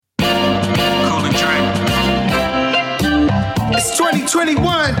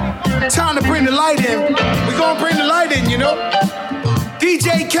2021, time to bring the light in. We gonna bring the light in, you know.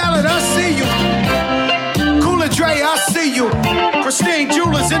 DJ Khaled, I see you. Cooler Dre, I see you. Christine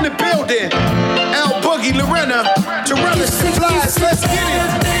Jewelers in the building. L Boogie, Lorena, Torella, Supplies, let's get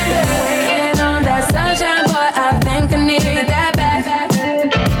it. Waiting on that sunshine, boy, I think I need that back.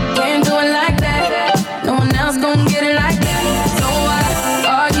 Can't do it like that. No one else gon' get it like that. So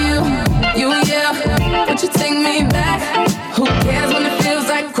I argue, yeah, but you take me back. Who cares when it feels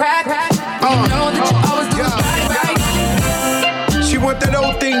like crack? You know that you always do it right. She want that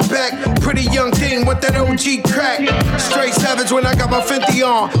old thing back. Pretty young thing with that OG crack. Straight savage when I got my 50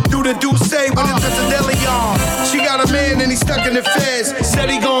 on. Do the do say when it's just a deli on. She got a man and he stuck in the feds. Said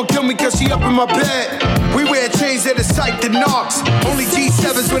he gon' kill me cause she up in my bed. We wear chains that are psyched to knocks. Only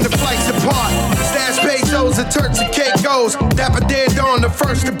G7s when the flights apart. Stash pesos and Turks and Caicos. Dapper Dan Dawn, the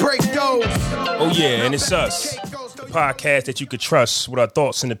first to break those. Oh yeah, and it's us. The podcast that you could trust with our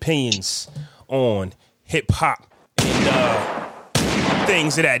thoughts and opinions on hip hop and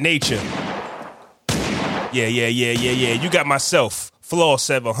things of that nature. Yeah. You got myself, Flaw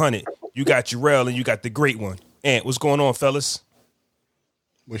 700. You got Jarrell and you got the great one. Ant, what's going on, fellas?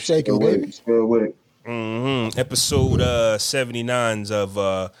 We're shaking, baby. Still with it. Episode 79s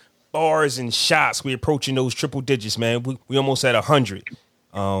of bars and shots. We're approaching those triple digits, man. We almost at 100.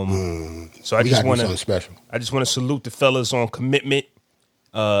 So I just want to salute the fellas on commitment.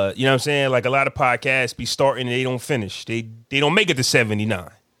 You know what I'm saying? Like a lot of podcasts be starting and they don't finish. They don't make it to 79.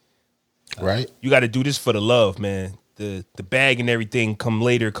 Right. You got to do this for the love, man. The bag and everything come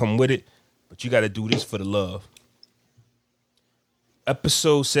later, come with it. But you got to do this for the love.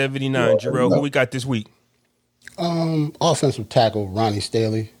 Episode 79, Jarrell, who we got this week? Offensive tackle Ronnie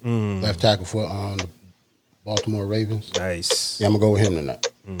Staley, left tackle for the Baltimore Ravens. Nice. Yeah, I'm gonna go with him tonight.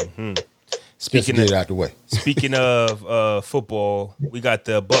 Speaking get it out the way. Speaking of football, we got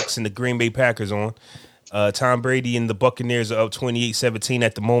the Bucs and the Green Bay Packers on. Tom Brady and the Buccaneers are up 28-17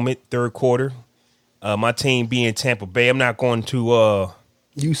 at the moment, third quarter. My team being Tampa Bay. I'm not going to.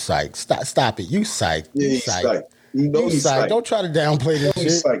 You psych. Stop it. You psych. You psych. You know you psych. Don't try to downplay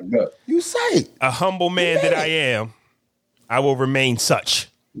this shit. You psych. A humble man that I am, I will remain such.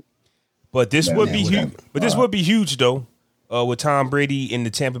 But this would be huge. But this would be huge though. With Tom Brady and the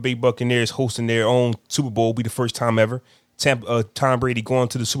Tampa Bay Buccaneers hosting their own Super Bowl, be the first time ever. Tom Brady going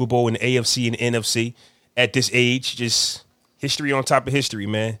to the Super Bowl in the AFC and the NFC at this age, just history on top of history,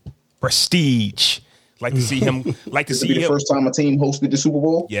 man. Prestige. Like to see him. Like to see him. The first time a team hosted the Super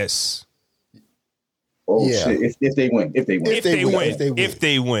Bowl. Yes. Oh yeah. Shit! If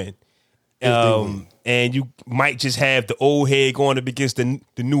they win. And you might just have the old head going up against the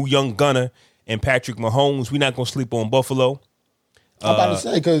new young gunner and Patrick Mahomes. We're not gonna sleep on Buffalo. I'm about to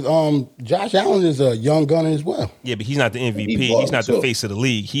say because Josh Allen is a young gunner as well. Yeah, but he's not the MVP. He's not the face of the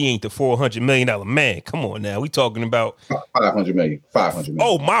league. He ain't the $400 million man. Come on now, we talking about 500 million. 500 million.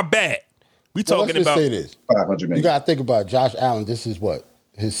 Oh my bad. We talking let's about say this. 500 million. You gotta think about Josh Allen. This is what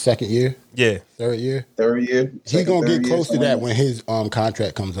his second year. Yeah, third year. He's gonna get close to that when his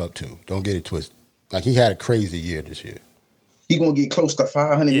contract comes up too. Don't get it twisted. Like he had a crazy year this year. He gonna get close to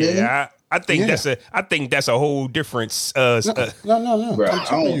 500 million. Yeah, I think that's a whole difference. No. Bro, I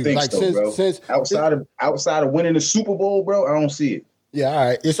don't think so, bro. Outside of winning the Super Bowl, bro, I don't see it. Yeah, all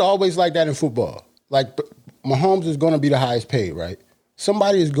right. It's always like that in football. Like Mahomes is going to be the highest paid, right?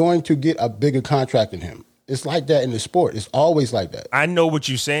 Somebody is going to get a bigger contract than him. It's like that in the sport. It's always like that. I know what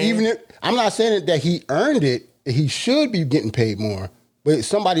you're saying. Even if I'm not saying that he earned it, he should be getting paid more, but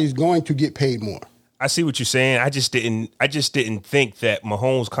somebody is going to get paid more. I see what you're saying. I just didn't think that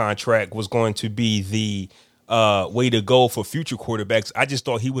Mahomes' contract was going to be the way to go for future quarterbacks. I just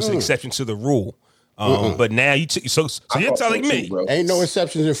thought he was an exception to the rule. But now you're telling me ain't no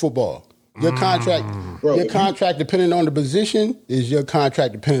exceptions in football. Your contract, your contract, depending on the position, is your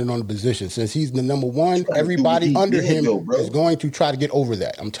contract depending on the position. Since he's the number one, everybody under him is going to try to get over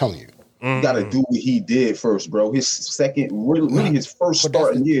that. I'm telling you. You got to do what he did first, bro. His second, really his first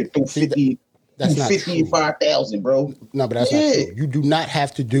starting year, threw 50. That's not 55,000, bro. No, but that's not true. You do not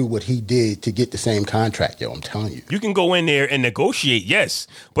have to do what he did to get the same contract, yo. I'm telling you. You can go in there and negotiate, yes.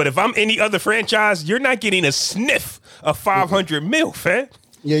 But if I'm any other franchise, you're not getting a sniff of 500 mil, fam.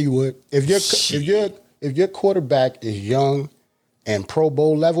 Yeah, you would. If your quarterback is young and Pro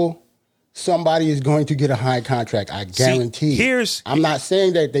Bowl level, somebody is going to get a high contract. I guarantee. I'm not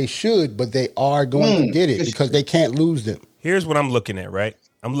saying that they should, but they are going to get it because they can't lose them. Here's what I'm looking at, right?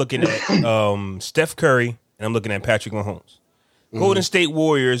 I'm looking at Steph Curry and I'm looking at Patrick Mahomes. Golden State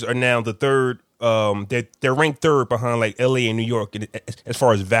Warriors are now the third. They're ranked third behind like LA and New York as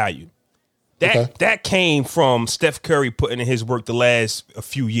far as value. That came from Steph Curry putting in his work the last a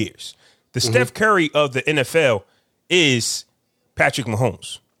few years. The Steph Curry of the NFL is Patrick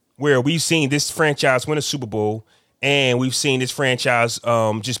Mahomes, where we've seen this franchise win a Super Bowl, and we've seen this franchise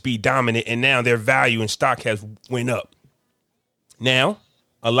just be dominant, and now their value and stock has went up. Now,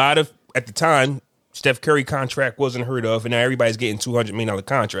 at the time, Steph Curry contract wasn't heard of, and now everybody's getting $200 million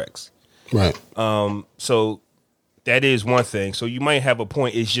contracts. Right. So that is one thing. So you might have a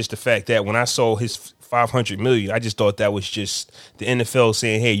point. It's just the fact that when I saw his $500 million, I just thought that was just the NFL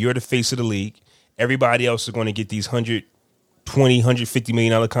saying, hey, you're the face of the league. Everybody else is going to get these $120, $150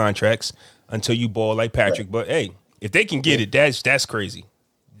 million contracts until you ball like Patrick. Right. But hey, if they can get it, that's crazy.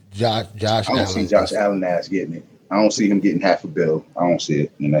 I don't see Josh Allen as getting it. I don't see him getting half a bill. I don't see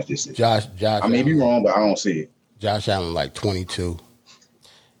it, and that's just it. Josh. I may be wrong, but I don't see it. Josh Allen, like 22,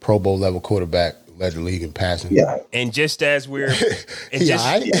 Pro Bowl level quarterback, led the league in passing. Yeah. And just as we're, and just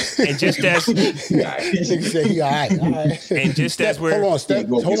as, and just as we're,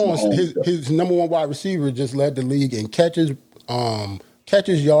 hold on. His number one wide receiver just led the league in catches,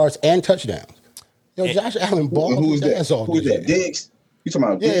 yards, and touchdowns. Josh Allen balled his ass off. Who is that? Diggs? You talking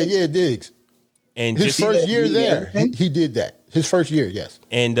about Diggs? Yeah, Diggs. And his first year there, he did that. His first year, yes.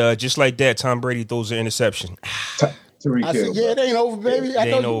 And just like that, Tom Brady throws an interception. I said, it ain't over, baby. It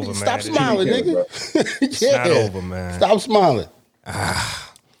ain't over, Stop smiling, nigga. It's not over, man. Stop smiling.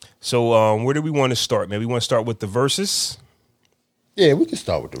 So where do we want to start, man? We want to start with the verses? Yeah, we can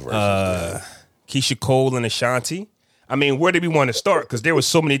start with the verses. Keisha Cole and Ashanti. I mean, where do we want to start? Because there was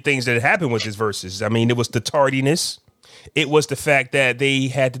so many things that happened with this verses. I mean, it was the tardiness. It was the fact that they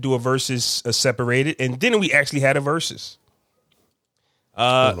had to do a versus separated, and then we actually had a versus.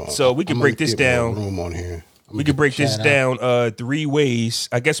 So we can break this down. Room on here. We could break this down 3 ways.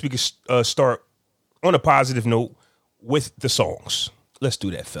 I guess we could start on a positive note with the songs. Let's do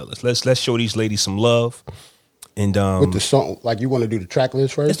that, fellas. Let's show these ladies some love. And with the song, like you want to do the track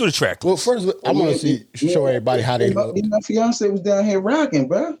list first? Let's do the track list. Well, first I want to show everybody how they look. My fiance was down here rocking,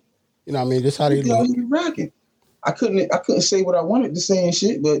 bro. You know what I mean? This how they look. Rocking. I couldn't say what I wanted to say and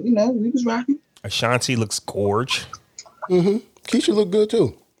shit, but we was rocking. Ashanti looks gorge. Mm-hmm. Keisha look good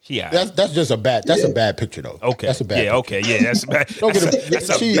too. Yeah, that's just a bad. That's a bad picture though. Okay, that's a bad. Yeah, picture. Okay, yeah, that's bad.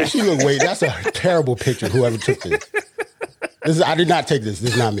 She look way. That's a terrible picture. Whoever took this. I did not take this.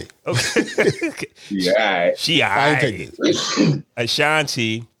 This is not me. Okay. Yeah, I didn't take this.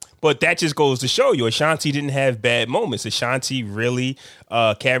 Ashanti. But that just goes to show you, Ashanti didn't have bad moments. Ashanti really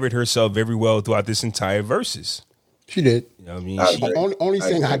carried herself very well throughout this entire verses. She did. You know what I mean? Only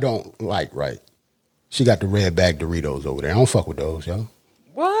thing I don't like, right? She got the red bag Doritos over there. I don't fuck with those, yo.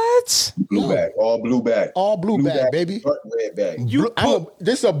 What? Blue bag. All blue bag. All blue bag, baby. Red bag.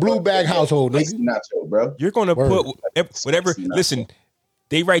 This is a blue bag household, nigga. Nacho, bro. You're going to put whatever. Listen,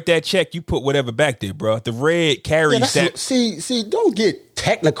 they write that check, you put whatever back there, bro. The red carries that. See, don't get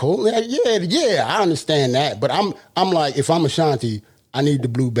technical. Yeah, I understand that. But I'm like, if I'm Ashanti, I need the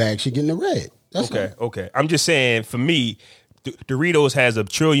blue bag. She getting the red. That's okay. I'm just saying, for me, Doritos has a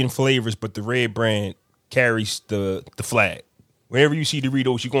trillion flavors, but the red brand carries the flag. Whenever you see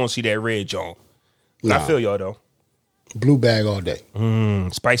Doritos, you're going to see that red, John. Nah. I feel y'all, though. Blue bag all day.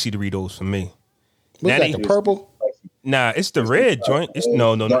 Spicy Doritos for me. What's that, the purple? Nah, it's the red joint. It's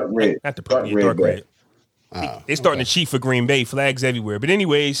no, dark red. Not the purple. Dark red. They starting to cheat for Green Bay. Flags everywhere. But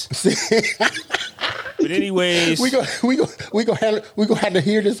anyways. we gonna have to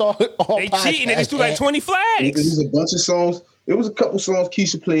hear this all. They cheating. They just do like 20 flags. There's a bunch of songs. There was a couple songs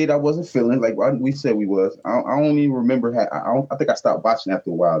Keisha played I wasn't feeling like we said we was. I don't even remember. I think I stopped watching after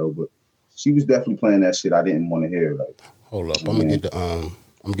a while though. But she was definitely playing that shit I didn't want to hear. Like, hold up, I'm gonna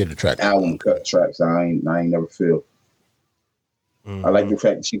get the track. Album cut tracks. I ain't never feel. I like the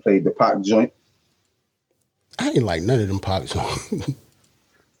fact that she played the Pac joint. I ain't like none of them Pac songs.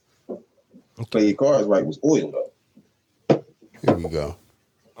 Play Your Cards Right was oil though. Here we go.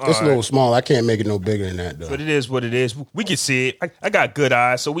 It's a little small. I can't make it no bigger than that though. But it is what it is. We can see it. I got good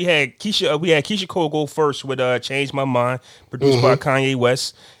eyes. So we had Keisha Cole go first with Change My Mind, produced by Kanye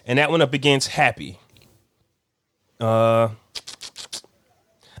West, and that went up against Happy. I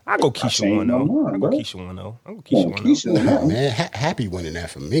go Keisha one though. I go Keisha one though. Man, Happy winning that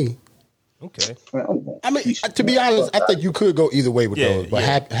for me. Okay. I mean, to be honest, I think you could go either way with those, but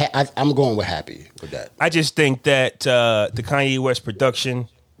I'm going with Happy with that. I just think that the Kanye West production,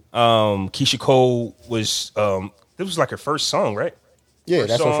 Keisha Cole was this was like her first song, right? Yeah,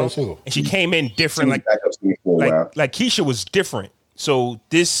 that's her first single, and she came in different, like Keisha was different. So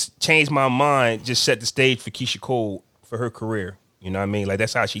this Changed My Mind just set the stage for Keisha Cole for her career. You know what I mean? Like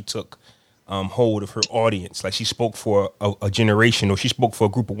that's how she took hold of her audience. Like she spoke for a generation, or she spoke for a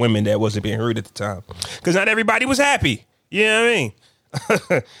group of women that wasn't being heard at the time. Because not everybody was happy. You know what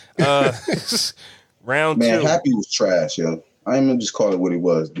I mean? Round two. Man, Happy was trash, yo. I ain't gonna just call it what it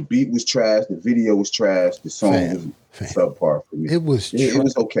was. The beat was trash. The video was trash. The song was subpar for me. It was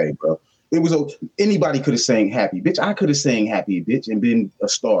okay, bro. It was okay. Anybody could have sang Happy, bitch. I could have sang Happy, bitch, and been a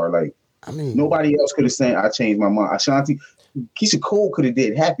star. Like, I mean, nobody else could have sang I Changed My Mind. Ashanti, Keisha Cole could have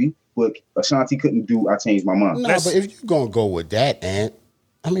did Happy, but Ashanti couldn't do I Changed My Mind. No, but if you're gonna go with that, Ant,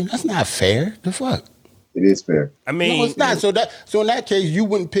 I mean, that's not fair. The fuck. It is fair. I mean, no, it's not. So in that case, you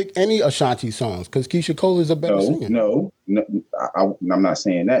wouldn't pick any Ashanti songs because Keisha Cole is a better singer. No, I'm not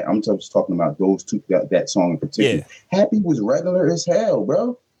saying that. I'm just talking about those two. That song in particular. Yeah. Happy was regular as hell,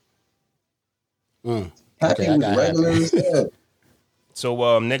 bro. Happy was regular as hell.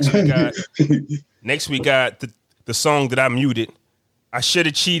 So next we got the song that I muted. I Should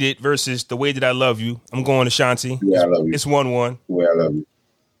Have Cheated versus The Way That I Love You. I'm going Ashanti. Yeah, I love you. It's 1-1. The Way I Love You.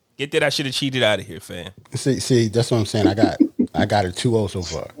 Get that I Should Have Cheated out of here, fam. See, that's what I'm saying. I got a 2-0 so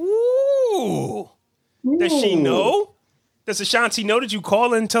far. Ooh. Does she know? Does Ashanti know that you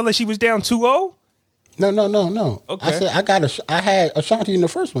call her and tell her she was down 2-0? No. Okay. I said I had Ashanti in the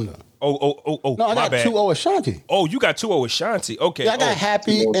first one though. Oh. No, I got 2-0 Ashanti. Oh, you got 2-0 Ashanti. Okay. Yeah, I got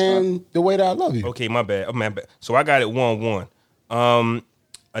Happy and The Way That I Love You. Okay, my bad. So I got it 1-1.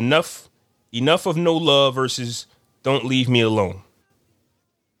 Enough of No Love versus Don't Leave Me Alone.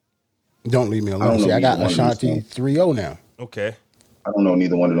 Don't Leave Me Alone. See, I got Ashanti 3-0 now. Okay. I don't know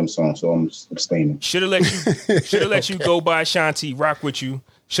neither one of them songs, so I'm abstaining. Should have let you go by Ashanti, Rock With You.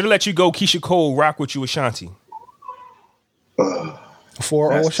 Should have let you go Keisha Cole, Rock With You, Ashanti.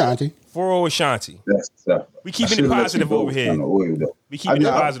 4-0 Ashanti. 4-0 Ashanti. We keeping it positive over here. We keeping it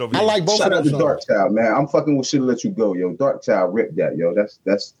positive over here. I like both Shout of out them to Dark Child, man. I'm fucking with Shoulda Let You Go, yo. Dark Child ripped that, yo.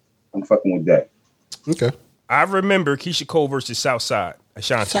 That's I'm fucking with that. Okay. I remember Keisha Cole versus Southside,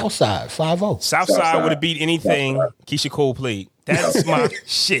 Ashanti. Southside, 5-0. Southside would have beat anything Keisha Cole played. That's my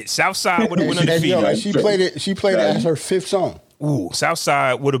shit. Southside would have went undefeated. She played it as her fifth song. Ooh,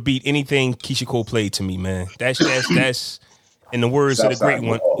 Southside would have beat anything Keisha Cole played to me, man. That's in the words of the great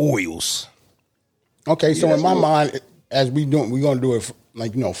one, oils. Okay, so in my mind, as we're gonna do it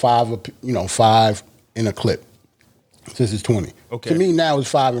like 5 in a clip. This is 20. Okay. To me now it's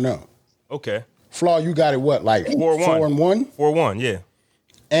 5-0. Okay. Flaw, you got it what, like 4-1? 4-1, yeah.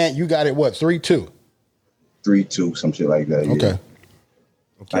 And you got it what, 3-2? 3-2, some shit like that. Okay. Yeah.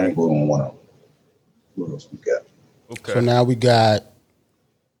 I ain't going 1-0. What else we got? Okay. So now we got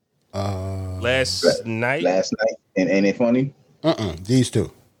Last night. And Ain't It Funny? These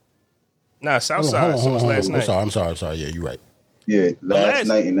two. Nah, Southside. So it's last night. I'm sorry. Yeah, you're right. Yeah, last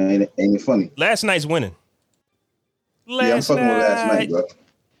night and Ain't It Funny? Last night's winning. I'm fucking with last night, bro.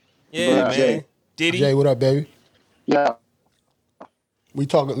 Yeah, man. Jay. Diddy. Jay, what up, baby? Yeah. We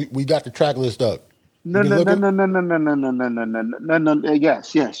got the track list up. No.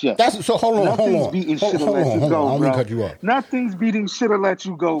 Yes. That's so. Hold on. Nothing's beating Shoulda Let You Go, Let me cut you off. Nothing's beating Shoulda Let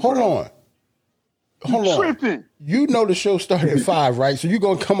You Go. Hold bro. on. Hold on. Tripping. You know the show started at 5, right? So you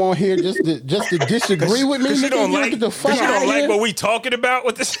gonna come on here just to disagree with me? Because you don't like here? what we talking about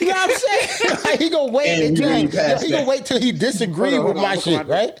with this. You know what I'm saying? Like, he gonna wait till he disagree with my shit,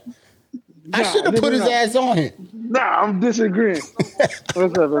 right? I should have put his ass on here. Nah, I'm disagreeing.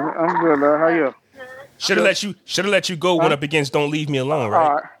 What's up, man? I'm good, man. How you? Should have let you go went up against Don't Leave Me Alone, right?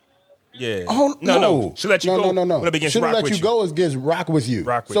 All right. Yeah. Oh no! Should let you go. No. Went up against Should Rock let With you go against Rock With You.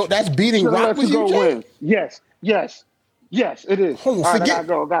 So that's beating Shoulda Rock Let With You You. Go win. Yes, it is. Hold on, all right, I gotta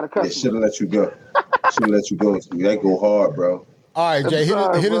go. I got a customer. Shoulda Let You Go. Shoulda Let You Go. That go hard, bro. All right, Jay,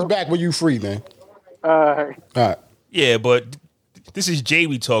 hit us back when you free, man. All right. Yeah, but this is Jay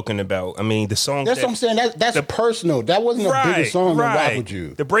we talking about. I mean, the song. That's what I'm saying. That's personal. That wasn't a bigger song than Rock With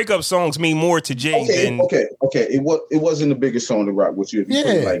You. The breakup songs mean more to Jay than. Okay. It wasn't the biggest song to Rock With You. If you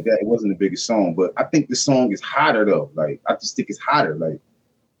put it like that, it wasn't the biggest song. But I think the song is hotter though. Like I just think it's hotter. Like.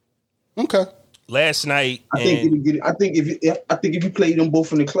 Okay. Last night, I think if you play them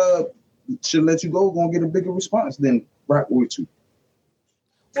both in the club, Shoulda Let You Go gonna get a bigger response than Rock With You.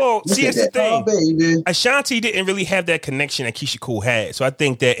 Well, see, that's the thing. Baby. Ashanti didn't really have that connection that Keisha Cole had. So I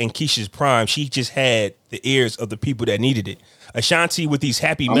think that in Keisha's prime, she just had the ears of the people that needed it. Ashanti with these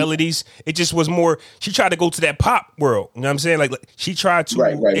happy melodies, it just was more, she tried to go to that pop world. You know what I'm saying? Like she tried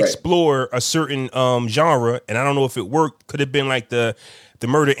to explore a certain genre, and I don't know if it worked. Could have been like the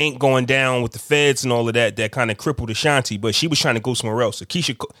Murder Inc. going down with the feds and all of that kind of crippled Ashanti, but she was trying to go somewhere else. So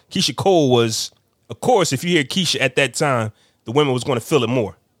Keisha Cole was, of course, if you hear Keisha at that time, the women was going to feel it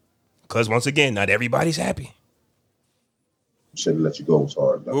more. Because once again, not everybody's happy. Should have let you go. It was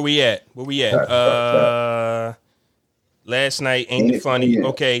hard. Where we at? Last night ain't it funny? Yeah.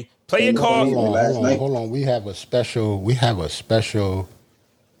 Okay, play your call. Hold on. We have a special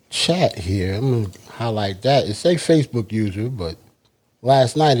chat here. I'm gonna highlight that. It say Facebook user, but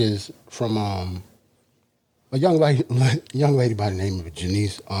last night is from a young lady by the name of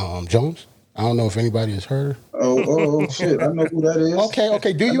Janice Jones. I don't know if anybody has heard her. Oh shit! I know who that is.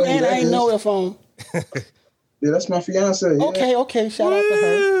 Okay. Do you? And I ain't know if Yeah, that's my fiance. Yeah. Okay. Shout out to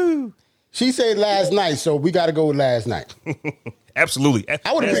her. She said last night, so we got to go with last night. Absolutely.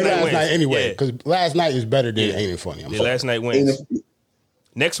 I would have picked last night anyway, because last night is better than Ain't It Funny. Last night wins.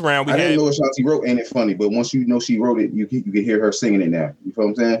 Next round, I didn't know Ashanti wrote Ain't It Funny, but once you know she wrote it, you can hear her singing it now. You feel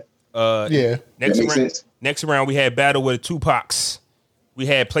what I'm saying? Yeah. Next round, we had Battle with the Tupacs. We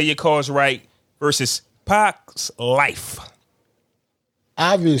had Play Your Cards Right versus Pac's Life.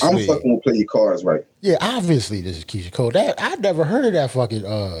 Obviously, I'm fucking with Play Your Cards Right. Yeah, obviously this is Keisha Cole. I never heard of that fucking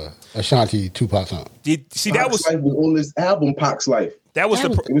Ashanti Tupac song. That was on this album, Pac's Life. It was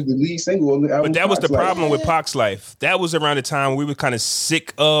the lead single on the album. But that was the problem with Pac's Life. That was around the time we were kind of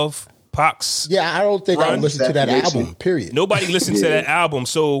sick of Pac's. Yeah, I don't think I listened to that album. Period. Nobody listened to that album.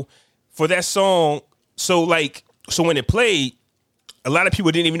 So for that song, so when it played, a lot of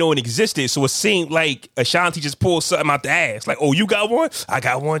people didn't even know it existed. So it seemed like Ashanti just pulled something out the ass. Like, oh, you got one? I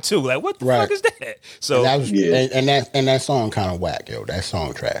got one too. Like, what the fuck is that? So and that song kind of whack, yo. That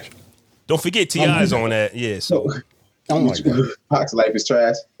song trash. Don't forget T.I.'s on that. Yeah, so I don't like that. Pac's Life is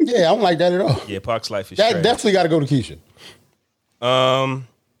trash. Yeah, I don't like that at all. Yeah, Pac's Life is trash. That definitely got to go to Keisha.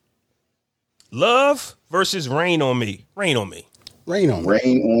 Love versus Rain on Me. Rain on Me.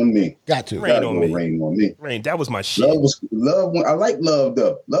 Got to. Rain on Me. Rain. That was my shit. Love. I like Love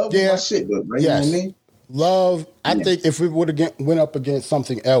though. Love was my shit, but Rain on Me. Love. I think if it would have went up against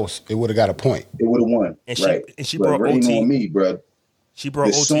something else, it would have got a point. It would have won. And she brought Rain OT on Me, bro. She brought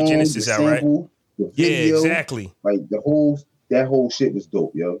OT Genesis out, right? Yeah, exactly. Like that whole shit was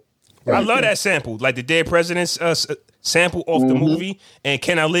dope, yo. I love that sample, like the Dead President's sample off the movie, and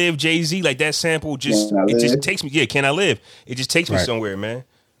Can I Live, Jay-Z, like that sample just takes me. Yeah, Can I Live? It just takes me somewhere, man.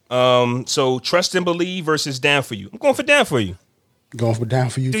 So Trust and Believe versus Down for You. I'm going for Down for You. Going for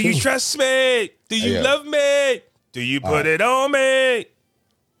Down for You. Do you trust me? Do you love me? Do you put it on me?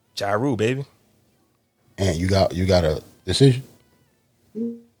 Ja Rule, baby. And you got a decision.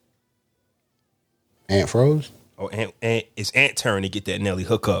 Ant froze. Oh, and it's Ant turn to get that Nelly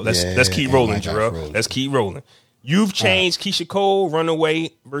hook up. Let's keep rolling, Jarrell. Let's keep rolling. You've changed Keisha Cole,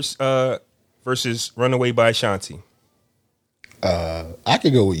 Runaway versus Runaway by Ashanti. I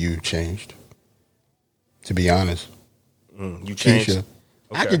could go with You've Changed. To be honest, you changed. Keisha.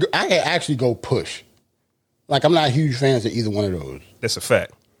 Okay. I could actually go Push. Like I'm not huge fans of either one of those. That's a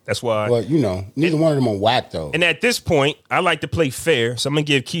fact. That's why. But neither one of them are whack though. And at this point, I like to play fair, so I'm gonna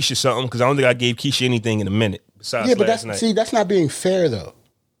give Keisha something because I don't think I gave Keisha anything in a minute. Besides last night. That's not being fair though.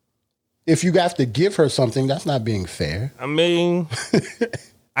 If you have to give her something, that's not being fair. I mean,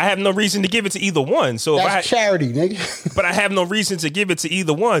 I have no reason to give it to either one. So that's charity, nigga. But I have no reason to give it to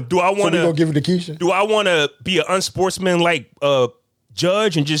either one. Do I want to give it to Keisha? Do I want to be an unsportsmanlike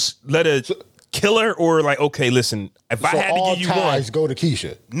judge and just let a killer, or like, okay, listen, if I had to give you one, go to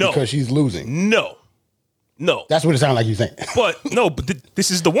Keisha. No, because she's losing. No. That's what it sounds like you think. But this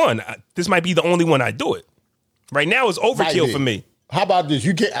is the one. This might be the only one I do it. Right now is overkill for me. How about this?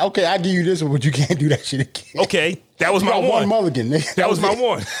 You can't. Okay, I give you this one, but you can't do that shit again. Okay, that was my one. Mulligan. That was my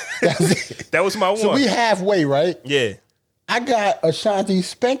one. That was my one. So we halfway, right? Yeah. I got Ashanti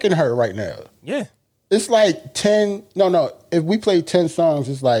spanking her right now. Yeah. It's like 10. No. If we play 10 songs,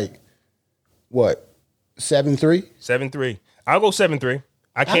 it's like what? 7-3. 7-3. I'll go 7-3.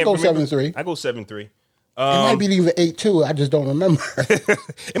 I can't go remember. 7-3. I go 7-3. It might be even 8-2. I just don't remember.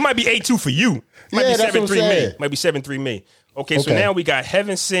 It might be 8-2 for you. It might be 7-3 me. Might be 7-3 me. Okay, so now we got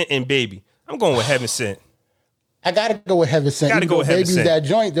Heaven Sent and Baby. I'm going with Heaven Sent. I gotta go with Heaven Sent. Gotta go with Heaven Sent. Baby's that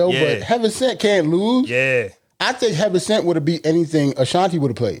joint though, but Heaven Sent can't lose. Yeah. I think Heaven Sent would have beat anything Ashanti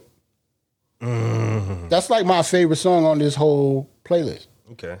would have played. That's like my favorite song on this whole playlist.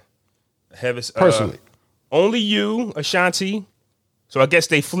 Okay. Heaven personally. Only You, Ashanti. So I guess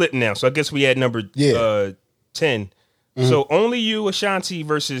they flipped now. So I guess we had number 10. So Only You, Ashanti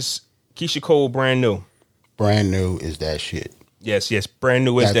versus Keisha Cole, Brand New. Brand New is that shit. Yes. Brand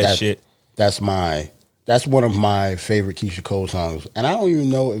New is that shit. That's one of my favorite Keisha Cole songs. And I don't even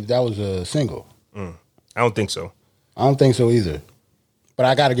know if that was a single. I don't think so. I don't think so either. But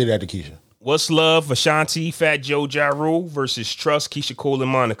I got to get that to Keisha. What's Love, Ashanti, Fat Joe, Ja Rule versus Trust, Keisha Cole,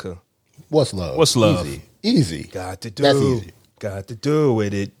 and Monica. What's Love? What's Love? Easy. Got to do. That's easy. Got to do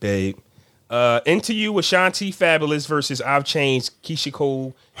with it, babe. Into You, Ashanti, Fabulous versus I've Changed, Keisha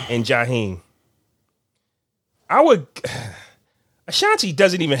Cole and Jaheim. Ashanti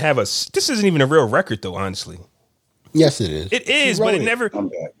doesn't even have this isn't even a real record though, honestly. Yes, it is. It is, but it never. I'm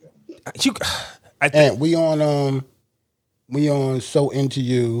back. And we on So Into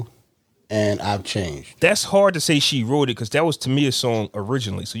You and I've Changed. That's hard to say she wrote it because that was Tamia's song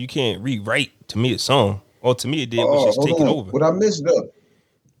originally, so you can't rewrite Tamia's song. All Tamia did was just take it over. What I missed up?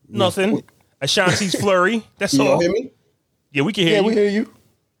 Nothing. Ashanti's Flurry. That's all. You hear me? Yeah, we can hear you. Yeah, we hear you.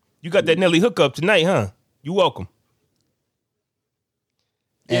 You got that Nelly hookup tonight, huh? You welcome.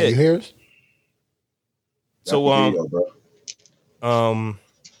 And you hear us? So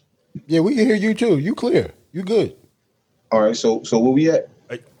yeah, we can hear you too. You clear. You good. All right, so where we at?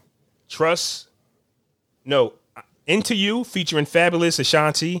 Trust. No. Into You featuring Fabulous,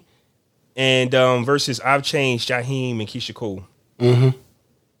 Ashanti, and versus I've Changed, Jaheim and Keisha Cole. Mm-hmm.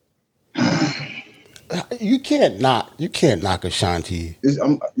 You can't knock Ashanti.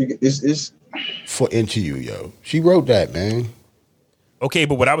 It's for Into You, yo. She wrote that, man. Okay,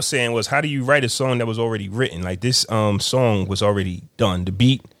 but what I was saying was, how do you write a song that was already written? Like this song was already done, the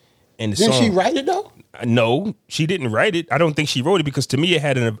beat and the song. Didn't she write it though? No, she didn't write it. I don't think she wrote it because Tamia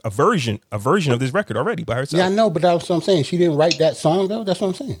had a version of this record already by herself. Yeah, I know, but that's what I'm saying. She didn't write that song though. That's what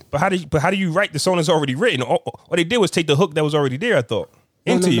I'm saying. But how do you write the song that's already written? All they did was take the hook that was already there. I thought.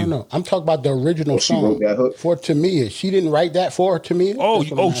 No. I'm talking about the original song. She wrote that hook for Tamia. She didn't write that for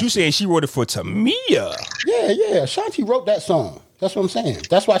Tamia. You saying she wrote it for Tamia? Yeah. Ashanti wrote that song. That's what I'm saying.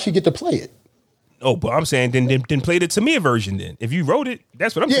 That's why she get to play it. Oh, but I'm saying then play the Tamia version then. If you wrote it,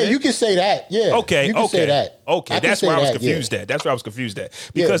 that's what I'm saying. Yeah, you can say that. Yeah. Okay. You can say that. Okay. That's where I was confused at. That's where I was confused at.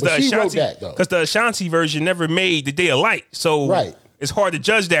 Because the Ashanti version never made the Day of Light. So it's hard to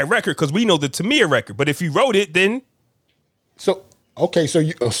judge that record because we know the Tamia record. But if you wrote it, then so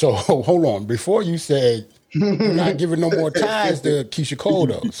hold on. Before you said you're not giving no more ties to Keisha Cole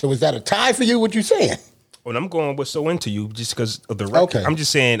though. So is that a tie for you? What you saying? Well, I'm going with So Into You just because of the record. Okay. I'm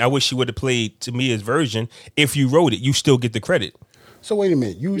just saying I wish she would have played Tamia's version. If you wrote it, you still get the credit. So wait a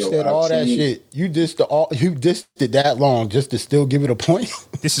minute. You said all that shit. You dissed it that long just to still give it a point?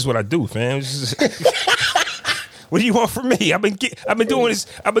 This is what I do, fam. What do you want from me? I've been doing this.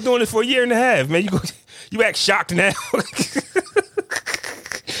 I've been doing this for a year and a half, man. You act shocked now.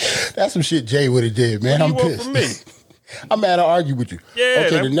 That's some shit Jay would have did, man. I'm pissed. Want from me? I'm mad to argue with you. Yeah.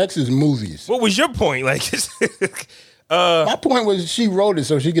 Okay, the next is movies. What was your point? Like, my point was she wrote it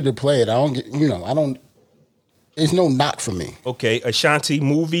so she could play it. I don't. It's no knock for me. Okay, Ashanti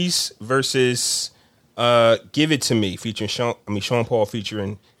movies versus Give It to Me featuring Sean Paul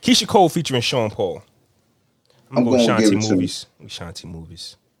featuring Keisha Cole featuring Sean Paul. I'm going Ashanti movies. Ashanti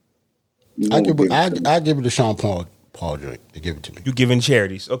movies. I give it to Sean Paul joint to give it to me. You giving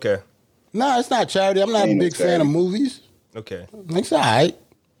charities? Okay. No, it's not charity. I'm not a big fan of movies. Okay. It's all right.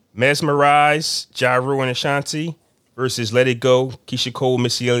 Mesmerize, Ja Rule and Ashanti versus Let It Go, Keisha Cole,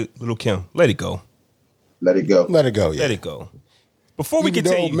 Missy Elliott, Lil' Kim. Let it go. Let it go. Let it go, yeah. Let it go. Before we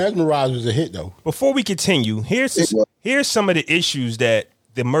continue. Mesmerize was a hit, though. Before we continue, here's some of the issues that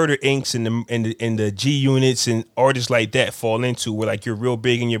the Murder Incs and the G Units and artists like that fall into where like you're real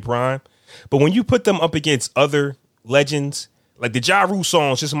big in your prime. But when you put them up against other legends, like the Ja Rule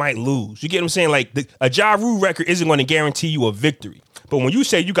songs just might lose. You get what I'm saying? Like a Ja Rule record isn't going to guarantee you a victory. But when you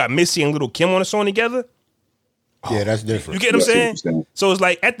say you got Missy and Lil' Kim on a song together, yeah, that's different. You get what I'm saying? So it's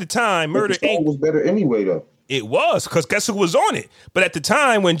like at the time, Murder Inc. was better anyway, though. It was, because guess who was on it? But at the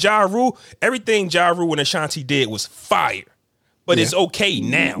time when Ja Rule, everything Ja Rule and Ashanti did was fire. But it's okay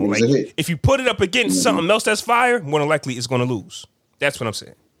now. Like if you put it up against something else that's fire, more than likely it's going to lose. That's what I'm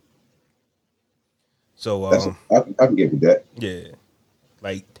saying. So I can give you that. Yeah.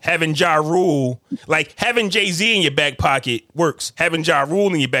 Like having Ja Rule, like having Jay-Z in your back pocket works. Having Ja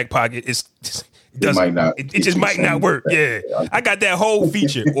Rule in your back pocket it just might not work. Yeah. I got that whole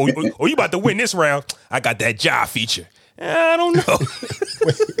feature. or you about to win this round. I got that Ja feature. I don't know.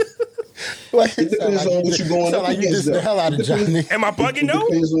 It depends on what you're going up against. The hell out of Ja. Am I bugging though?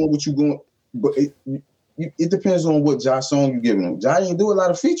 It depends on what you're going. But it depends on what Ja song you're giving him. Ja ain't do a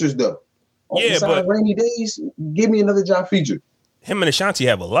lot of features though. Yeah, but Rainy Days, give me another Ja feature. Him and Ashanti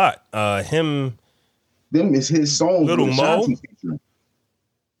have a lot. Them is his songs. Little Mo.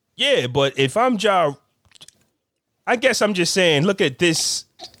 Yeah, but if I'm Ja, I guess I'm just saying, look at this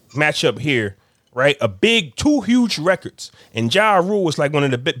matchup here, right? Two huge records. And Ja Rule was like one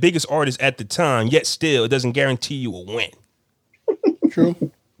of the biggest artists at the time, yet still, it doesn't guarantee you a win. True.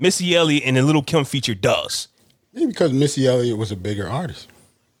 Missy Elliott and the Lil' Kim feature does. Maybe because Missy Elliott was a bigger artist.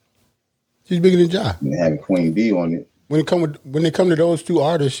 She's bigger than Ja. And having Queen B on it. when they come to those two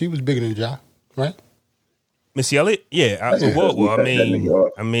artists, she was bigger than Ja, right? Missy Elliott? Yeah.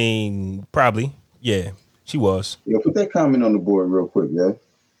 I mean, probably. Yeah, she was. Yo, put that comment on the board real quick, yo.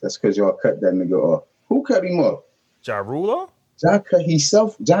 That's because y'all cut that nigga off. Who cut him off? Ja Rule? Ja cut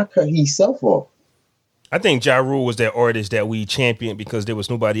himself off. I think Ja Rule was that artist that we championed because there was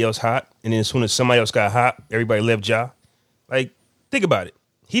nobody else hot. And then as soon as somebody else got hot, everybody left Ja. Like, think about it.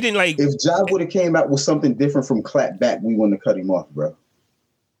 He didn't like... If Ja would have came out with something different from Clap Back, we wouldn't have cut him off, bro.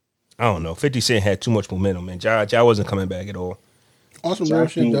 I don't know. 50 Cent had too much momentum, man. Ja wasn't coming back at all. Awesome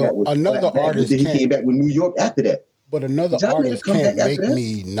bullshit, though. Another artist he came back with New York after that. But another artist can't make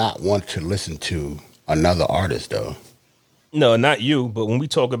me not want to listen to another artist, though. No, not you. But when we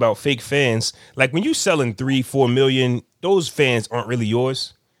talk about fake fans, like when you selling 3-4 million, those fans aren't really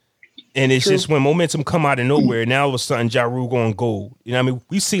yours. And it's just when momentum come out of nowhere, now all of a sudden Ja Rule going gold. You know what I mean?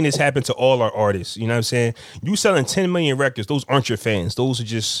 We've seen this happen to all our artists. You know what I'm saying? You selling 10 million records, those aren't your fans. Those are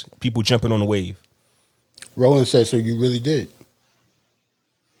just people jumping on the wave. Roland said, so you really did.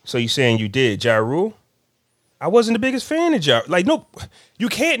 So you saying you did, Ja Rule? I wasn't the biggest fan of Ja. Like, no, you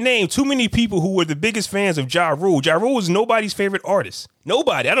can't name too many people who were the biggest fans of Ja Rule. Ja Rule was nobody's favorite artist.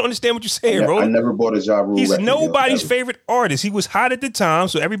 Nobody. I don't understand what you're saying, bro. I never bought a Ja Rule He's record. He's nobody's favorite artist. He was hot at the time,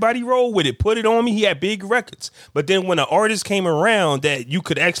 so everybody rolled with it. Put it on me. He had big records. But then when an artist came around that you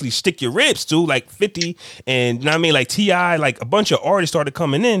could actually stick your ribs to, like 50 and, you know what I mean, like T.I., like a bunch of artists started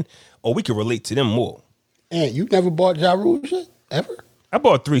coming in, we could relate to them more. And you never bought Ja Rule shit? Ever? I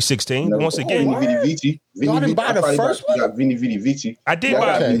bought 316 once again. Vini Vidi Vici. Y'all didn't buy the first one? Got Vini Vidi Vici. I did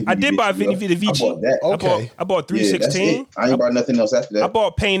buy Vini Vidi Vici. I bought that. Okay. I bought 316. Yeah, I ain't bought nothing else after that. I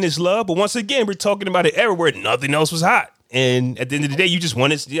bought Pain Is Love, but once again, we're talking about an era where nothing else was hot. And at the end of the day, you just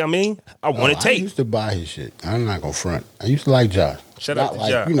wanted, you know what I mean? I wanted tape. I used to buy his shit. I'm not going to front. I used to like Josh. Shout out to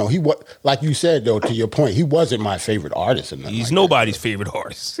Josh. You know, like you said, though, to your point, he wasn't my favorite artist. He's like nobody's favorite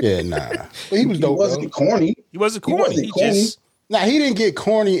artist. Yeah, nah. But he was dope, wasn't corny. He wasn't corny. He didn't get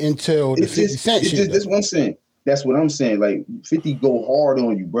corny until the 50 Cent shit. That's what I'm saying. That's what I'm saying. Like, 50 go hard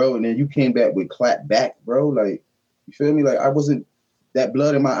on you, bro. And then you came back with Clap Back, bro. Like, you feel me? Like, I wasn't... That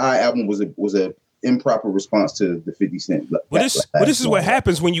Blood in My Eye album was a improper response to the 50 Cent. This is what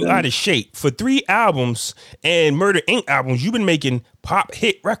happens when you out of shape. For 3 albums and Murder Inc. albums, you've been making pop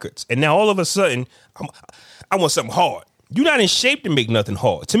hit records. And now all of a sudden, I want something hard. You're not in shape to make nothing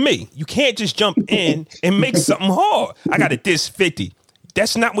hard. To me, you can't just jump in and make something hard. I got to diss 50.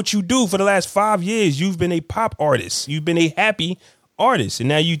 That's not what you do for the last 5 years. You've been a pop artist. You've been a happy artist. And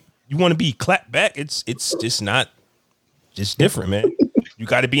now you want to be clapped back. It's just not just different, man. You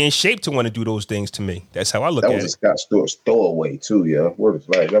got to be in shape to want to do those things to me. That's how I look at it. That was a Scott Storch stowaway too, yo. Word is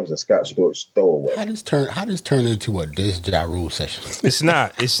right. That was a Scott Storch stowaway. How does turn into a diss Ja Rule session? It's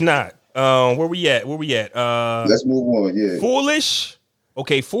not. Where we at? Let's move on. Yeah. Foolish.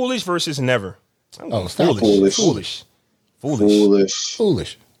 Okay, Foolish versus Never. Foolish.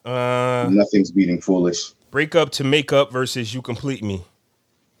 Nothing's beating Foolish. Break Up to Make Up versus You Complete Me.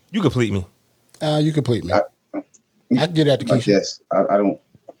 You Complete Me. You Complete Me. I can get that to Keisha. Yes. I don't.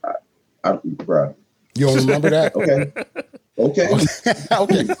 Bro. You don't remember that? Okay. Okay.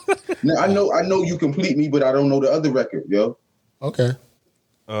 Now, I know You Complete Me, but I don't know the other record, yo. Okay.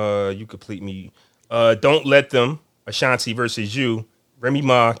 You Complete Me. Don't Let Them, Ashanti versus You, Remy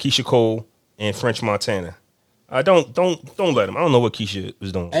Ma, Keisha Cole, and French Montana. Don't let them. I don't know what Keisha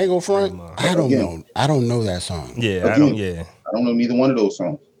was doing. Ain't go front. I don't know. I don't know that song. Yeah, I don't know neither one of those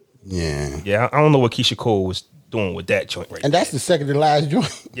songs. Yeah. I don't know what Keisha Cole was doing with that joint right. And that's the second to last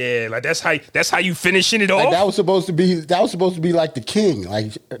joint. Yeah, like that's how you finishing it off. Like that was supposed to be like the king.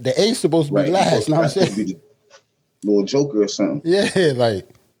 Like the ace supposed to be last. You know what I'm saying? Little Joker or something. Yeah, like.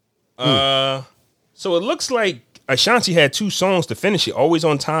 So it looks like Ashanti had 2 songs to finish it. Always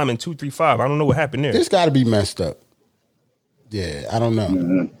on Time and 235. I don't know what happened there. This got to be messed up. Yeah, I don't know.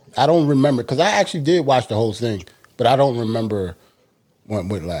 Mm-hmm. I don't remember because I actually did watch the whole thing, but I don't remember what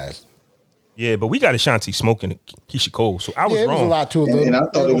went last. Yeah, but we got Ashanti smoking Keisha Cole, so I was wrong. It was a lot to it. And I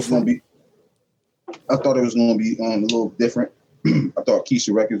thought it was going to be. I thought it was going to be a little different. I thought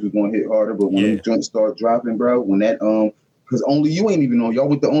Keisha records was going to hit harder, but when the joints start dropping, bro, when that because Only You ain't even on. Y'all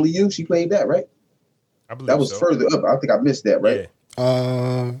with the Only You, she played that, right? I believe that was further up. I think I missed that, right?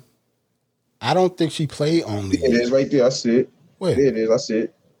 Yeah. I don't think she played Only You. It is right there. I see it. Where? There it is. I see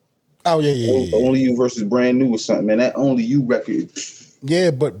it. Oh yeah. Only You versus Brand New or something, man. That Only You record.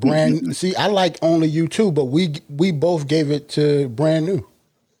 Yeah, but see, I like Only You too, but we both gave it to Brand New.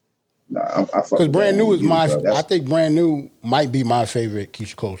 Nah, because Brand New is I think Brand New might be my favorite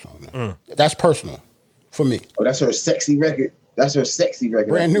Keisha Cole song. That's personal for me. Oh, that's her sexy record.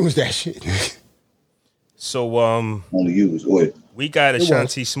 Brand New is that shit. So only use oil. We got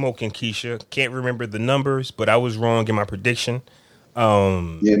Ashanti smoking Keisha. Can't remember the numbers, but I was wrong in my prediction.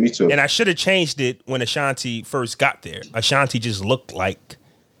 Yeah, me too. And I should have changed it when Ashanti first got there. Ashanti just looked like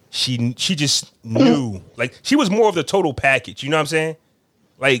she just knew. Like, she was more of the total package. You know what I'm saying?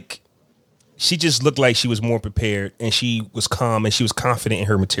 Like, she just looked like she was more prepared, and she was calm, and she was confident in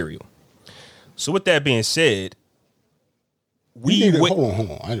her material. So with that being said,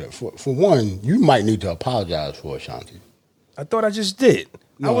 hold on. For one, you might need to apologize for Ashanti. I thought I just did.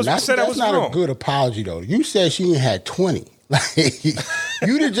 No, that's not wrong. A good apology, though. You said she had 20. Like, you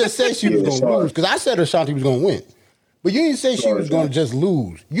didn't just say she was going to lose, because I said Ashanti was going to win. But you didn't say she was going to just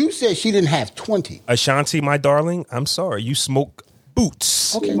lose. You said she didn't have 20. Ashanti, my darling, I'm sorry. You smoke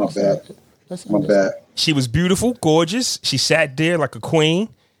boots. Okay, my bad. My bad. She was beautiful, gorgeous. She sat there like a queen.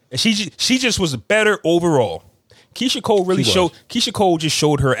 And she just was better overall. Keisha Cole just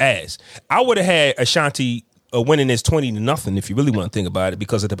showed her ass. I would have had Ashanti winning this 20-0 if you really want to think about it,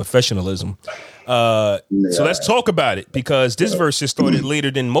 because of the professionalism. So let's talk about it, because this verse started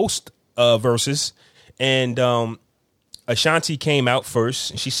later than most verses. And Ashanti came out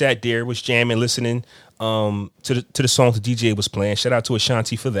first, and she sat there, was jamming, listening to the song the DJ was playing. Shout out to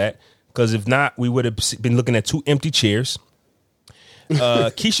Ashanti for that, because if not, we would have been looking at 2 empty chairs.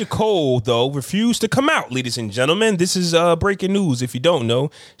 Keisha Cole, though, refused to come out, ladies and gentlemen. This is breaking news. If you don't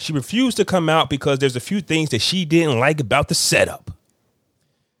know, she refused to come out because there's a few things that she didn't like about the setup.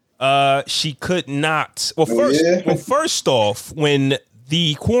 She could not. First off, when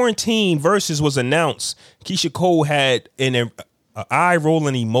the quarantine versus was announced, Keisha Cole had an eye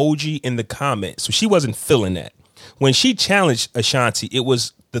rolling emoji in the comments, so she wasn't feeling that. When she challenged Ashanti, it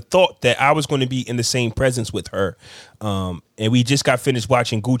was the thought that I was going to be in the same presence with her. And we just got finished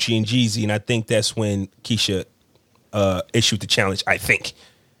watching Gucci and Jeezy, and I think that's when Keisha issued the challenge, I think.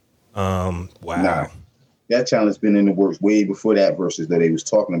 Wow. Nah, that challenge been in the works way before that versus that they was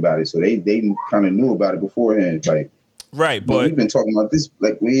talking about it. So they kind of knew about it beforehand. Like, right, but we've been talking about this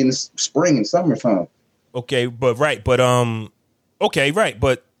like way in the spring and summertime. Okay, but with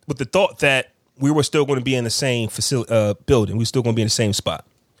the thought that we were still going to be in the same building, we were still going to be in the same spot.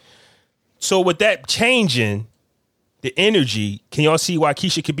 So with that changing the energy, can y'all see why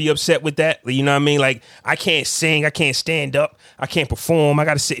Keisha could be upset with that? You know what I mean? Like, I can't sing, I can't stand up, I can't perform, I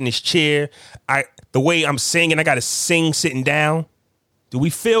got to sit in this chair. The way I'm singing, I got to sing sitting down. Do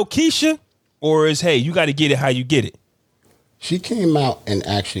we feel Keisha, or is, hey, you got to get it how you get it? She came out and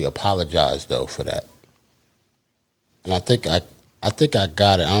actually apologized though for that, and I think I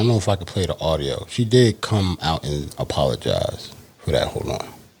got it. I don't know if I could play the audio. She did come out and apologize for that. Hold on. Let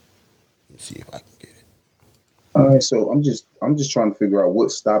me see if I can get it. All right, so I'm just trying to figure out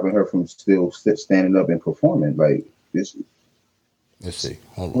what's stopping her from still standing up and performing like this. Let's see.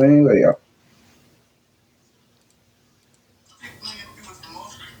 Hold on. Anyway,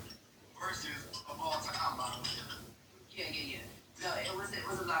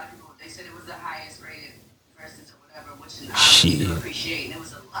 Shit. Appreciate, and there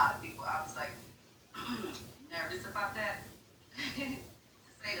was a lot of people. I was like nervous about that, to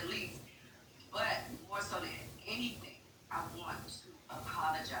say the least. But more so than anything, I want to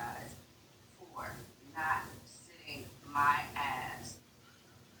apologize for not sitting my ass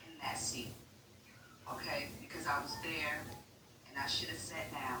in that seat. Okay, because I was there, and I should have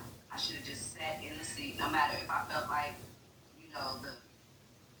sat down. I should have just sat in the seat, no matter if I felt like, the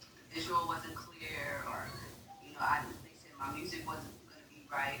visual wasn't clear, or my music wasn't going to be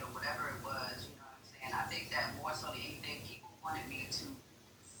right, or whatever it was, you know what I'm saying? I think that more so than anything, people wanted me to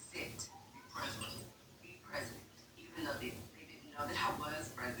sit, be present, even though they didn't know that I was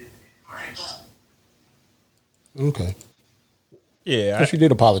present. Right. Okay. Yeah. So she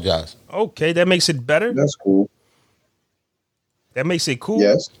did apologize. Okay, that makes it better. That's cool. That makes it cool.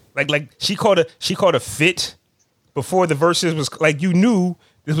 Yes. Like she called a fit before the verses was like, you knew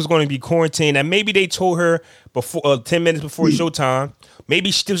this was going to be quarantine, and maybe they told her before 10 minutes before showtime. Maybe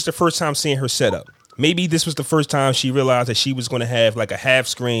this was the first time seeing her setup. Maybe this was the first time she realized that she was going to have like a half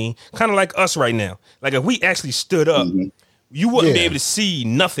screen, kind of like us right now. Like, if we actually stood up, you wouldn't be able to see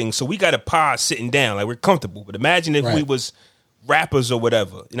nothing. So we got a pod sitting down, like we're comfortable. But imagine if we was rappers or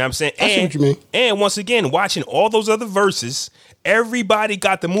whatever. You know what I'm saying? I see what you mean. And once again, watching all those other verses, everybody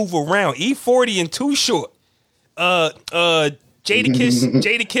got to move around. E40 and Too Short.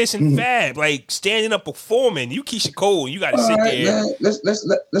 Jadakiss and Fab, like standing up performing. You Keisha Cole, you got to sit there. Man.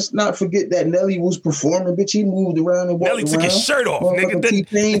 Let's not forget that Nelly was performing, bitch. He moved around and walked Nelly took his shirt off,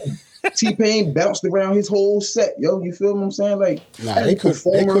 nigga. T-Pain bounced around his whole set, yo. You feel what I'm saying? Like, they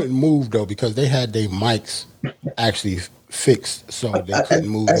couldn't move though, because they had their mics actually fixed so they couldn't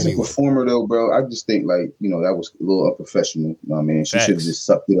move as anywhere. A performer though, bro, I just think like, you know, that was a little unprofessional. You know what I mean? She should have just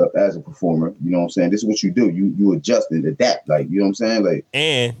sucked it up as a performer. You know what I'm saying? This is what you do. You adjust and adapt. Like, you know what I'm saying? Like,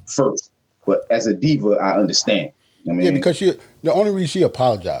 and first. But as a diva, I understand. I mean, yeah, because the only reason she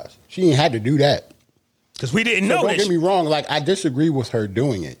apologized, she ain't had to do that. Because we didn't know. Don't get me wrong. Like, I disagree with her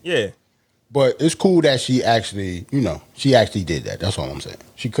doing it. Yeah. But it's cool that she actually, you know, she actually did that. That's all I'm saying.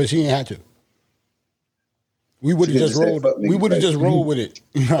 Because she ain't had to. We would have just rolled. We would have just rolled with it.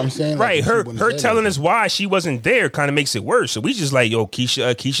 You know what I'm saying? Right. Like, her telling us why she wasn't there kind of makes it worse. So we just like, yo,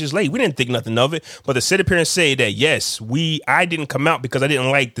 Keisha's late. We didn't think nothing of it. But to sit up here and say that, yes, I didn't come out because I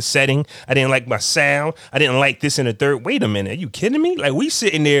didn't like the setting. I didn't like my sound. I didn't like this and the third. Wait a minute. Are you kidding me? Like, we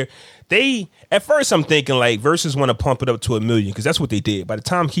sitting there. At first I'm thinking like Versus want to pump it up to 1 million because that's what they did. By the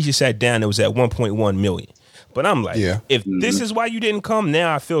time Keisha sat down, it was at 1.1 million. But I'm like, if this is why you didn't come,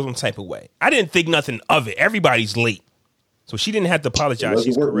 now I feel some type of way. I didn't think nothing of it. Everybody's late. So she didn't have to apologize.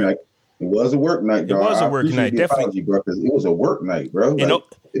 She's correct. It was a work night, dog. It was a work night, definitely. Bro, because it was a work night, bro. Like, it'd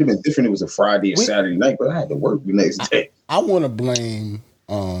have been different if it was a Friday or Saturday night, but I had to work the next day. I want to blame,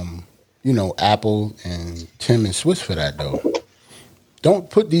 you know, Apple and Tim and Swiss for that, though. Don't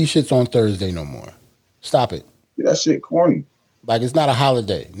put these shits on Thursday no more. Stop it. Yeah, that shit corny. Like, it's not a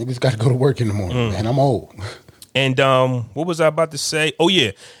holiday. Niggas got to go to work in the morning, and I'm old. And what was I about to say? Oh,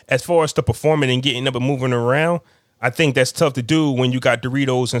 yeah. As far as the performing and getting up and moving around, I think that's tough to do when you got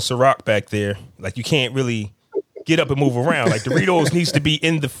Doritos and Ciroc back there. Like, you can't really get up and move around. Like, Doritos needs to be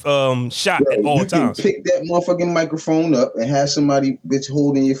in the shot at all times. You can pick that motherfucking microphone up and have somebody, bitch,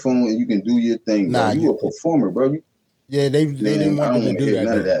 holding your phone and you can do your thing. Nah, you a performer, bro. They didn't want them to do that.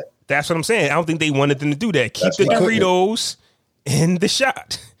 None of that. That's what I'm saying. I don't think they wanted them to do that. Keep the Doritos in the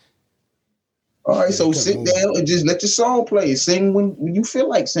shot. All right, so sit down and just let your song play. Sing when you feel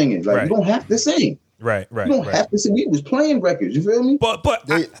like singing. Like, you don't have to sing. Right. You don't have to sing. We was playing records. You feel me? But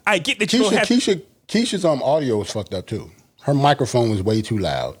I get that you don't have to. Keisha's audio was fucked up too. Her microphone was way too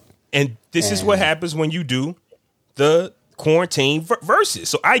loud. And this is what happens when you do the quarantine verses.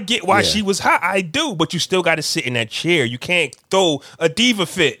 So I get why she was hot. I do, but you still got to sit in that chair. You can't throw a diva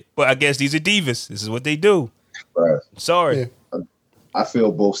fit. But I guess these are divas. This is what they do. Right. Sorry. Yeah. I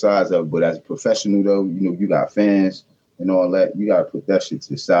feel both sides of it, but as a professional though, you know, you got fans and all that. You got to put that shit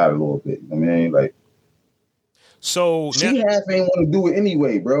to the side a little bit. You know what I mean? Like, so she half ain't want to do it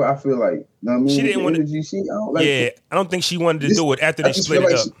anyway, bro. I feel like, you know what I mean? She didn't want to. I don't think she wanted to do it after they split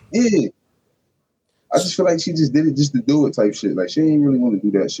it up. I just feel like she just did it just to do it type shit. Like, she ain't really want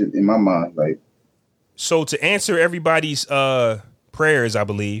to do that shit in my mind. Like, so to answer everybody's prayers, I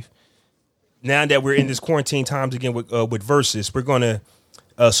believe, now that we're in this quarantine times again with Versus, we're gonna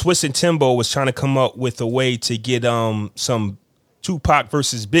Swiss and Timbo was trying to come up with a way to get some Tupac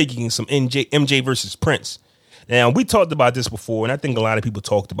versus Biggie and some MJ versus Prince. Now we talked about this before, and I think a lot of people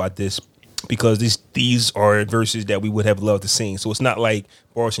talked about this because these are verses that we would have loved to sing. So it's not like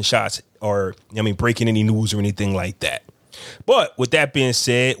bars and shots or breaking any news or anything like that. But with that being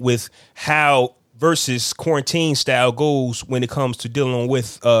said, with how Versus quarantine style goes when it comes to dealing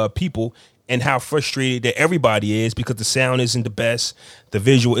with people. And how frustrated that everybody is because the sound isn't the best, the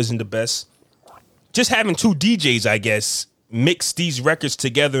visual isn't the best. Just having two DJs, I guess, mix these records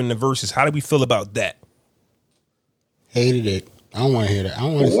together in the verses. How do we feel about that? Hated it. I don't want to hear that. I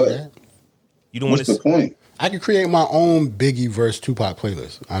don't want to see that. You don't want to. What's the point? I could create my own Biggie versus Tupac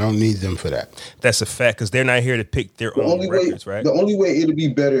playlist. I don't need them for that. That's a fact because they're not here to pick their own records, right? The only way it'll be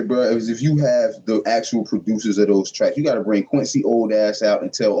better, bro, is if you have the actual producers of those tracks. You got to bring Quincy old ass out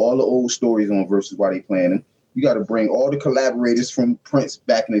and tell all the old stories on Versus why they playing them. You got to bring all the collaborators from Prince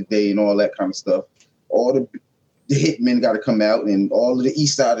back in the day and all that kind of stuff. All the hitmen got to come out, and all of the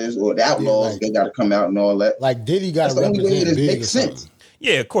East Siders or the Outlaws, they got to come out and all that. Like Diddy got to represent Big or something.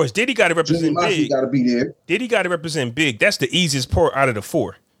 Yeah, of course. Diddy got to represent Big. Got to be there. Diddy got to represent Big. That's the easiest part out of the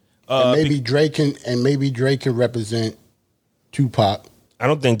four. And maybe Drake can represent Tupac. I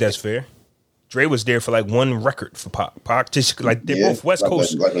don't think that's fair. Dre was there for like one record for Pac. Just like they're both West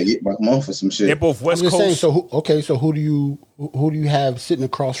Coast, like a month or some shit. They're both West Coast. Saying, so who do you have sitting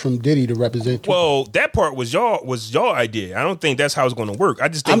across from Diddy to represent Tupac? Well, that part was y'all idea. I don't think that's how it's going to work.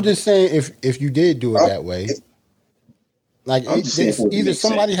 I'm just saying if you did do it that way. Like either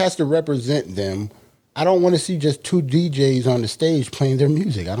somebody has to represent them. I don't want to see just two DJs on the stage playing their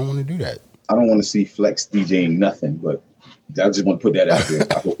music. I don't want to do that. I don't want to see Flex DJing nothing, but I just want to put that out there.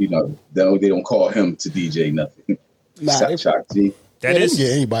 I hope they don't call him to DJ nothing. Shock G. That is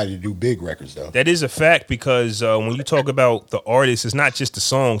get anybody to do big records though. That is a fact because when you talk about the artist, it's not just the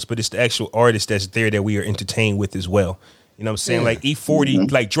songs, but it's the actual artist that's there that we are entertained with as well. You know what I'm saying? Like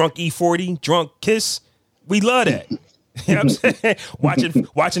E40, like Drunk E40, Drunk Kiss. We love that. You know what I'm saying?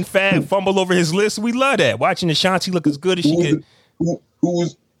 Watching Fab fumble over his list, we love that. Watching Ashanti look as good as she could. Who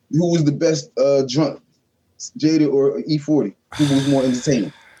was the best drunk, Jada or E40? Who was more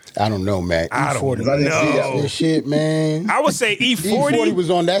entertaining? I don't know, man. I don't know. This shit, man. I would say E40. E40 was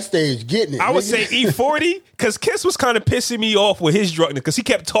on that stage getting it. I would say E40 because Kiss was kind of pissing me off with his drunkenness because he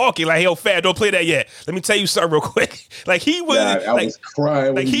kept talking like, "Yo, Fab, don't play that yet. Let me tell you something real quick." Like he wouldn't. I was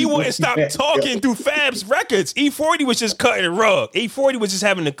crying. Like he wouldn't stop talking through Fab's records. E40 was just cutting the rug. E40 was just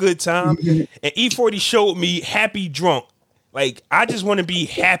having a good time, and E40 showed me happy drunk. Like I just want to be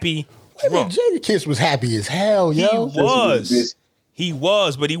happy drunk. Jadakiss was happy as hell, yo. He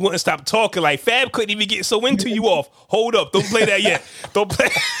was, but he wouldn't stop talking. Like Fab couldn't even get so into you off. Hold up, don't play that yet. Don't play.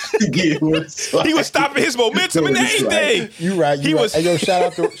 He was stopping his momentum and everything. You right. Hey, yo,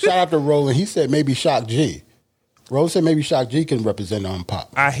 shout out to Roland. He said maybe Shock G. Roland said maybe Shock G can represent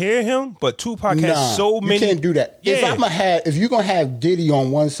Pop. I hear him, but Tupac has so many. You can't do that. Yeah. If you're gonna have Diddy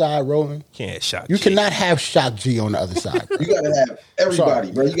on one side, Roland, can't Shock you G. cannot have Shock G on the other side. Bro. You gotta have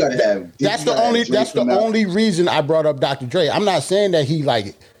everybody, bro. You gotta have. That's the only reason I brought up Dr. Dre. I'm not saying that he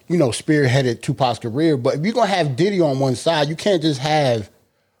spearheaded Tupac's career, but if you're gonna have Diddy on one side, you can't just have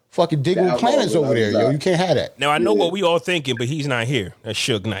fucking Diggle Planets over there, yo. You can't have that. Now I know what we all thinking, but he's not here. That's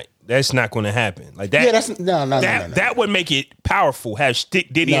Suge Knight. That's not going to happen. Like that. Yeah, that's no. That would make it powerful. Have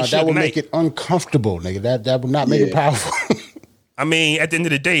Diddy and Suge Knight. That would make it uncomfortable, nigga. That would not make it powerful. I mean, at the end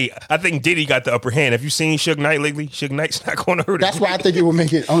of the day, I think Diddy got the upper hand. Have you seen Suge Knight lately? Suge Knight's not going to hurt. That's why I think it would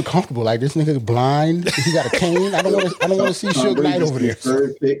make it uncomfortable. Like this nigga blind. He got a cane. I don't want to see Suge Knight over there.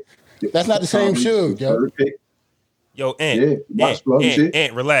 That's not the same Suge, yo. Yo,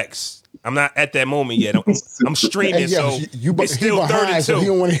 Ant, relax. I'm not at that moment yet. I'm streaming, so it's still 32. So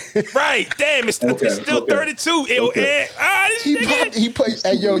right, damn, it's still 32. He put.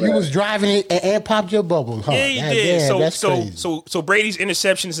 Hey, yo, you was driving it and popped your bubble, huh? Yeah, he did. So Brady's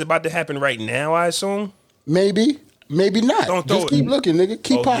interception is about to happen right now, I assume. Maybe not. Just keep looking, nigga.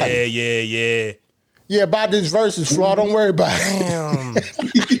 Keep popping. Yeah. Yeah, about this verse is flawed. Don't worry about it. Damn.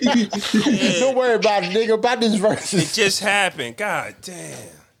 Don't worry about it, nigga. About this verse. It just happened. God damn.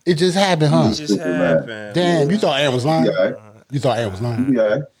 It just happened, huh? It just happened. Damn, you thought Ant was lying? Yeah. You thought Ant was lying?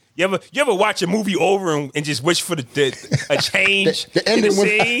 Yeah. You ever watch a movie over and just wish for a change the ending in the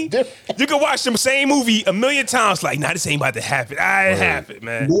scene? You can watch the same movie a million times. Like, nah, this ain't about to happen. It happened,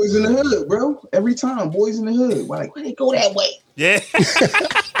 man. Boys in the Hood, bro. Every time, Boys in the Hood. Why they go that way? Yeah.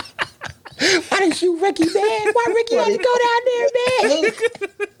 Why didn't you Ricky, man? Why Ricky had to go down there, man?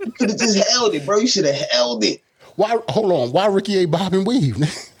 You could have just held it, bro. You should have held it. Hold on. Why Ricky ain't bob and weave?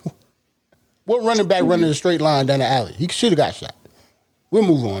 What running back running a straight line down the alley? He should have got shot. We'll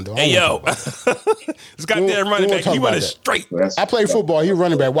move on, though. Hey, yo. This goddamn running back, he went straight. I play football. He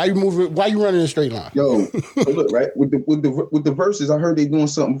running back. Why you running a straight line? Yo, so look, right? With the verses, I heard they doing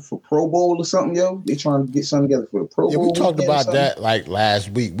something for Pro Bowl or something, yo. They trying to get something together for the Pro Bowl. Yeah, we talked about that like last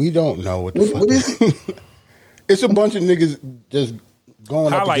week. We don't know what the fuck. What is it? It's a bunch of niggas just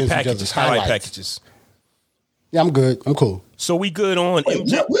going up against each other. Highlight packages. Yeah, I'm good. I'm cool. So we good on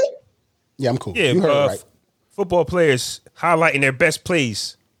MJ? Yeah, I'm cool. Yeah, you heard it right. Football players highlighting their best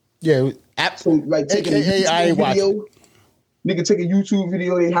plays. Yeah, absolutely. Like taking a YouTube video. Nigga take a YouTube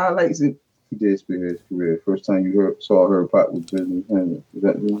video, they highlights it. He did spearhead his career. First time you saw her pop with business. Is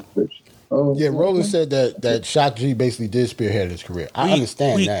that the yeah, Roland said that Shock G basically did spearhead his career. I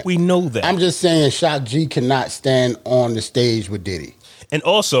understand that. We know that. I'm just saying Shock G cannot stand on the stage with Diddy. And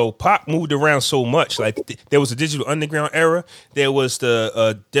also, Pac moved around so much. Like, there was a Digital Underground era. There was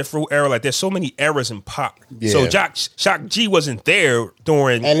the Death Row era. Like, there's so many eras in Pac. Yeah. So Shock G wasn't there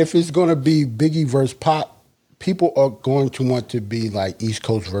during. And if it's going to be Biggie versus Pac, people are going to want to be like East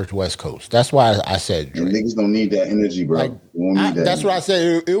Coast versus West Coast. That's why I said Drake. Niggas don't need that energy, bro. Like, that's what I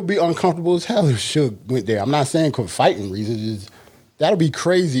said. It would be uncomfortable as hell if Suge went there. I'm not saying for fighting reasons. That'll be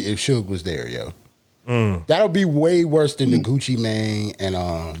crazy if Suge was there, yo. That'll be way worse than the Gucci Mane and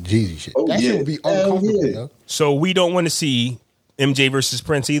Jeezy shit. That shit would be uncomfortable. Yo. So we don't want to see MJ versus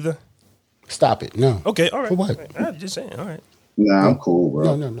Prince either? Stop it. No. Okay, all right. For what? I'm just saying, all right. Nah, I'm cool,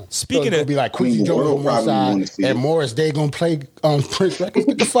 bro. No. Speaking of, be like Quincy Jones on one side and Morris Day gonna play Prince records.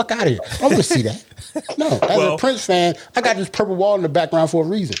 Get the fuck out of here! I don't want to see that. No, as a Prince fan, I got this purple wall in the background for a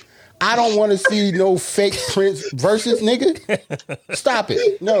reason. I don't want to see no fake Prince versus nigga. Stop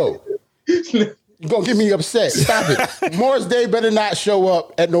it! No, you're gonna get me upset. Stop it! Morris Day better not show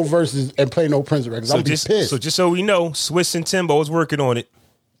up at no verses and play no Prince records. I'm just pissed. So just so we know, Swiss and Timbo is working on it.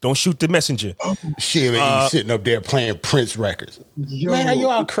 Don't shoot the messenger. Shit, you sitting up there playing Prince records. Man, are you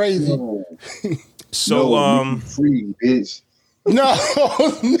all crazy? So, free, bitch. No.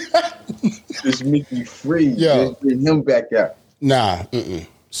 Just make me free. Yo. Just bring him back out. Nah.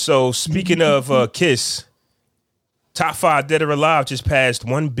 So speaking of Kiss, Top 5 Dead or Alive just passed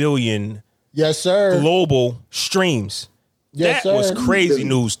 1 billion. Yes, sir. Global streams. Yes, that was crazy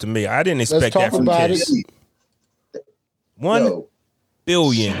news to me. I didn't expect that from Kiss. 1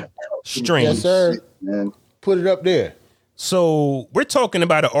 billion streams. Yes, sir. Man. Put it up there. So we're talking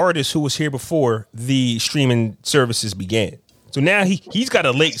about an artist who was here before the streaming services began. So now he's got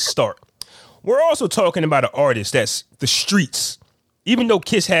a late start. We're also talking about an artist that's the streets. Even though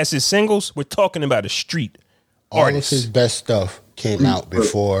Kiss has his singles, we're talking about a street artist. All of his best stuff came out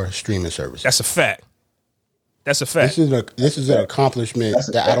before streaming services. That's a fact. That's a fact. This is an accomplishment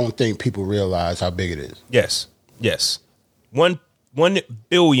that I don't think people realize how big it is. Yes. 1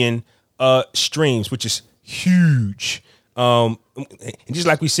 billion streams, which is huge. And just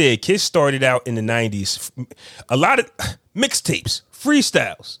like we said, Kiss started out in the 90s. A lot of mixtapes,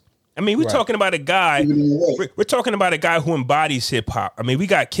 freestyles. I mean, we're talking about a guy. We're talking about a guy who embodies hip hop. I mean, we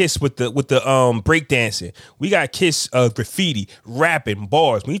got Kiss with the breakdancing. We got Kiss graffiti, rapping,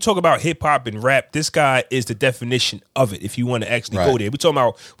 bars. When you talk about hip hop and rap, this guy is the definition of it. If you want to actually go there,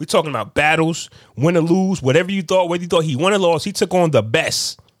 we're talking about battles, win or lose, whether you thought he won or lost, he took on the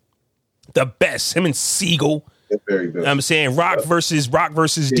best. Him and Siegel. Very good. I'm saying Rock versus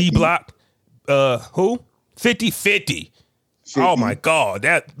D Block. Who? 50-50. Oh my God!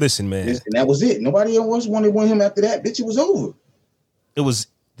 Listen, man. And that was it. Nobody else wanted him after that. Bitch, it was over. That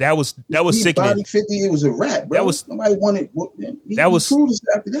was sickening. 50, it was a wrap, bro. Nobody wanted.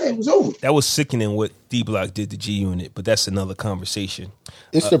 After that, it was over. That was sickening what D Block did to G Unit, but that's another conversation.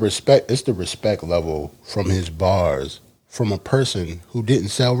 It's the respect. It's the respect level from his bars from a person who didn't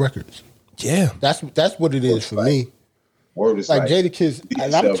sell records. Yeah, that's what it is for me. Word is like Jadakiss,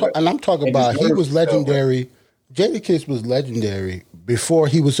 and I'm talking about he was legendary. Jadakiss was legendary before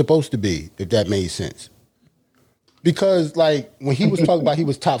he was supposed to be, if that made sense. Because like when he was talking about he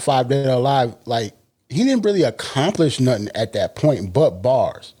was top 5 Dead or Alive, like he didn't really accomplish nothing at that point but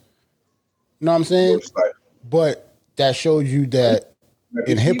bars. You know what I'm saying? But that shows you that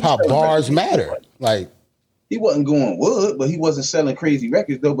in hip hop bars matter. Like he wasn't going wood, but he wasn't selling crazy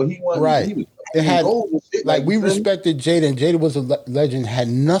records though. But he wasn't right. He was it had like we respected Jada, and Jada was a legend. Had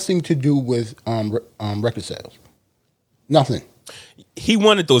nothing to do with record sales. Nothing. He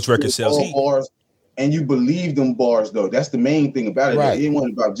wanted those record sales. Bars, and you believe them bars though. That's the main thing about it. Right. It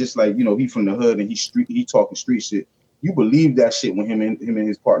wasn't about just like he from the hood and he talking street shit. You believe that shit when him and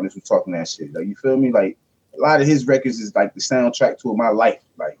his partners were talking that shit. Like you feel me? Like a lot of his records is like the soundtrack to my life.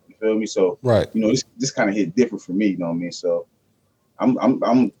 Like you feel me? So right. This kind of hit different for me. You know what I mean? So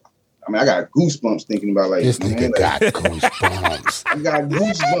I got goosebumps thinking about like this nigga got goosebumps. I got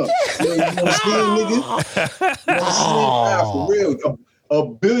goosebumps. You understand, nigga? For real, a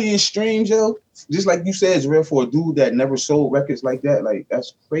billion streams, yo. Just like you said, it's real for a dude that never sold records like that. Like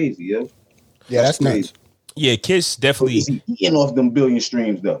that's crazy, yo. Yeah, that's crazy. Nuts. Yeah, Kiss definitely. So is he eating off them billion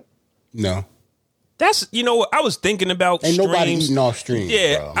streams though? No. That's I was thinking about ain't streams. Nobody eating off streams.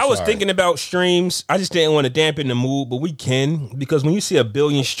 Yeah, I was thinking about streams. I just didn't want to dampen the mood, but we can because when you see a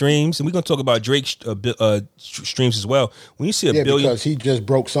billion streams, and we're gonna talk about Drake's streams as well. When you see a billion, because he just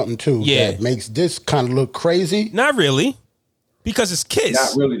broke something too that makes this kind of look crazy. Not really, because it's Kiss.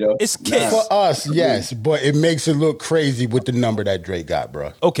 Not really though. It's Kiss for us, yes, but it makes it look crazy with the number that Drake got,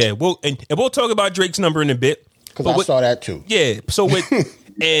 bro. Okay, well, and we'll talk about Drake's number in a bit because I saw that too. Yeah, so with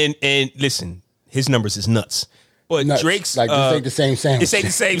and listen. His numbers is nuts. But nuts. Drake's... Like, this ain't the same sandwich. This ain't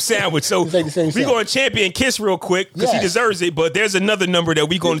the same sandwich. So we're going to champion Kiss real quick because he deserves it. But there's another number that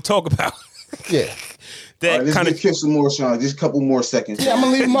we're going to talk about. Yeah. That kind of Kiss some more, Sean. Just a couple more seconds. Yeah, I'm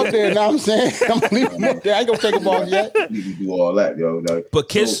going to leave him up there. You know what I'm saying? I'm going to leave him up there. I ain't going to take him off yet. You can do all that, yo. But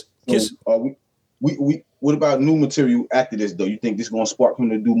Kiss... What about new material after this, though? You think this going to spark him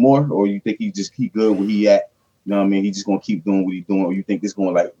to do more? Or you think he just keep good where he at? You know what I mean? He just gonna keep doing what he's doing, or you think this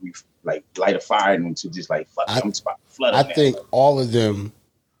gonna like light a fire in him to just like fuck him, flood him? I think all of them,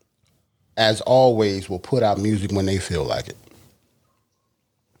 as always, will put out music when they feel like it.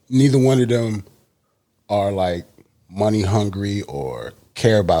 Neither one of them are like money hungry or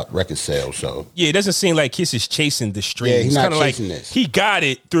care about record sales. So yeah, it doesn't seem like Kiss is chasing the streams. Yeah, he's not chasing this. He got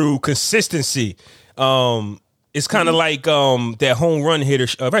it through consistency. It's kind of like that home run hitter.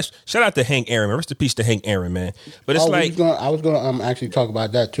 Shout out to Hank Aaron. Rest in peace to Hank Aaron, man. But it's I was gonna actually talk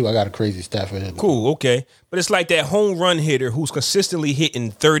about that too. I got a crazy stat for him. Cool, okay. But it's like that home run hitter who's consistently hitting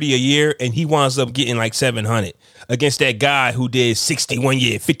 30 a year, and he winds up getting like 700 against that guy who did 60 1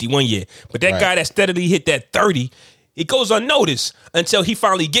 year, 50 1 year. But that guy that steadily hit that 30, It goes unnoticed until he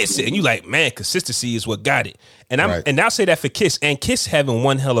finally gets it. And you like, man, consistency is what got it. And I'll say that for Kiss. And Kiss having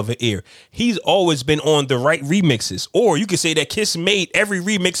one hell of an ear. He's always been on the right remixes. Or you could say that Kiss made every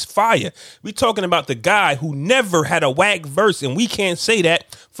remix fire. We're talking about the guy who never had a whack verse. And we can't say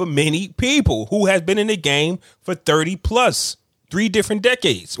that for many people who has been in the game for 30 plus. 3 different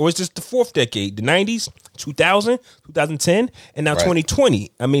decades. Or is this the 4th decade? The 90s, 2000, 2010, and now 2020.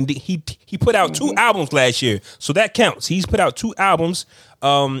 I mean, he put out 2 albums last year. So that counts. He's put out 2 albums.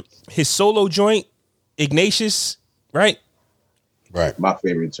 His solo joint, Ignatius, right? Right. My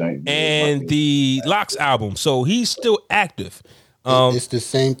favorite joint. And the Lox album. So he's still active. It's the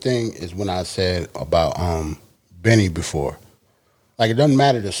same thing as when I said about Benny before. Like, it doesn't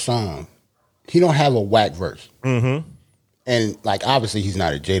matter the song. He don't have a whack verse. Mm-hmm. And, like, obviously he's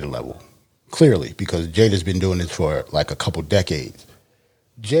not at Jada level, clearly, because Jada's been doing this for, like, a couple decades.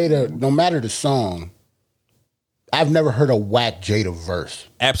 Jada, no matter the song, I've never heard a whack Jada verse.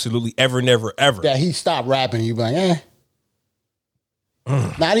 Absolutely, ever, never, ever. That he stopped rapping, you be like,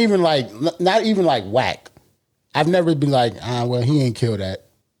 Not even like whack. I've never been like, well, he ain't killed that.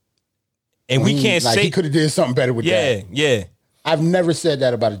 And we can't say... He could have did something better with that. Yeah. I've never said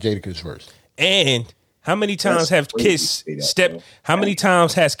that about a Jadakiss verse. And... How many times has Kiss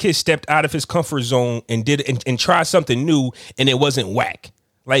stepped out of his comfort zone and did and tried something new and it wasn't whack?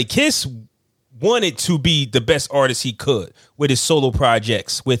 Like, Kiss wanted to be the best artist he could with his solo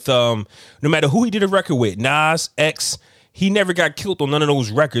projects. With no matter who he did a record with, Nas, X, he never got killed on none of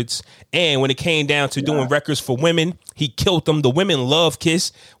those records. And when it came down to doing records for women, he killed them. The women love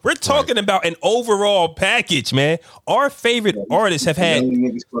Kiss. We're talking about an overall package, man. Our favorite artists have had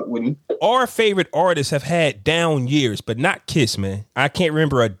down years, but not Kiss, man. I can't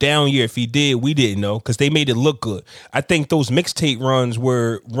remember a down year. If he did, we didn't know because they made it look good. I think those mixtape runs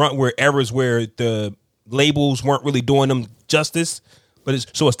were eras where the labels weren't really doing them justice.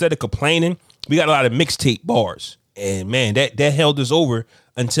 So instead of complaining, we got a lot of mixtape bars. And man, that held us over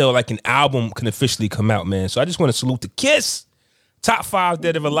until like an album can officially come out, man. So I just want to salute the Kiss. Top 5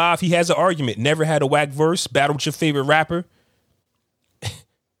 Dead or Alive. He has an argument. Never had a whack verse. Battle with your favorite rapper.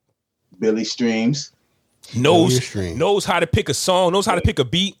 Billy Streams. Knows how to pick a song. Knows how to pick a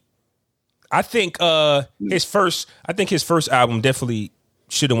beat. I think his first album definitely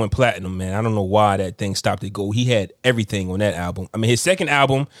should have went platinum, man. I don't know why that thing stopped at gold. He had everything on that album. I mean, his second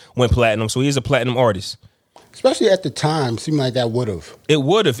album went platinum, so he's a platinum artist. Especially at the time, seemed like that would have. It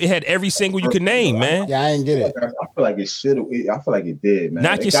would have. It had every single you could name, man. Yeah, I didn't get it. I feel like it should have. I feel like it did, man.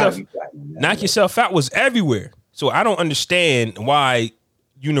 Knock Yourself Out was everywhere. So I don't understand why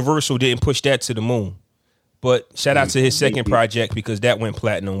Universal didn't push that to the moon. But shout out to his second project because that went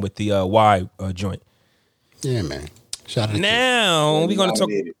platinum with the Y joint. Yeah, man. Shout out. Now we're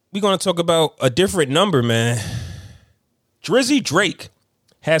gonna talk about a different number, man. Drizzy Drake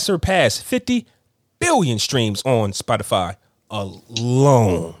has surpassed 50 billion streams on Spotify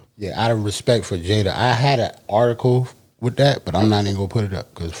alone. Yeah, out of respect for Jada, I had an article with that, but I'm not even gonna put it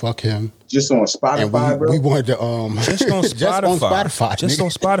up because fuck him. Just on Spotify, bro. We wanted to just on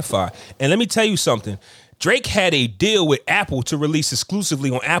Spotify. And let me tell you something. Drake had a deal with Apple to release exclusively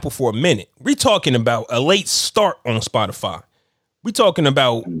on Apple for a minute. We're talking about a late start on Spotify. We're talking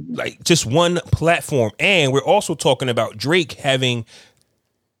about like just one platform, and we're also talking about Drake having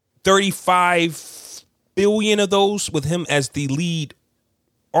 35 billion of those with him as the lead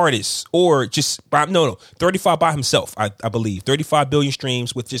artist, or just 35 by himself. I believe 35 billion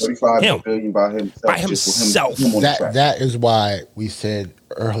streams with just 35 him billion by himself. That is why we said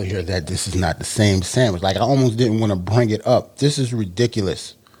earlier that this is not the same sandwich. Like, I almost didn't want to bring it up. This is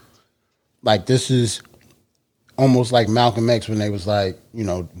ridiculous. Like, this is almost like Malcolm X when they was like,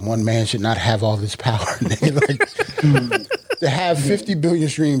 one man should not have all this power. Like, to have 50 billion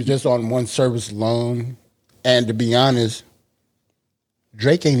streams just on one service alone, and to be honest,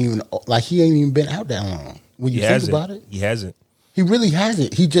 Drake ain't even been out that long. When you think about it, he hasn't. He really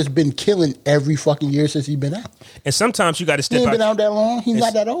hasn't. He just been killing every fucking year since he been out. And sometimes you got to step out. He ain't been out that long. He's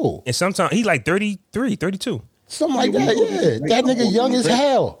not that old. And sometimes he like 33, 32. Something like that, yeah. That nigga young as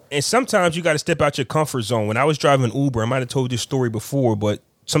hell. And sometimes you got to step out your comfort zone. When I was driving Uber, I might have told this story before, but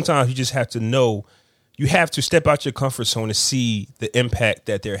sometimes you just have to know, you have to step out your comfort zone to see the impact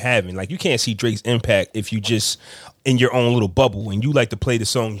that they're having. Like, you can't see Drake's impact if you just in your own little bubble and you like to play the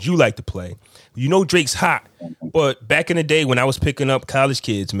songs you like to play. Drake's hot, but back in the day when I was picking up college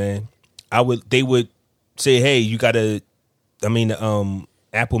kids, man, they would say, hey, you got to,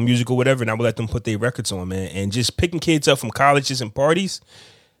 Apple Music or whatever, and I would let them put their records on, man. And just picking kids up from colleges and parties,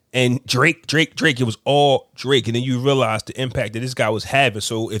 And Drake, it was all Drake. And then you realize the impact that this guy was having.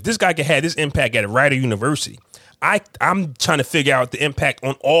 So if this guy could have this impact at Rider University, I'm trying to figure out the impact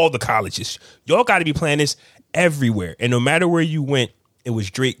on all the colleges. Y'all got to be playing this everywhere. And no matter where you went, it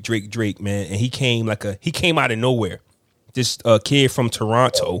was Drake, man. And he came out of nowhere. This kid from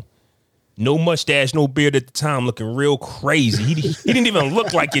Toronto, no mustache, no beard at the time, looking real crazy. He didn't even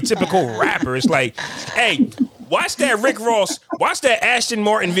look like your typical rapper. It's like, hey, watch that Rick Ross, watch that Ashton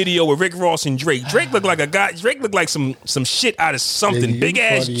Martin video with Rick Ross and Drake. Drake looked like a guy. Drake looked like some shit out of something. Big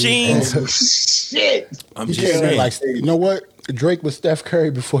ass jeans. Shit. I'm just saying. Like, you know what? Drake was Steph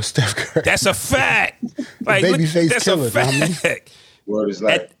Curry before Steph Curry. That's a fact. Like, that's killer, a fact. Word is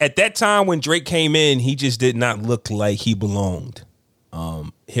like at that time when Drake came in, he just did not look like he belonged.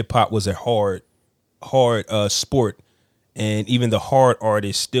 Hip hop was a hard sport, and even the hard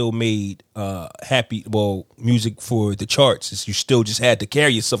artists still made music for the charts. You still just had to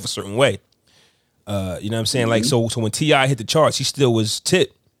carry yourself a certain way. You know what I'm saying? Like so when T.I. hit the charts, he still was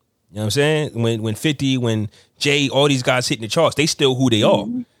tip. You know what I'm saying? When 50, when Jay, all these guys hitting the charts, they still who they are.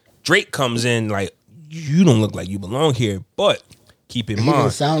 Drake comes in like, you don't look like you belong here, but keep in mind,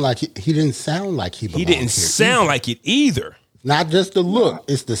 he didn't sound like he belonged. He didn't sound like it either. Not just the look,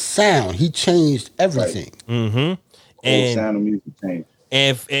 it's the sound. He changed everything. Right. Mm-hmm. And sound of music changed.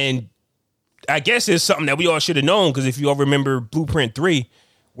 And I guess it's something that we all should have known, because if you all remember Blueprint 3,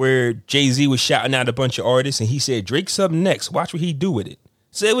 where Jay-Z was shouting out a bunch of artists and he said, Drake's up next, watch what he do with it.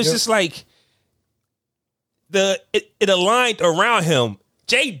 So it was just like it aligned around him.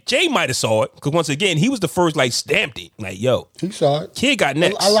 Jay might have saw it, because once again, he was the first, like, stamped it. Like, yo. He saw it. Kid got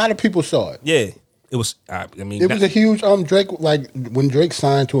next. A lot of people saw it. Yeah. It was, I mean. It was a huge, Drake, like, when Drake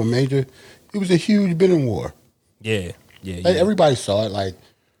signed to a major, it was a huge bidding war. Yeah. Like, everybody saw it. Like,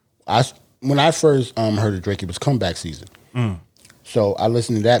 when I first heard of Drake, it was Comeback Season. So I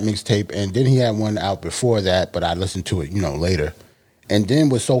listened to that mixtape, and then he had one out before that, but I listened to it, later. And then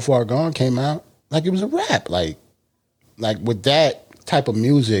when So Far Gone came out, like, it was a rap. Like with that type of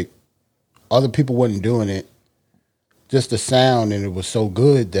music, other people wasn't doing it. Just the sound, and it was so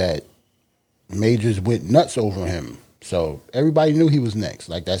good that majors went nuts over him. So everybody knew he was next.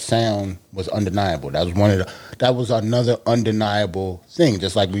 Like, that sound was undeniable. That was another undeniable thing.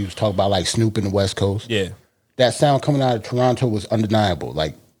 Just like we was talking about, like, Snoop in the West Coast. Yeah, that sound coming out of Toronto was undeniable.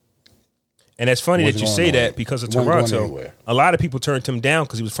 Like, and it's funny that you say that, because of Toronto. A lot of people turned him down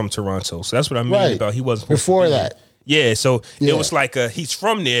because he was from Toronto. So that's what I mean about he wasn't before that. Yeah, so it was like he's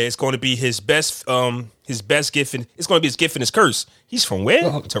from there. It's going to be his best gift, and it's going to be his gift and his curse. He's from where?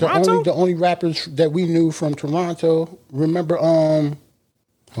 Toronto. The only rappers that we knew from Toronto. Remember? Hold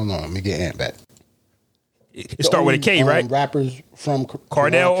on, let me get Ant back. It started with a K, right? Rappers from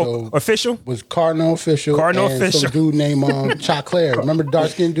Cardell Toronto Official was Cardinal Official. Some dude named Choclair. Remember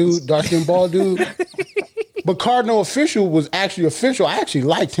dark skin bald dude? But Cardinal Official was actually official. I actually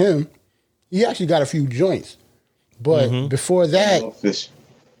liked him. He actually got a few joints. But before that,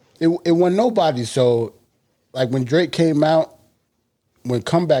 it wasn't nobody. So, like, when Drake came out, when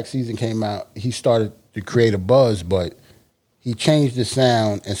Comeback Season came out, he started to create a buzz, but he changed the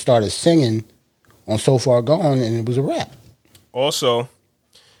sound and started singing on So Far Gone, and it was a rap. Also,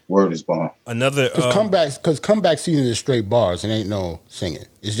 word is bomb. Another because Comeback Season is straight bars and ain't no singing.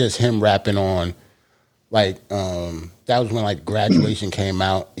 It's just him rapping on, like, that was when, like, Graduation came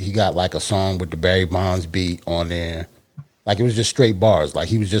out. He got, like, a song with the Barry Bonds beat on there. Like, it was just straight bars. Like,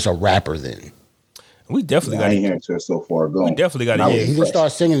 he was just a rapper then. We definitely got to hear until So Far Gone. We definitely got to hear. He didn't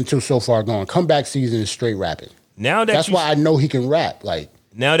start singing until So Far Gone. Comeback Season is straight rapping. That's why I know he can rap. Like,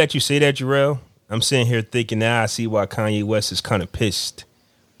 now that you say that, Jarrell, I'm sitting here thinking, now I see why Kanye West is kind of pissed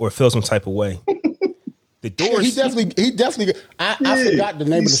or feels some type of way. The Doors. Yeah, he definitely. I forgot the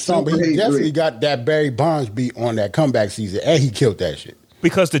name of the song, but he definitely got that Barry Bonds beat on that Comeback Season, and he killed that shit.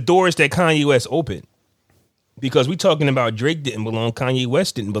 Because the doors that Kanye West opened. Because we talking about Drake didn't belong, Kanye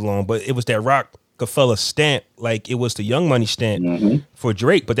West didn't belong, but it was that Rockefeller stamp, like it was the Young Money stamp for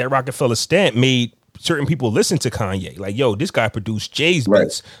Drake. But that Rockefeller stamp made certain people listen to Kanye. Like, yo, this guy produced Jay's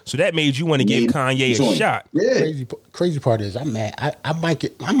beats, so that made you want to give Kanye a shot. Yeah. Crazy part is, I'm mad. I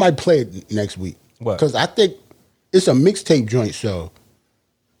might play it next week. Because I think it's a mixtape joint, so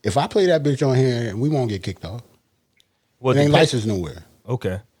if I play that bitch on here, we won't get kicked off. Well, it ain't licensed nowhere.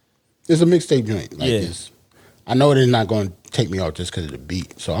 Okay. It's a mixtape joint. Like I know they're not going to take me off just because of the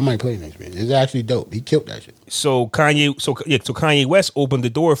beat, so I might play it next week. It's actually dope. He killed that shit. So Kanye West opened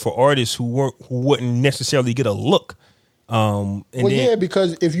the door for artists who wouldn't necessarily get a look.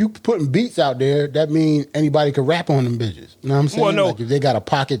 Because if you putting beats out there, that means anybody could rap on them bitches. You know what I'm saying? Well, no. Like, if they got a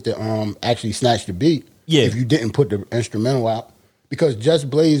pocket to actually snatch the beat, if you didn't put the instrumental out, because Just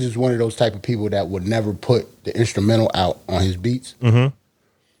Blaze is one of those type of people that would never put the instrumental out on his beats. Mm-hmm.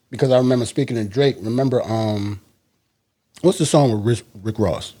 Because I remember speaking to Drake. Remember, what's the song with Rick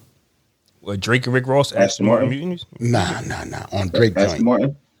Ross? What, Drake and Rick Ross? Aston Martin? Mutinies? Nah. On Drake Aston joint.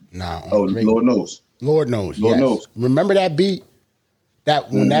 Martin? Nah. Drake. Lord knows. Lord knows. Remember that beat?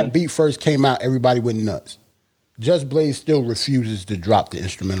 When that beat first came out, everybody went nuts. Just Blaze still refuses to drop the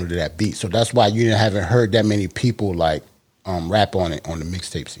instrumental to that beat, so that's why you haven't heard that many people like rap on it on the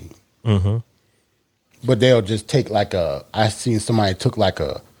mixtape scene. Mm-hmm. But they'll just take I seen somebody took like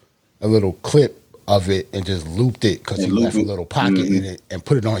a little clip of it and just looped it because he left a little pocket in it and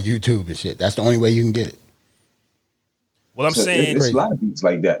put it on YouTube and shit. That's the only way you can get it. Well, I'm saying it's a lot of beats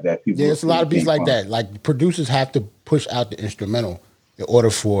like that people. Yeah, it's a lot of beats like that. Like producers have to push out the instrumental in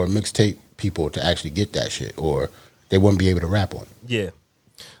order for mixtape people to actually get that shit, or they wouldn't be able to rap on it. Yeah.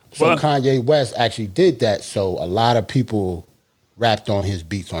 So Kanye West actually did that, so a lot of people rapped on his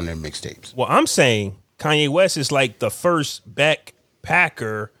beats on their mixtapes. Well, I'm saying Kanye West is like the first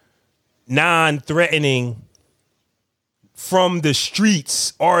backpacker, non-threatening, from the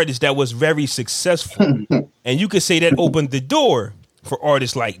streets artist that was very successful. And you could say that opened the door for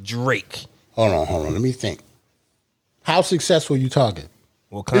artists like Drake. Hold on. Let me think. How successful are you talking?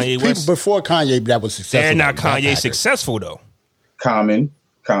 Well, Kanye West. People before Kanye that was successful. They're not Kanye successful, though. Common.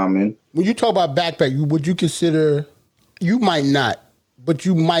 When you talk about backpack, would you consider, you might not, but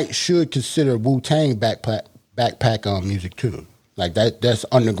you should consider Wu-Tang backpack music too. Like that's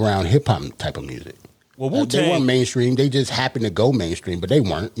underground hip hop type of music. Well, Wu-Tang, they weren't mainstream. They just happened to go mainstream, but they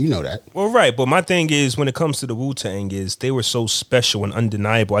weren't. You know that. Well, right. But my thing is, when it comes to the Wu-Tang, is they were so special and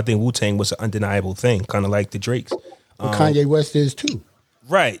undeniable. I think Wu-Tang was an undeniable thing, kind of like the Drakes. But Kanye West is too.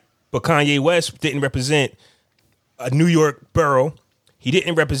 Right. But Kanye West didn't represent a New York borough. He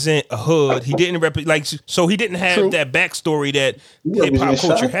didn't represent a hood. He didn't so he didn't have that backstory that hip hop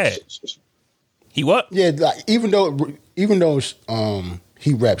culture had. He what? Yeah, like even though he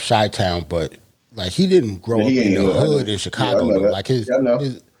repped Chi-Town, but like he didn't grow up in the hood in Chicago. Like his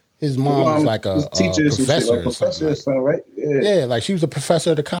mom was like a professor. Right? Yeah, like she was a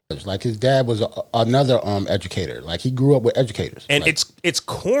professor at the college. Like his dad was another educator. Like he grew up with educators. And like, it's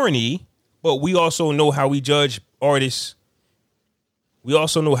corny, but we also know how we judge artists. We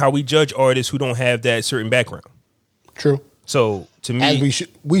also know how we judge artists who don't have that certain background. True. So to me, as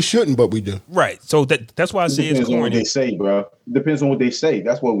we shouldn't, but we do. Right. So that's why I say it's corny. Depends on what they say, bro. Depends on what they say.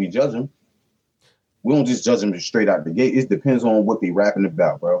 That's why we judge them. We don't just judge them straight out the gate. It depends on what they rapping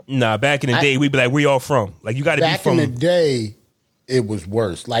about, bro. Nah, back in the day, we'd be like, where y'all from? Like, you got to be from. Back in the day, it was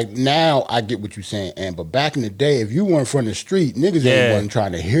worse. Like, now, I get what you're saying, but back in the day, if you weren't from the street, niggas wasn't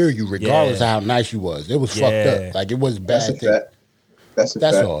trying to hear you regardless of how nice you was. It was fucked up. Like, it was a bad thing. That's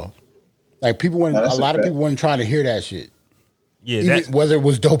all. Like, a lot of people weren't trying to hear that shit. Yeah, even whether it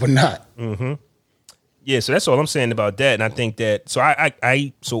was dope or not. Mm-hmm. Yeah, so that's all I'm saying about that. And I think that,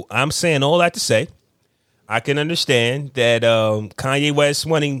 so I'm saying all that to say, I can understand that Kanye West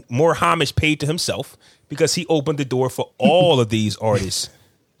wanting more homage paid to himself because he opened the door for all of these artists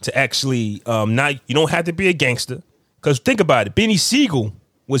to actually you don't have to be a gangster. Because think about it, Benny Siegel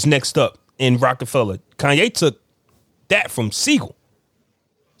was next up in Rockefeller. Kanye took that from Siegel.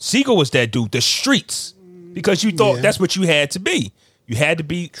 Siegel was that dude, the streets, because you thought that's what you had to be. You had to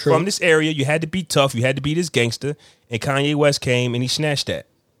be from this area. You had to be tough. You had to be this gangster. And Kanye West came and he snatched that.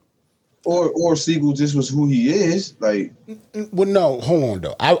 Or Siegel just was who he is. Like, well, no, hold on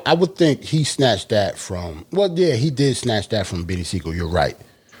though. I would think he snatched that from. Well, yeah, he did snatch that from Benny Siegel. You're right,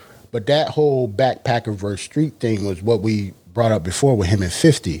 but that whole backpacker versus street thing was what we brought up before with him and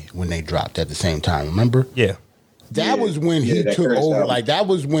 50 when they dropped at the same time. Remember? Yeah. That was when he took over. Album. Like that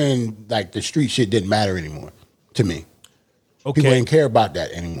was when like the street shit didn't matter anymore to me. Okay. People didn't care about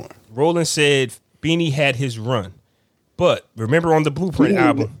that anymore. Roland said Beanie had his run, but remember on the Blueprint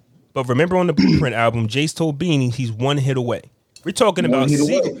album. But remember on the Blueprint album, Jace told Beanie he's one hit away. We're talking about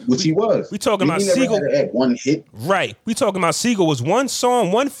Siegel, which he was. We're talking about Siegel at one hit, right? We talking about Siegel was one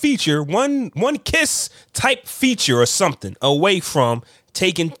song, one feature, one kiss type feature or something away from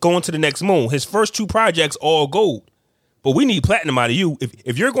going to the next moon. His first two projects all gold, but we need platinum out of you.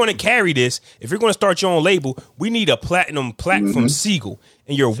 If you're going to carry this, if you're going to start your own label, we need a platinum from Siegel,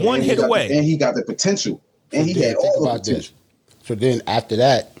 and you're one hit away. And he got the potential, and he had all the potential. So then after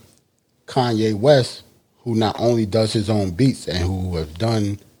that, Kanye West, who not only does his own beats and who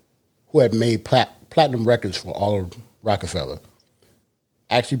had made platinum records for all of Rockefeller,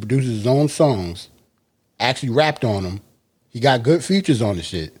 actually produces his own songs, actually rapped on them. He got good features on the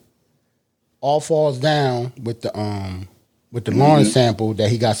shit. All Falls Down with the Lawrence sample that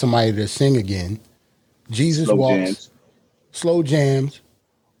he got somebody to sing again. Jesus Slow Walks. Jams. slow jams,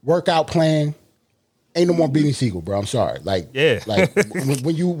 workout plan. Ain't no more Beanie Siegel, bro. I'm sorry. Like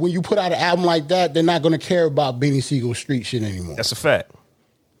when you put out an album like that, they're not gonna care about Beanie Siegel's street shit anymore. That's a fact.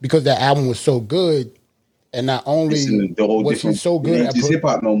 Because that album was so good, and not only was it so good, it's just hip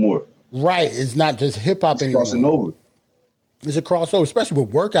hop no more. Right, it's not just hip hop anymore. Crossing over. It's a crossover, especially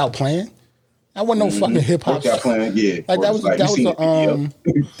with Workout Plan. That wasn't no fucking hip hop. Workout Plan, yeah. Like that was definitely a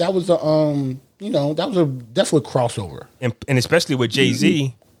crossover. And especially with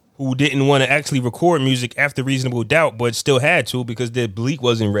Jay-Z, who didn't want to actually record music after Reasonable Doubt, but still had to because Bleak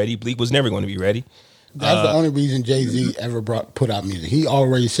wasn't ready. Bleak was never going to be ready. That's the only reason Jay-Z ever put out music. He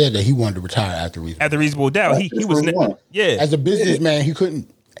already said that he wanted to retire after Reasonable Doubt. He was as a businessman, he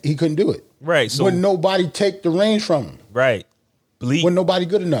couldn't do it. Right. So when nobody take the reins from him. Right. Bleak. When nobody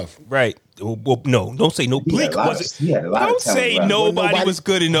good enough. Right. Well, no, don't say no. Bleak wasn't. Don't say nobody was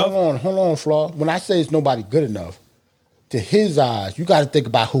good enough. Hold on, Flaw. When I say it's nobody good enough, to his eyes, you got to think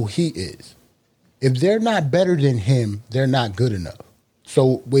about who he is. If they're not better than him, they're not good enough.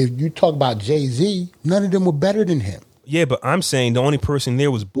 So if you talk about Jay-Z, none of them were better than him. Yeah, but I'm saying the only person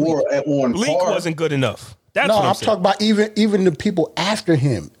there was Bleak. Bleak wasn't good enough. That's what I'm talking about. Even the people after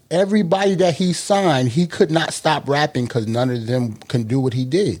him, everybody that he signed, he could not stop rapping because none of them can do what he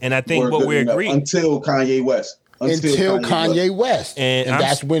did. And I think what we're agreeing until Kanye West. Until Kanye West, and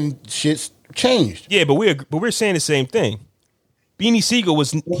that's when shit's changed. Yeah, but we're saying the same thing. Beanie Siegel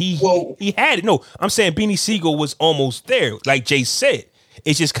was he had it. No, I'm saying Beanie Siegel was almost there, like Jay said.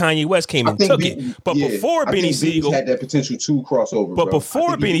 It's just Kanye West came and took it. But before Beanie Siegel had that potential to crossover. But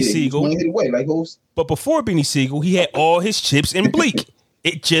before Beanie Siegel, he had all his chips in Bleak.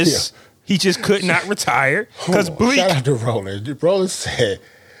 It just he just could not retire because Bleak. Shout out to Roland. Roland said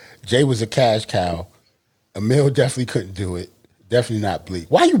Jay was a cash cow. Emil definitely couldn't do it. Definitely not Bleak.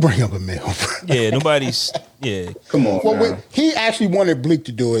 Why you bring up Emil? Come on. Well, he actually wanted Bleak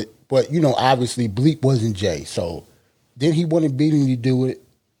to do it, but obviously Bleak wasn't Jay, so. Then he wanted Beanie to do it.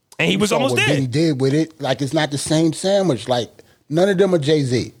 And he was almost there. Beanie did with it. Like, it's not the same sandwich. Like, none of them are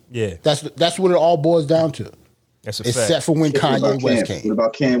Jay-Z. Yeah. That's what it all boils down to. That's a fact. Except for when Kanye West came. What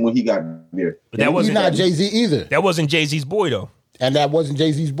about Cam when he got there? But that wasn't he's not Jay-Z either. That wasn't Jay-Z's boy, though. And that wasn't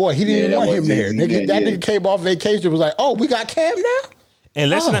Jay-Z's boy. He didn't want him there. That nigga came off vacation and was like, oh, we got Cam now?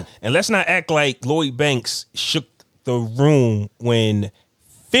 And let's not act like Lloyd Banks shook the room when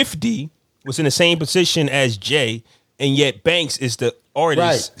 50 was in the same position as Jay. And yet Banks is the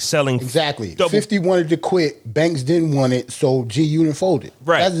artist selling exactly. 50 wanted to quit. Banks didn't want it, so G Unit folded.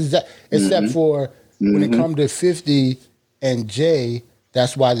 Right. That's except for when it comes to 50 and Jay,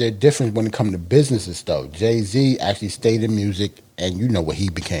 that's why they're different when it comes to business and stuff. Jay-Z actually stayed in music, and you know what he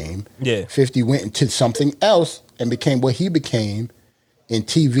became. Yeah. 50 went into something else and became what he became in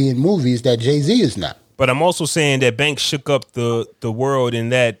TV and movies that Jay-Z is not. But I'm also saying that Banks shook up the world in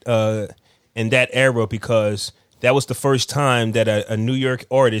that era because that was the first time that a New York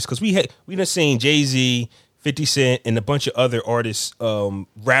artist, because we done seen Jay-Z, 50 Cent, and a bunch of other artists,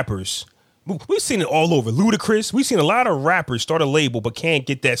 rappers. We've seen it all over. Ludacris. We've seen a lot of rappers start a label but can't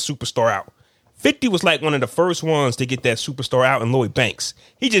get that superstar out. 50 was like one of the first ones to get that superstar out in Lloyd Banks.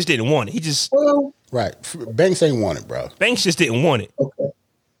 He just didn't want it. Right. Banks ain't want it, bro. Banks just didn't want it. Okay.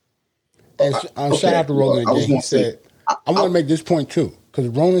 And shout out to Roland again. He said, I want to make this point too, because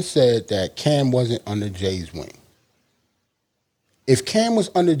Roland said that Cam wasn't under Jay's wing. If Cam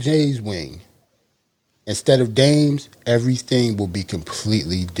was under Jay's wing instead of Dame's, everything will be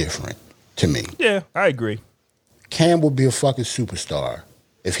completely different to me. Yeah, I agree. Cam would be a fucking superstar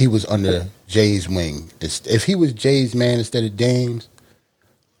if he was under Jay's wing. If he was Jay's man instead of Dame's,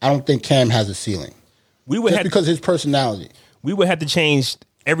 I don't think Cam has a ceiling. Because of his personality. We would have to change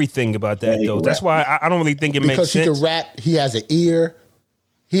everything about that, though. That's why I don't really think it makes sense. Because he could rap, he has an ear,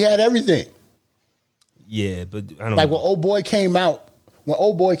 he had everything. Yeah, but I don't like when Old Boy came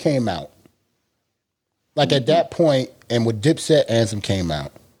out, like at that point, and when Dipset Anthem came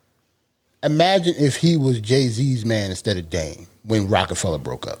out, imagine if he was Jay-Z's man instead of Dame when Rockefeller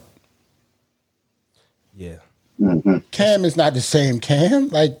broke up. Yeah. Mm-hmm. Cam is not the same Cam.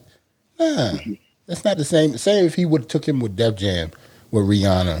 Like, that's not the same. Same if he would have took him with Def Jam, with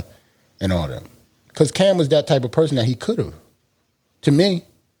Rihanna and all that. Because Cam was that type of person that he could have. To me.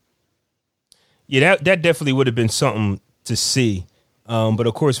 Yeah, that definitely would have been something to see. But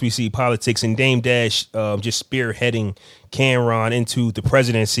of course, we see politics and Dame Dash just spearheading Cameron into the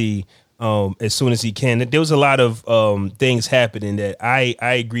presidency as soon as he can. There was a lot of things happening that I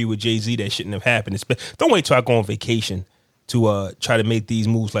agree with Jay-Z that shouldn't have happened. Don't wait till I go on vacation to try to make these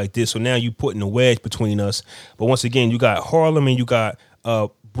moves like this. So now you putting a wedge between us. But once again, you got Harlem and you got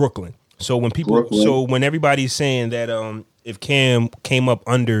Brooklyn. So when when everybody's saying that if Cam came up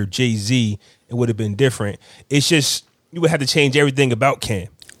under Jay-Z, it would have been different. It's just you would have to change everything about Cam.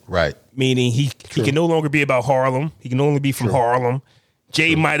 Right. Meaning he can no longer be about Harlem. He can only be from Harlem.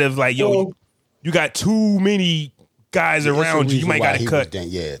 Jay might have like, yo, you got too many guys around you. You might got to cut.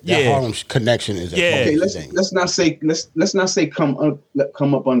 That Harlem connection is okay. Let's not say come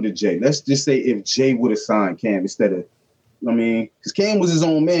up under Jay. Let's just say if Jay would have signed Cam instead of, I mean, because Cam was his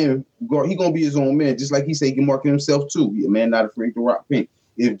own man. He gonna be his own man, just like he said he can market himself too. He a man not afraid to rock pink.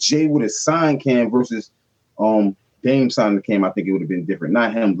 If Jay would have signed Cam versus Dame signing Cam, I think it would have been different.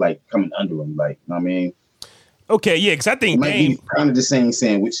 Not him like coming under him, like, I mean. Okay, yeah, because I think Dame kind of the same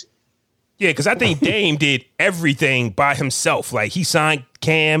sandwich. Yeah, because I think Dame did everything by himself. Like he signed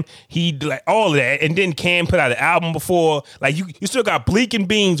Cam, he like all of that, and then Cam put out an album before. Like you still got Bleak and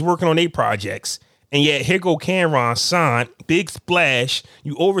Beans working on their projects, and yet here go Cameron signed, big splash.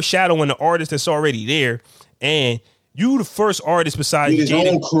 You overshadowing the artist that's already there, and you the first artist besides his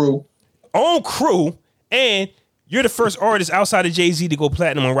own crew, and you're the first artist outside of Jay-Z to go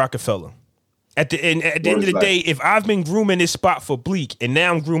platinum on Rockefeller. At the end of the day, if I've been grooming this spot for Bleak and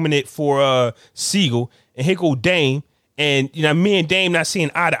now I'm grooming it for Siegel, and here go Dame, and you know me and Dame not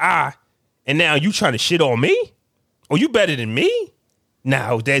seeing eye to eye, and now you trying to shit on me? Oh, you better than me?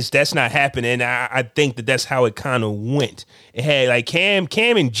 No, that's not happening. I think that's how it kind of went. It had like Cam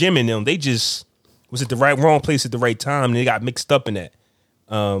and Jim and them. They just was at the wrong place at the right time, and they got mixed up in that.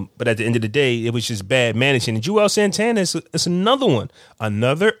 But at the end of the day, it was just bad managing. And Joel Santana is another one,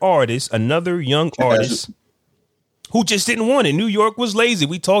 another artist, another young artist who just didn't want it. New York was lazy.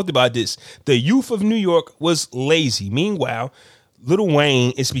 We talked about this. The youth of New York was lazy. Meanwhile, Lil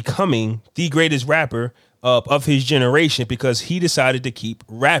Wayne is becoming the greatest rapper of his generation because he decided to keep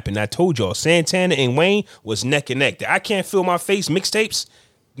rapping. I told y'all, Santana and Wayne was neck and neck. I Can't Feel My Face mixtapes.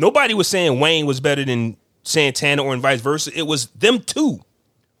 Nobody was saying Wayne was better than Santana or vice versa. It was them two.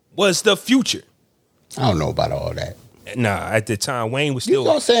 Was the future. I don't know about all that. Nah, at the time, Wayne was still. You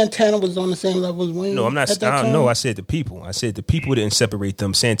thought Santana was on the same level as Wayne? No, I'm not. No, I said the people. I said the people didn't separate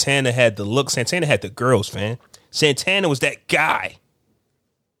them. Santana had the look. Santana had the girls, man. Santana was that guy.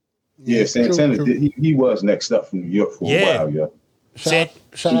 Yeah, Santana, true. He was next up from New York for a while, yeah. Shout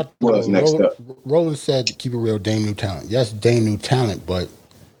out to was next up. Roland said, keep it real, Dame new talent. Yes, Dame new talent, but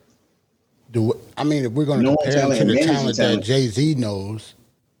if we're going to compare him to the talent that Jay-Z knows,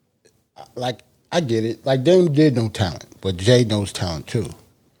 like, I get it. Like, Dame did know talent, but Jay knows talent too.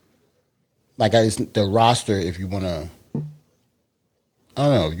 Like, the roster, if you want to, I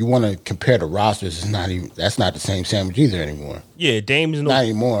don't know, you want to compare the rosters, that's not the same sandwich either anymore. Yeah, Dame's not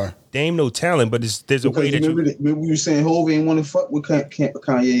anymore. Dame no talent, but there's a way that remember we were saying Hov ain't want to fuck with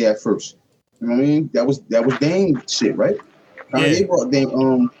Kanye at first. You know what I mean? That was Dame shit, right? Kanye brought Dame.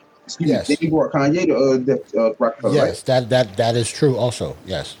 Dame brought Kanye to Rockefeller. Yes, right? that is true. Also,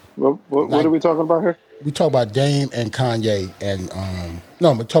 yes. What are we talking about here? We talk about Dame and Kanye, and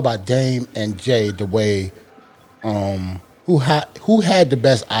we talk about Dame and Jay. The way, who had the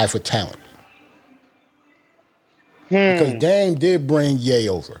best eye for talent? Because Dame did bring Ye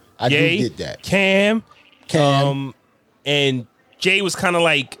over. I do get that. Cam, and Jay was kind of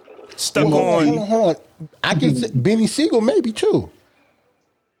like stuck on. Hold on. I can say Benny Siegel maybe too.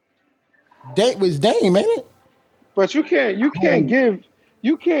 Dame was Dame, ain't it? But you can't give Cam.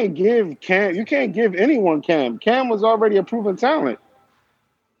 You can't give anyone Cam. Cam was already a proven talent.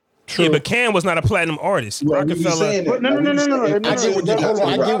 True. Yeah, but Cam was not a platinum artist. Yeah, Rockefeller. No.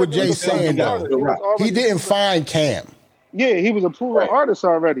 I get what Jay's saying though. He didn't find Cam. Yeah, he was a proven artist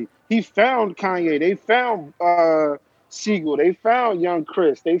already. He found Kanye. They found Siegel. They found Young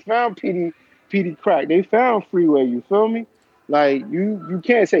Chris. They found Petey Crack. They found Freeway. You feel me? Like you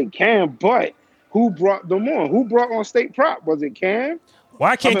can't say Cam, but who brought them on? Who brought on State Prop? Was it Cam?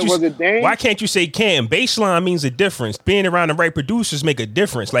 Why can't you say Cam? Baseline means a difference. Being around the right producers make a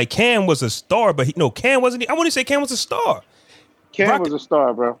difference. Like Cam was a star, but Cam wasn't. I wouldn't say Cam was a star. Cam was a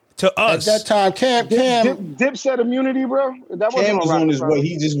star, bro. To us. At that time, Cam Dipset immunity, bro. Cam was on his way.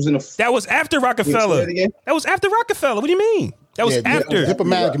 He just was in a. That was after Rockefeller. That was after Rockefeller. What do you mean? That was after.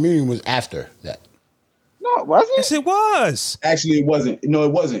 Diplomatic immunity was after that. No, it wasn't. Yes, it was. Actually, it wasn't. No,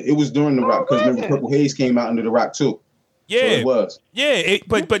 it wasn't. It was during the Rock because remember Purple Haze came out under the Rock too. Yeah, so it was. Yeah,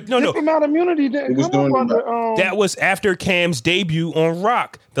 but no. Diplomatic immunity. It was during the Rock. That was after Cam's debut on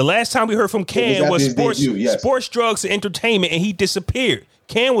Rock. The last time we heard from Cam was sports, drugs, and entertainment, and he disappeared.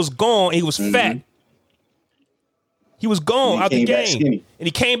 Cam was gone. He was fat. He was gone out the game, and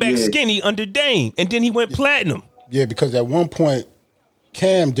he came back skinny under Dame, and then he went platinum. Yeah, because at one point,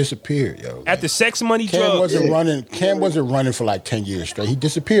 Cam disappeared, yo. After Sex Money Cam Drugs. wasn't running. Cam wasn't running for like 10 years straight. He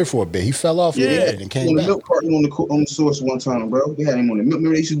disappeared for a bit. He fell off and came on back. The milk carton on the source one time, bro. They had him on the milk.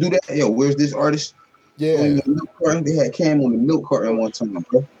 Remember they used to do that? Yo, where's this artist? Yeah. The milk carton. They had Cam on the milk carton one time,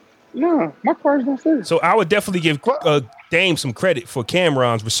 bro. No, my car's not fair. So I would definitely give Dame some credit for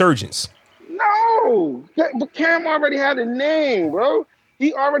Cameron's resurgence. No, but Cam already had a name, bro.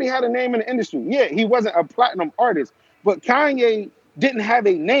 He already had a name in the industry. Yeah, he wasn't a platinum artist, but Kanye didn't have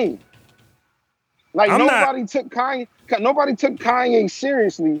a name. Like nobody took Kanye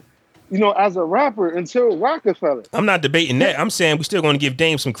seriously, as a rapper until Rockefeller. I'm not debating that. I'm saying we're still going to give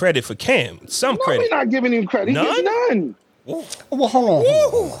Dame some credit for Cam. Some credit. We're not giving him credit. None? He gets none. Well, hold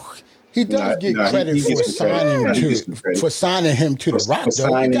on. He does get credit for signing him to the Rock.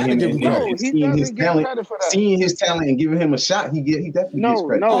 Seeing his talent and giving him a shot, he definitely gets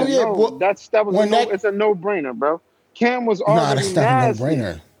credit. It's a no-brainer, bro. Cam was already that's not a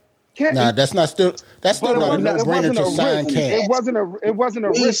no-brainer. That's still not a no-brainer to sign Cam. It wasn't a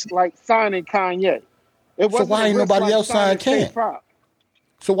risk like signing Kanye. So why ain't nobody else sign Cam?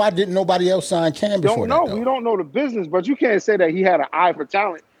 So why didn't nobody else sign Cam before that? We don't know the business, but you can't say that he had an eye for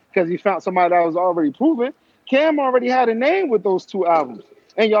talent because he found somebody that was already proven. Cam already had a name with those 2 albums,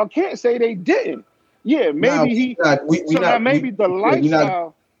 and y'all can't say they didn't. Yeah, maybe the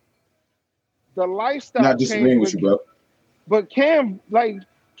lifestyle. Not disagreeing with you, bro. But Cam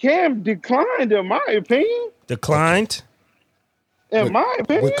declined, in my opinion. Declined? In my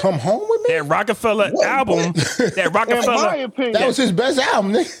opinion. Would Come Home With Me? That Rockefeller album. That Rockefeller. In my opinion. That was his best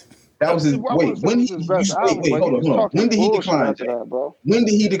album, nigga. That was his. Hold on. When did he decline, bro? When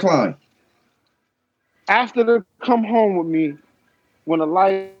did he decline? After the Come Home With Me, when the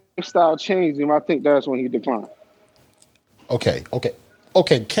lifestyle changed him, I think that's when he declined. Okay.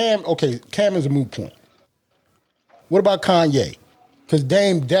 Cam is a moot point. What about Kanye? Because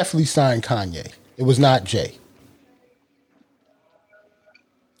Dame definitely signed Kanye. It was not Jay.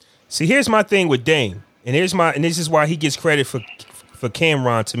 See, here's my thing with Dame, and this is why he gets credit for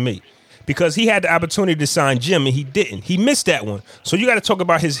Cameron to me, because he had the opportunity to sign Jim and he didn't. He missed that one. So you got to talk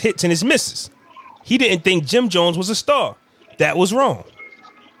about his hits and his misses. He didn't think Jim Jones was a star. That was wrong.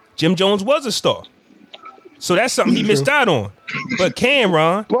 Jim Jones was a star. So that's something he missed out on. But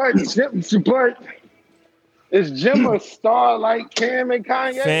Cameron, but is Jim a star like Cam and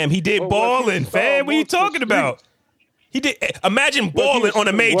Kanye? Fam, he did balling. Fam, what are you talking about? He did. Imagine balling on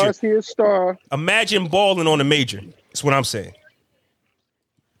a major. Was he a star? Imagine balling on a major. That's what I'm saying.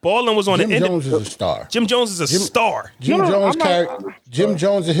 Balling was on the end. Jim Jones is a star. Jim Jones is a star. Jim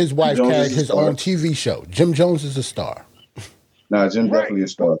Jones and his wife carried his own TV show. Jim Jones is a star. Nah, Jim definitely a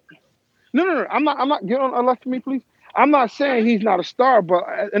star. No. I'm not. Get on left for me, please. I'm not saying he's not a star, but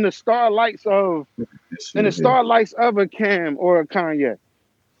in the starlights of a Cam or a Kanye.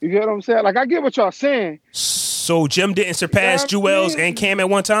 You get what I'm saying? Like, I get what y'all saying. So Jim didn't surpass Jewels and Cam at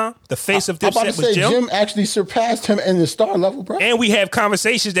one time? The face of Dipset was Jim? Jim actually surpassed him in the star level, bro. And we have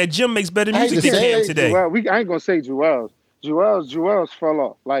conversations that Jim makes better music than Cam today. Well, I ain't going to say Jewels. Jewels fell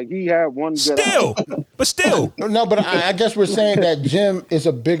off. Like, he had one good album. But still. No, but I guess we're saying that Jim is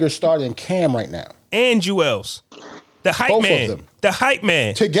a bigger star than Cam right now. And Jewels. The hype Both man. of them. The hype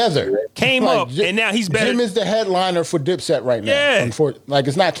man. Together. Came up, and now he's better. Jim is the headliner for Dipset right now. Yeah.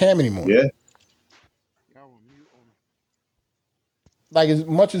 It's not Cam anymore. Yeah. Like, as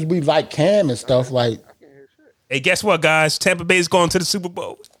much as we like Cam and stuff, like... Hey, guess what, guys? Tampa Bay's going to the Super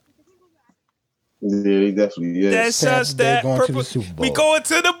Bowl. Yeah, they definitely is. That's us. That purple. We going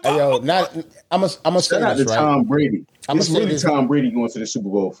to the bowl. Hey, yo, I'm gonna say this, right? Tom Brady. It's really Tom Brady going to the Super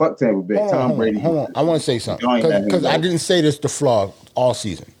Bowl. Fuck Tampa Bay. Tom Brady. Hold on. I want to say something because I didn't say this to Flog all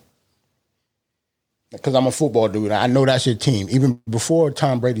season. Because I'm a football dude. I know that's your team. Even before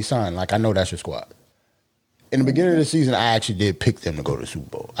Tom Brady signed, like, I know that's your squad. In the beginning of the season, I actually did pick them to go to the Super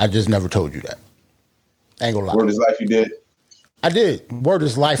Bowl. I just never told you that. I ain't gonna lie. Word is life, you did? I did. Word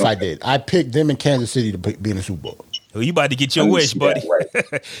is life, I did. I picked them in Kansas City to be in the Super Bowl. Well, you about to get your wish, buddy. Right.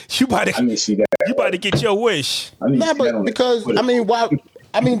 You about to see that. You about to get your wish. Nah, but because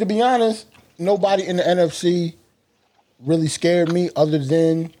to be honest, nobody in the NFC really scared me other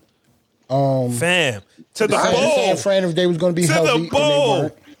than fam to the bowl. San Fran if they was going to be to healthy. The bowl.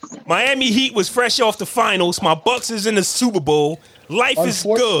 Miami Heat was fresh off the finals. My Bucks is in the Super Bowl. Life is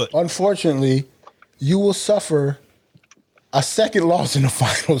good. Unfortunately, you will suffer a second loss in the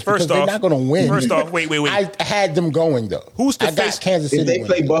finals because they're not going to win. First off, wait. I had them going though. Who's the face? Kansas City. If they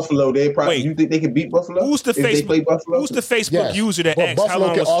play Buffalo, they probably. You think they can beat Buffalo? Who's the Facebook user that asked Buffalo how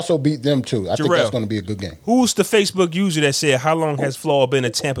long can also beat them too? I think that's going to be a good game. Who's the Facebook user that said how long has Flaw been a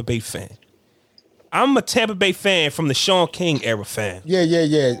Tampa Bay fan? I'm a Tampa Bay fan from the Sean King era fan.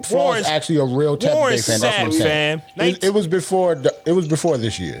 Yeah. Flaw's actually a real Tampa Bay fan. That's what I'm saying. It was before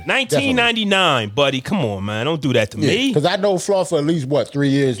this year. 1999, buddy. Come on, man. Don't do that to me. Because I know Flaw for at least 3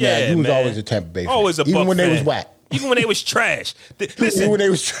 years now. He was always a Tampa Bay fan. Always a even when fan. They was whack. Even when they was trash. Even when they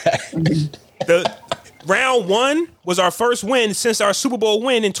was trash. The round 1 was our first win since our Super Bowl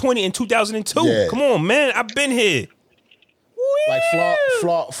win in 2002. Yeah. Come on, man. I've been here. Like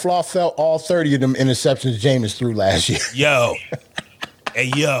Flaw felt all 30 of them interceptions Jameis threw last year. Yo.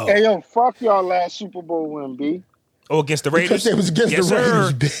 Hey, yo, fuck y'all last Super Bowl win, B. Oh, against the Raiders? Because it was against the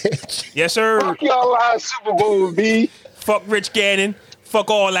Raiders, bitch. Yes, sir. Fuck y'all last Super Bowl, B. Fuck Rich Gannon.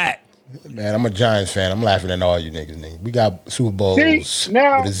 Fuck all that. Man, I'm a Giants fan. I'm laughing at all you niggas. We got Super Bowls with a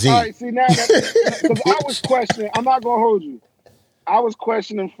Z. All right, because I was questioning, I'm not going to hold you. I was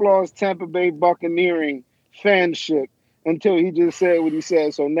questioning Flaw's Tampa Bay Buccaneering fanship until he just said what he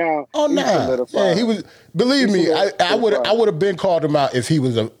said. So now, yeah, he was. Believe me, I would have been called him out if he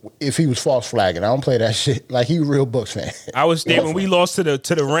was false flagging. I don't play that shit. Like he a real Bucks fan. I was there when we lost to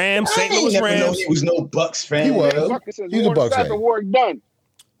the Rams, St. Louis Rams. He was no Bucks fan. He was. He's a Bucks fan.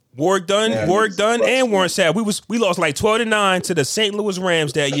 Warwick Dunn, and Warren Sapp. We lost like 12-9 to the St. Louis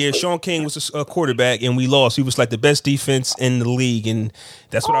Rams that year. Sean King was a quarterback, and we lost. He was like the best defense in the league, and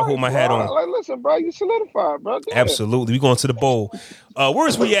that's what I hold my hat on. Like, listen, bro, you solidified, bro. Damn. Absolutely, we going to the bowl.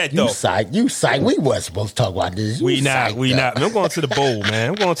 Where's we at though? You psyched. We wasn't supposed to talk about this. We not. I'm going to the bowl, man.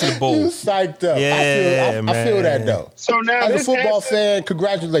 I'm going to the bowl. You psyched up. Yeah, I feel that though. So now, as a football fan,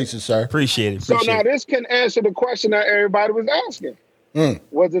 congratulations, sir. Appreciate it. So now this can answer the question that everybody was asking.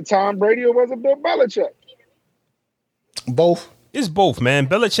 Was it Tom Brady or was it Bill Belichick? Both. It's both, man.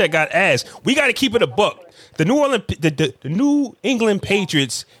 Belichick got ass. We got to keep it a buck. The New England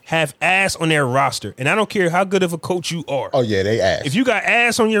Patriots have ass on their roster, and I don't care how good of a coach you are. Oh yeah, they ass. If you got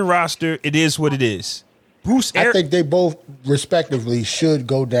ass on your roster, it is what it is. I think they both respectively should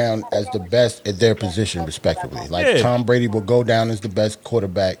go down as the best at their position, respectively. Like Tom Brady will go down as the best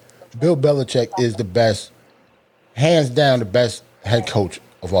quarterback. Bill Belichick is the best, hands down, the best head coach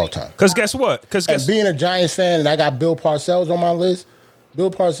of all time. Because guess what? Because being a Giants fan, and I got Bill Parcells on my list. Bill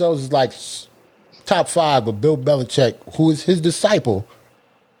Parcells is like top 5, but Bill Belichick, who is his disciple,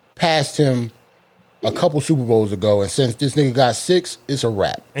 passed him a couple Super Bowls ago, and since this nigga got 6, it's a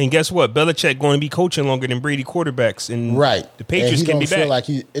wrap. And guess what? Belichick going to be coaching longer than Brady quarterbacks, and the Patriots can be back.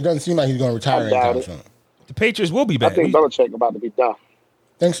 It doesn't seem like he's going to retire anytime soon. The Patriots will be back. I think Belichick about to be done.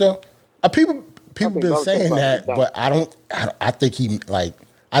 Think so? People been saying that, but I think he's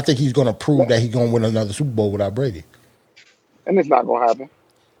going to prove that he's going to win another Super Bowl without Brady. And it's not going to happen.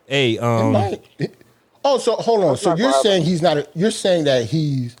 Hey, so hold on. So you're saying you're saying that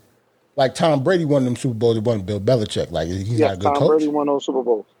he's like Tom Brady won them Super Bowls. It wasn't Bill Belichick. Like he's not a good coach. Tom Brady won those Super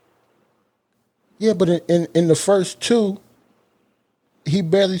Bowls. Yeah, but in the first 2, he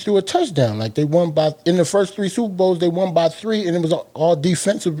barely threw a touchdown. Like they won in the first 3 Super Bowls, they won by 3, and it was all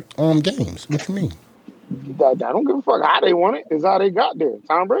defensive games. What you mean? I don't give a fuck how they won it. It's how they got there.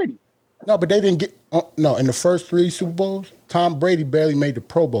 Tom Brady. No, but they didn't get in the first 3 Super Bowls, Tom Brady barely made the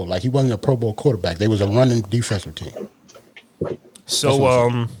Pro Bowl. Like he wasn't a Pro Bowl quarterback. They was a running defensive team.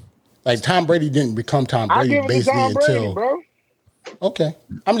 So like Tom Brady didn't become Tom Brady basically until. Bro. Okay,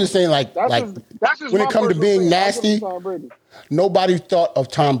 I'm just saying that's just when it comes to being nasty, nobody thought of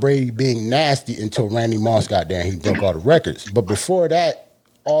Tom Brady being nasty until Randy Moss got there and he broke all the records. But before that,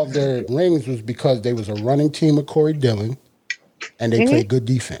 all their rings was because they was a running team of Corey Dillon and they played good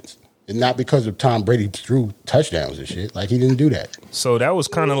defense. And not because of Tom Brady threw touchdowns and shit. Like he didn't do that. So that was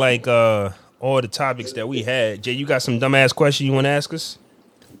kind of like all the topics that we had. Jay, you got some dumbass question you want to ask us?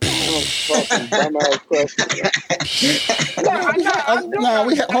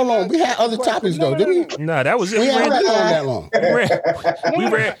 Hold on. We had other topics though, didn't we? Nah, that was it. We ran that long. We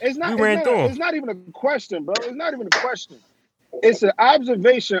ran through them. It's not even a question, bro. It's not even a question. It's an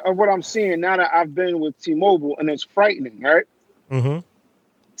observation of what I'm seeing now that I've been with T-Mobile, and it's frightening, right? Mm-hmm.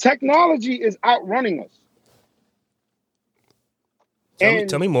 Technology is outrunning us.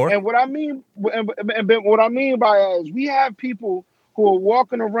 Tell me more. And what I mean by that is we have people who are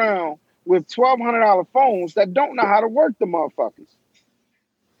walking around with $1,200 phones that don't know how to work the motherfuckers.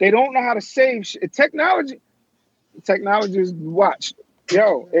 They don't know how to save shit. Technology is watch.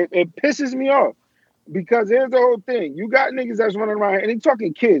 Yo, it pisses me off because here's the whole thing. You got niggas that's running around here, and they're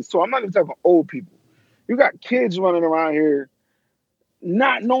talking kids, so I'm not even talking old people. You got kids running around here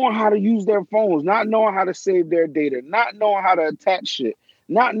not knowing how to use their phones, not knowing how to save their data, not knowing how to attach shit,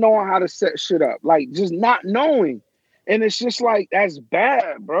 not knowing how to set shit up, like just not knowing. And it's just like, that's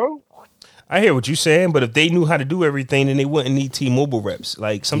bad, bro. I hear what you're saying, but if they knew how to do everything, then they wouldn't need T-Mobile reps.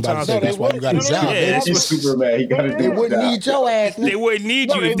 Like sometimes that's why you got a job. Yeah, he's super mad. He got to do They wouldn't need your ass. They wouldn't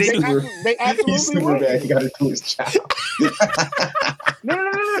need you if they knew. They absolutely He's super would. mad. He got to do his job.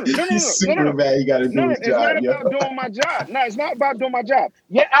 No. He's super mad. He got to do his It's job. not about doing my job. No, it's not about doing my job.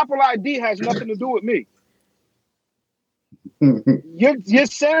 Your Apple ID has nothing to do with me. Your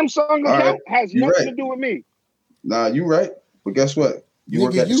Samsung account has nothing to do with me. Nah, you right. But guess what?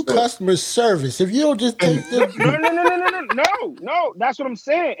 You customer service. If you don't just take No. That's what I'm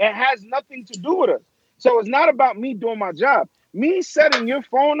saying. It has nothing to do with us. So it's not about me doing my job. Me setting your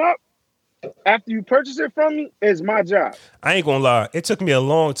phone up after you purchase it from me is my job. I ain't gonna lie. It took me a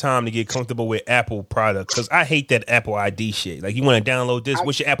long time to get comfortable with Apple products because I hate that Apple ID shit. Like, you want to download this?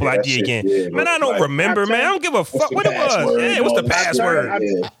 What's your Apple ID again? Yeah, man, I don't remember, man. I don't give a fuck what it was. Yeah, what's the password?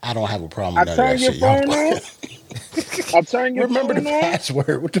 I don't have a problem with I turn your phone on. I turn your Remember phone the on.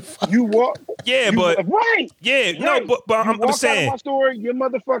 password. What the fuck? You walk. Yeah, but right. Yeah, no, but I'm saying. Out of my store, your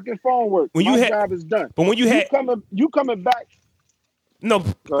motherfucking phone works. When my job is done. But when you coming back. No,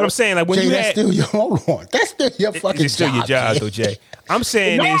 but I'm saying, like, when Jay, you that's had, still your hold on. That's still your fucking it's still job, your job, Jay. though, Jay. I'm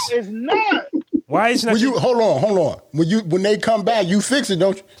saying No, is it's not. why is not? Hold on. When they come back, you fix it,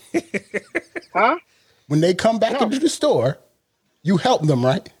 don't you? Huh? When they come back into the store, you help them,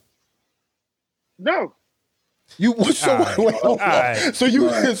 right? No. You so right. So you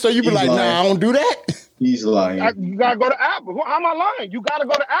be like, lying. nah, I don't do that. He's lying. You gotta go to Apple. How am I lying? You gotta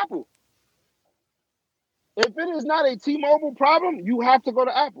go to Apple. If it is not a T-Mobile problem, you have to go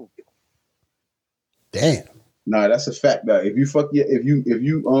to Apple. Damn. Nah, that's a fact. That if you forget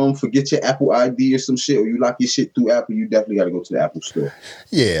your Apple ID or some shit, or you lock your shit through Apple, you definitely got to go to the Apple store.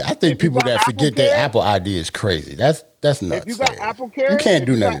 Yeah, I think people that forget their Apple ID is crazy. That's nuts. If you got Apple Care, you can't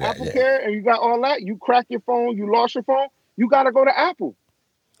do none of that. Apple Care, and you got all that. You crack your phone, you lost your phone. You got to go to Apple.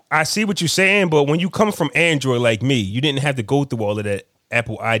 I see what you're saying, but when you come from Android like me, you didn't have to go through all of that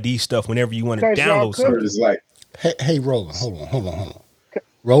Apple ID stuff whenever you want to download something. It's like, hey, Roland, hold on.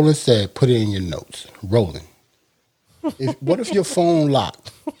 Roland said, put it in your notes. Roland, what if your phone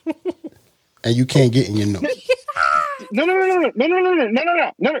locked and you can't get in your notes? No.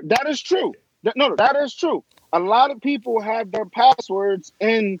 That is true. That is true. A lot of people have their passwords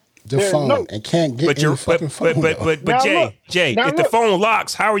in the their phone notes. and can't get in the fucking phone. But Jay, if the phone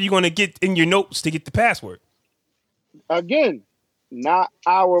locks, how are you going to get in your notes to get the password? Again, not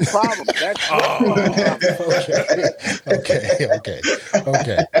our problem. That's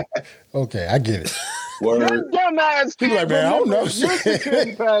Okay. I get it. word. Your dumbass People like, man, I don't know. your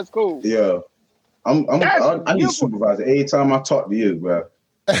security passcode. Yeah, I need a supervisor every time I talk to you, bro.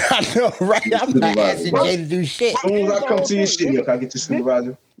 I know, right? I'm not asking Jay to do shit. As soon as I come to your shit, can I get your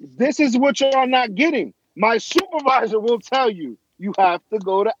supervisor? This is what y'all not getting. My supervisor will tell you, you have to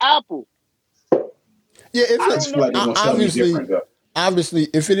go to Apple. Yeah, obviously,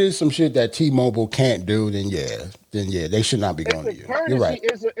 if it is some shit that T-Mobile can't do, then yeah, they should not be going to you. You're right.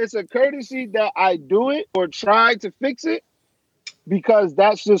 It's a courtesy that I do it or try to fix it because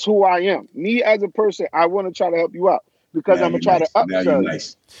that's just who I am. Me as a person, I want to try to help you out because I'm gonna try to upsell. Now you're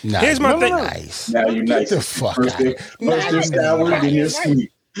nice. Here's my thing. Nice. Now you're nice. Get the fuck first out. you're sour, then you're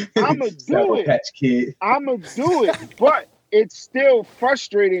sweet. I'ma do it. Patch Kid. I'ma do it, but it's still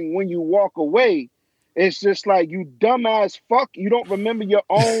frustrating when you walk away. It's just like, you dumbass fuck. You don't remember your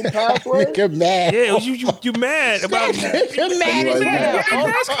own password. You're mad. Yeah, you mad about it. You're mad as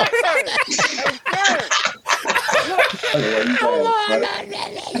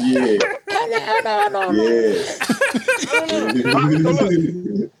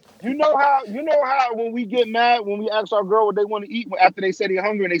You know how when we get mad, when we ask our girl what they want to eat after they say they're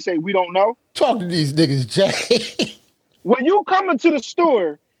hungry and they say we don't know? Talk to these niggas, Jay. When you come into the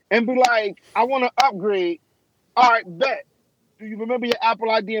store and be like, I want to upgrade, all right, bet. Do you remember your Apple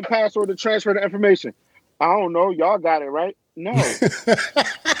ID and password to transfer the information? I don't know. Y'all got it, right? No.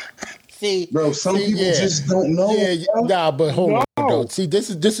 See, bro, some people just don't know. Nah, but hold on, though. See, this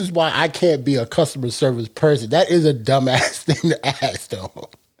is why I can't be a customer service person. That is a dumbass thing to ask, though.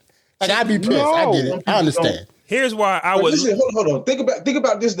 Like, I'd be pissed. I get it. I understand. Here's why I was. Listen, hold on. Think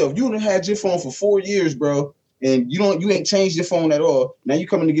about this though. You done had your phone for 4 years, bro, and you ain't changed your phone at all. Now you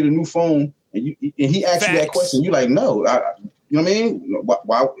coming to get a new phone, and he asks you that question. You like, no, you know what I mean?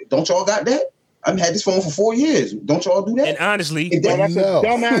 Why don't y'all got that? I've had this phone for 4 years. Don't y'all do that? And honestly, that's a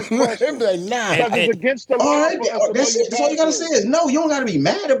dumbass question. Like, nah. Because it's against the law. All right, that's all you gotta say is no. You don't gotta be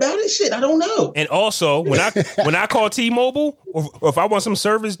mad about it. Shit, I don't know. And also, when I call T-Mobile, or if I want some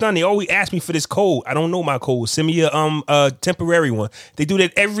service done, they always ask me for this code. I don't know my code. Send me a temporary one. They do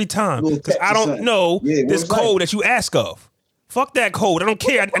that every time because I don't know this code that you ask of. Fuck that code. I don't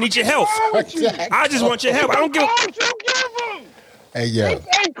care. I need your help. I just want your help. I don't give. Hey, yo. Ain't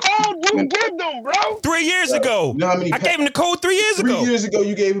code you give them, bro. 3 years ago. You know how many I gave him the code 3 years ago. 3 years ago,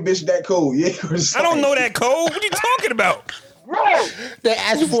 you gave a bitch that code. Yeah, I don't know that code. What are you talking about? Bro. They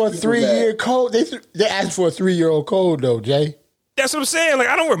asked for a 3-year code. They asked for a 3-year-old code, though, Jay. That's what I'm saying. Like,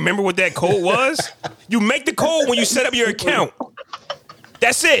 I don't remember what that code was. You make the code when you set up your account.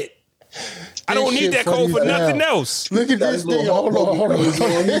 That's it. I don't need that code for nothing else. Look at this nigga. Hold on.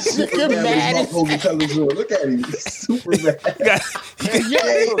 This nigga mad. Look at him. He's super mad.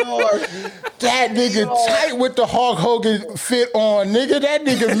 That nigga tight with the Hulk Hogan fit on, nigga. That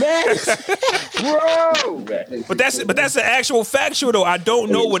nigga mad. Bro. But that's an actual factual though. I don't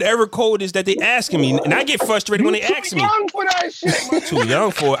know whatever code is that they asking me, and I get frustrated when they ask me. Too young for that shit. Man. Too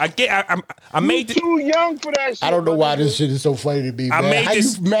young for it. I made it. Too young for that shit. I don't know why this shit is so funny to me, man. How you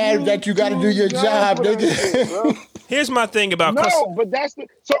mad that you got to do your job, nigga? Here's my thing about but that's the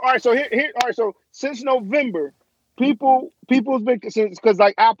all right. So here all right. So since November, people's been because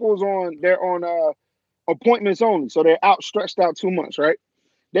like Apple's they're on appointments only, so they're stretched out 2 months, right?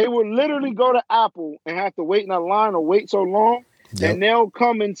 They will literally go to Apple and have to wait in a line or wait so long, and they'll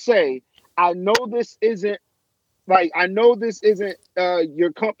come and say, I know this isn't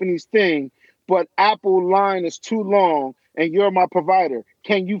your company's thing, but Apple line is too long and you're my provider.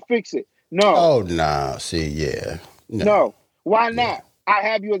 Can you fix it? No. Oh, nah. See, yeah. No. Why not? I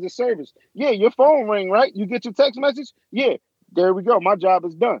have you as a service. Yeah, your phone ring, right? You get your text message? Yeah, there we go. My job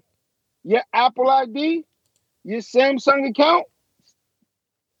is done. Your Apple ID, your Samsung account,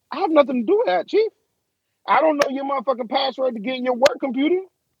 I have nothing to do with that, Chief. I don't know your motherfucking password to get in your work computer.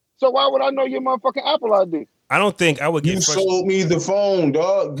 So why would I know your motherfucking Apple ID? I don't think I would get. You sold me the phone,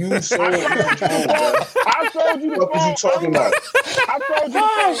 dog. You sold me the phone, dog. I sold you the phone. What you talking about? I sold you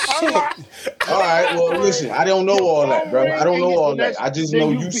the phone. All right, well, listen. I don't know all that, bro. I don't know all that. I just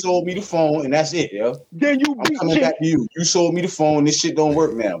know you sold me the phone, and that's it, yo. Then I'm coming back to you. You sold me the phone. This shit don't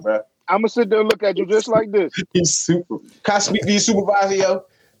work now, bro. I'm gonna sit there and look at you just like this. He's super. Can I speak to your supervisor, yo?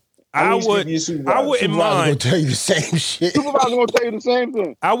 I wouldn't mind. Tell you the same shit. Supervisor gonna tell you the same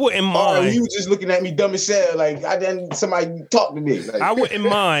thing. I wouldn't mind. You was just looking at me dumb as hell. Like I didn't. Somebody talk to me. Like, I wouldn't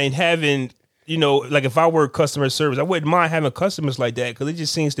mind having, like if I were customer service, I wouldn't mind having customers like that because it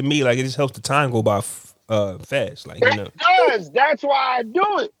just seems to me like it just helps the time go by fast. Like it does. That's why I do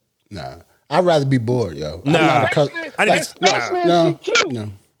it. Nah, I'd rather be bored, yo. Nah, no.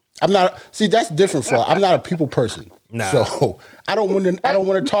 I'm not. See, that's different. I'm not a people person. Nah. So I don't want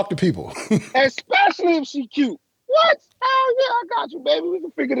to talk to people. Especially if she cute. What? Oh yeah, I got you, baby. We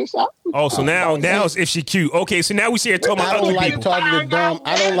can figure this out. Oh, so now it's if she cute. Okay, so now we see her talking about other people.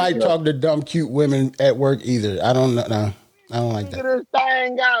 I don't like talking to dumb, cute women at work either. I don't know. I don't like that. Figure this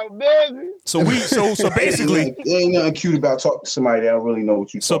thing out, baby. So basically, there ain't nothing cute about talking to somebody that don't really know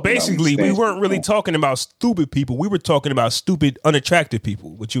what you. So basically, we weren't really talking about stupid people. We were talking about stupid, unattractive people.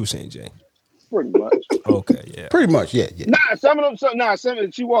 What you were saying, Jay? Pretty much. Okay, yeah. Pretty much, yeah. Nah, some of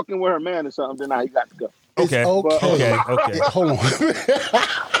them, she walking with her man or something, then you got to go. Okay. Okay. Hold on.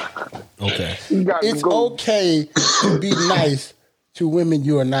 Okay. It's okay to be nice to women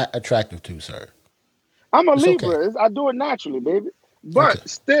you are not attractive to, sir. I'm a Libra. Okay. I do it naturally, baby. But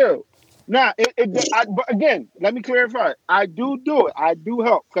still, but again, let me clarify. I do it. I do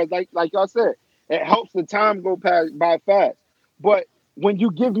help because, like y'all said, it helps the time go by fast. But when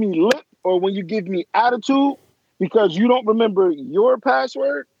you give me lip or when you give me attitude because you don't remember your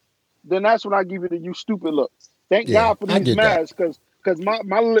password, then that's when I give you the you stupid look. Thank God for these masks because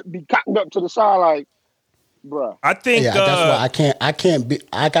my lip be cocked up to the side like, bruh. I think that's why I can't be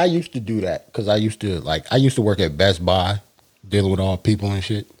like I used to do that because I used to work at Best Buy dealing with all people and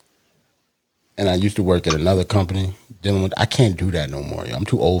shit. And I used to work at another company I can't do that no more. I'm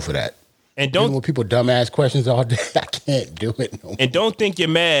too old for that. And dealing with people dumbass questions all day, I can't do it no more. And don't think your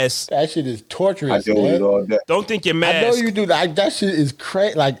mask. That shit is torturous. I do it all day. Don't think your mask. I know you do that. That shit is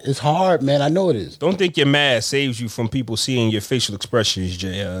crazy. Like it's hard, man. I know it is. Don't think your mask saves you from people seeing your facial expressions,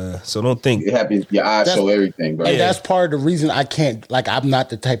 Jay. So don't think it happens. Your eyes show everything, bro. And that's part of the reason I can't. Like I'm not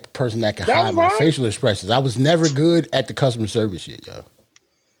the type of person that can hide my facial expressions. I was never good at the customer service shit, yo.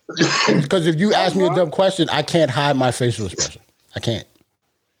 Because if you ask me a dumb question, I can't hide my facial expression. I can't.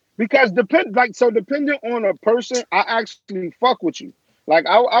 Because depending on a person, I actually fuck with you. Like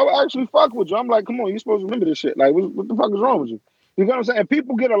I actually fuck with you. I'm like, come on, you supposed to remember this shit. Like, what the fuck is wrong with you? You know what I'm saying? And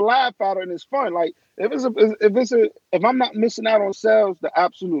people get a laugh out of it and it's fun. Like if I'm not missing out on sales, then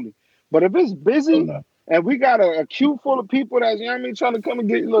absolutely. But if it's busy and we got a queue full of people that's trying to come and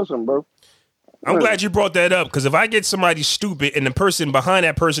get you, listen, bro. I'm glad you brought that up because if I get somebody stupid and the person behind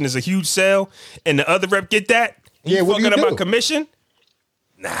that person is a huge sale and the other rep get that, You fucking about commission?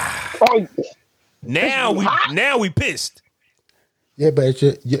 Nah. Oh, now we pissed. Yeah, but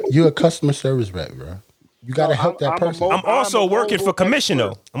you're a customer service rep, bro. You got to help that person. I'm also working for commission,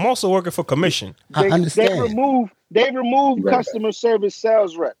 though. I'm also working for commission. I understand. They removed customer service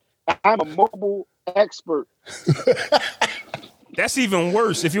sales rep. I'm a mobile expert. That's even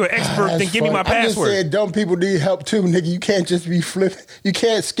worse. If you're an expert, then give me my password. I just said dumb people need help too, nigga. You can't just be flipping. You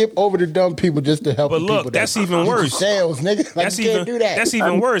can't skip over the dumb people just to help. But look, that's even worse. Sales, nigga. Like, you can't do that. That's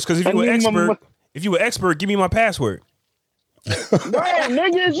even worse because if you're an expert, give me my password. No,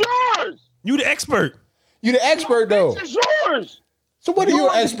 nigga, it's yours. You the expert. You the expert though. It's yours. So what are you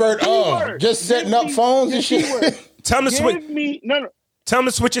an expert of? Just setting up phones and shit. Tell him to switch. Tell him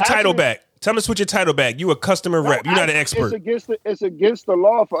to switch your title back. Tell him to switch your title back. You a customer rep. You're not an expert. It's against the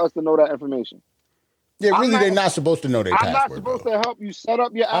law for us to know that information. Yeah, really, they're not supposed to know their password. I'm not supposed to help you set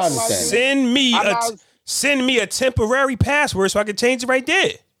up your Apple. Send me a temporary password so I can change it right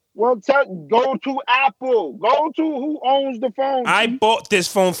there. Well, go to Apple. Go to who owns the phone. I bought this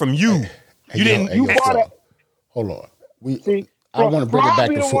phone from you. You didn't. You bought it. Hold on. I want to bring it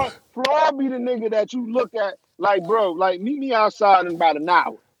back to foot. Flaw be the nigga that you look at like, bro, like meet me outside in about an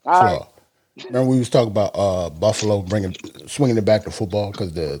hour. All right. Remember we was talking about Buffalo swinging it back to football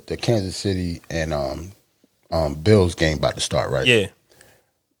because the Kansas City and Bills game about to start, right? Yeah.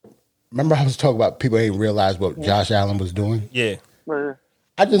 Remember I was talking about people ain't realize what Josh Allen was doing? Yeah.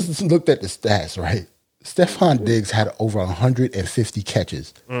 I just looked at the stats, right? Stephon Diggs had over 150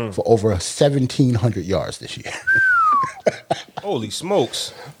 catches for over 1,700 yards this year. Holy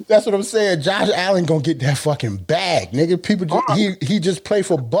smokes. That's what I'm saying. Josh Allen gonna get that fucking bag, nigga. People, he just played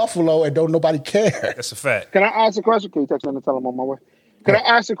for Buffalo and don't nobody care. That's a fact. Can I ask a question? Can you text me and tell him I'm on my way? Can I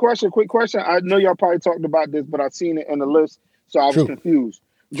ask a question? Quick question. I know y'all probably talked about this, but I've seen it in the list, so I was confused.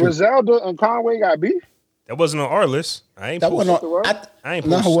 Griselda and Conway got beef? That wasn't on our list. I ain't posted. I ain't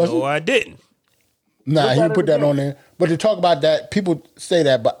posted. No, I didn't. Nah, he put that on there. But to talk about that, people say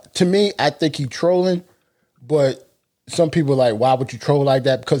that, but to me, I think he trolling. But some people are like, why would you troll like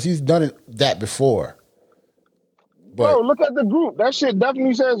that? Because he's done that before. But bro, look at the group. That shit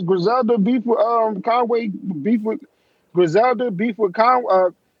definitely says Griselda beef with Conway beef with Griselda beef with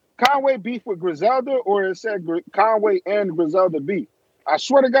Conway beef with Griselda, or it said Conway and Griselda beef. I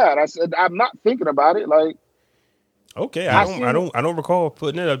swear to God, I said I'm not thinking about it. Like, okay, I don't recall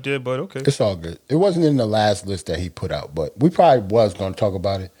putting it up there, but okay, it's all good. It wasn't in the last list that he put out, but we probably was going to talk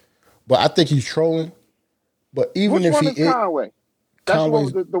about it. But I think he's trolling. But even which if one he is Conway,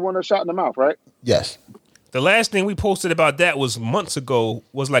 that's the one that shot in the mouth, right? Yes. The last thing we posted about that was months ago.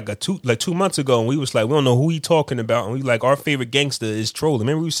 Was like 2 months ago, and we was like, we don't know who he talking about, and we like our favorite gangster is trolling.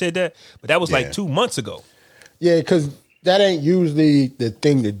 Remember we said that, but that was like 2 months ago. Yeah, because that ain't usually the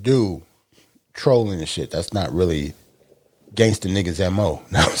thing to do, trolling and shit. That's not really gangster niggas MO.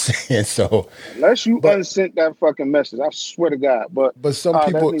 Know what I'm saying? So unless you unsent that fucking message, I swear to God. But some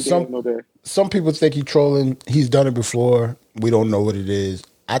people think he trolling. He's done it before. We don't know what it is.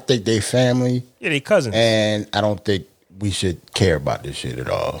 I think they family. Yeah, they cousins. And I don't think we should care about this shit at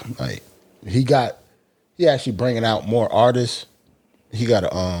all. Like he actually bringing out more artists. He got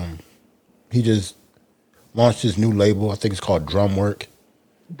he just launched his new label. I think it's called Drumwork.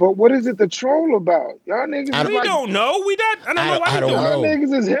 But what is it to troll about? Y'all niggas we don't know. I don't know. Y'all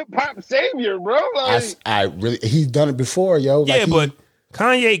niggas is hip hop savior, bro. Like, he's done it before, yo. Yeah, but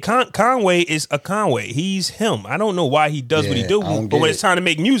Conway is a Conway. He's him. I don't know why he does what he do, but when it's time to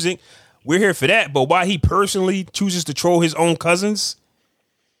make music, we're here for that. But why he personally chooses to troll his own cousins,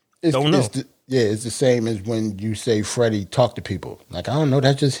 don't know. It's the same as when you say Freddie talk to people. Like, I don't know,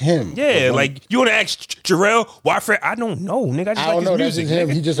 that's just him. Yeah, like you want to ask Jarrell why Fred? I don't know, nigga. I don't know. That's just him.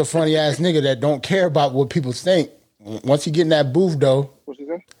 He's just a funny ass nigga that don't care about what people think. Once he get in that booth, though,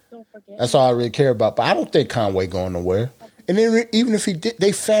 that's all I really care about. But I don't think Conway going nowhere. And then even if he did,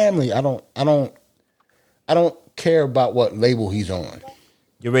 they family. I don't care about what label he's on.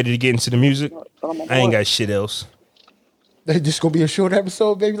 You ready to get into the music? I ain't got shit else. They just gonna be a short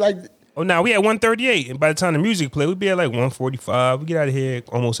episode, baby. Like. Oh, now we at 1:38, and by the time the music play, we'd be at like 1:45. We get out of here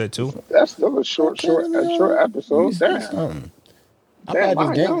almost at 2. That's still a short episode. Damn.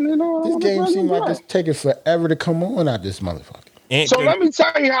 This game seems like it's taking forever to come on out this motherfucker. So let me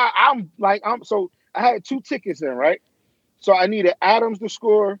tell you how So I had 2 tickets in, right? So I needed Adams to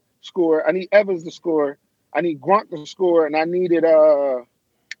score. I need Evans to score. I need Gronk to score, and I needed I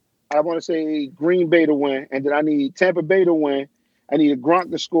want to say Green Bay to win, and then I need Tampa Bay to win. I needed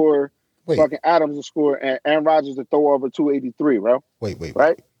Gronk to score. Fucking Adams to score, and Aaron Rodgers to throw over 283, bro. Wait.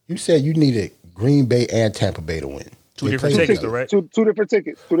 Right? You said you needed Green Bay and Tampa Bay to win. Two different tickets, right? Two different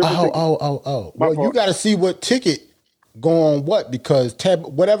tickets. Oh. Well, you got to see what ticket go on what, because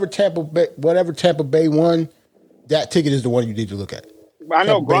whatever Tampa Bay won, that ticket is the one you need to look at. I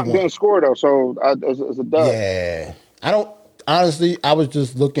know Gronk didn't score though, so it's a dub. Yeah, I don't. Honestly, I was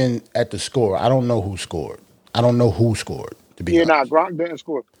just looking at the score. I don't know who scored. To be honest. Gronk didn't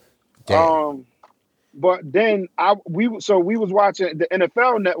score. Damn. But then we was watching the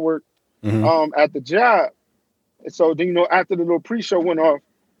NFL Network at the job. So then after the little pre-show went off,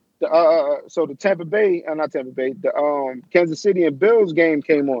 the Kansas City and Bills game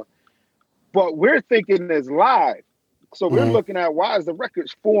came on. But we're thinking it's live. So we're looking at why is the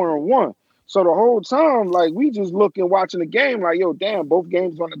record's 4-1. So the whole time, like, we just looking, watching the game, like, yo, damn, both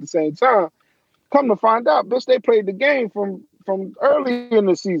games on at the same time. Come to find out, bitch, they played the game from early in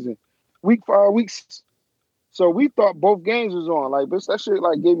the season, weeks. So we thought both games was on. Like, bitch, that shit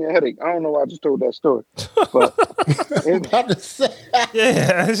like gave me a headache. I don't know why I just told that story, but because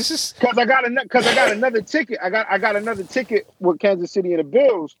I got another ticket. I got another ticket with Kansas City and the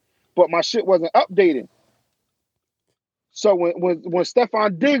Bills, but my shit wasn't updated. So when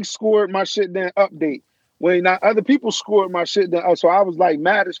Stephon Diggs scored, my shit didn't update. When other people scored, my shit didn't. So I was like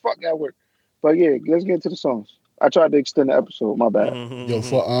mad as fuck at work. But yeah, let's get into the songs. I tried to extend the episode. My bad. Yo,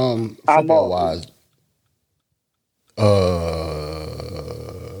 for football wise,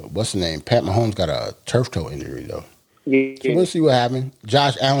 what's the name? Pat Mahomes got a turf toe injury though. Yeah. So we'll see what happens.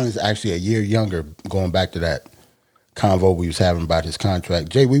 Josh Allen is actually a year younger. Going back to that convo we was having about his contract,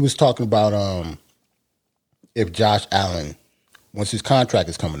 Jay, we was talking about if Josh Allen, once his contract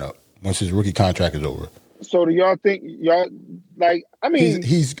is coming up, once his rookie contract is over. So do y'all think like? I mean,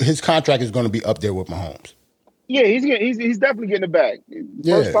 his contract is going to be up there with Mahomes. Yeah, he's definitely getting it back.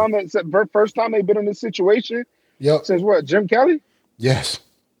 First time they've been in this situation. Yep. Since what? Jim Kelly? Yes.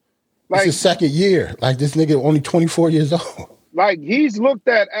 Like, it's his second year. Like, this nigga only 24 years old. Like, he's looked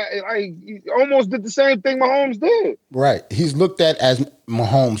at like he almost did the same thing Mahomes did. Right. He's looked at as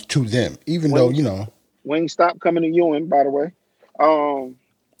Mahomes to them, even though Wingstop coming to Ewing, by the way.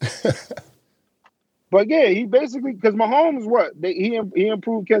 But yeah, he basically, because Mahomes, he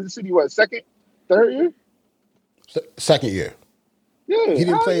improved Kansas City, third year? Second year. Yeah, he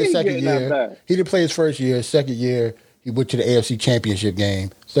didn't play his second year. He didn't play his first year. Second year, he went to the AFC Championship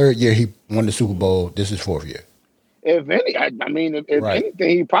game. Third year, he won the Super Bowl. This is fourth year. If anything,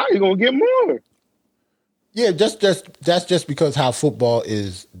 he probably gonna get more. Yeah, that's just because how football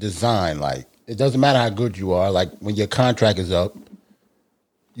is designed. Like, it doesn't matter how good you are. Like, when your contract is up,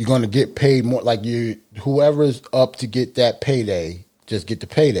 you're going to get paid more. Like, whoever's up to get that payday, just get the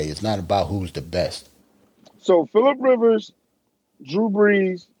payday. It's not about who's the best. So Phillip Rivers, Drew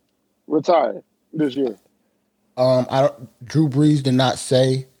Brees retired this year. Drew Brees did not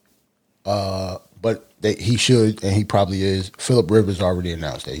say, but he should, and he probably is. Phillip Rivers already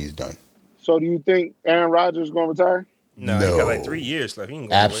announced that he's done. So do you think Aaron Rodgers is going to retire? No, he got like 3 years left. He ain't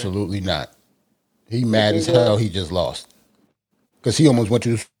going absolutely not. He mad as hell. He just lost because he almost went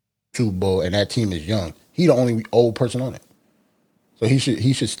to the Super Bowl, and that team is young. He the only old person on it, so he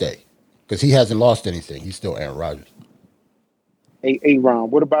should stay because he hasn't lost anything. He's still Aaron Rodgers. Hey,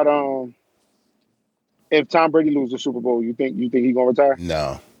 Ron, what about if Tom Brady loses the Super Bowl? You think he gonna retire?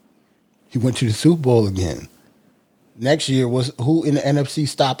 No, he went to the Super Bowl again. Next year was who in the NFC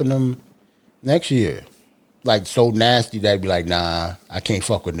stopping them? Next year. Like, so nasty that would be like, nah, I can't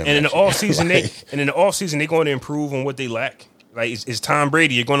fuck with them. And in the offseason, they're going to improve on what they lack. Like, it's Tom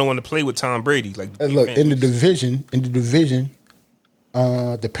Brady. You're going to want to play with Tom Brady. Like, look, in the division,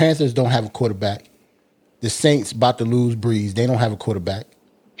 the Panthers don't have a quarterback. The Saints about to lose Breeze. They don't have a quarterback.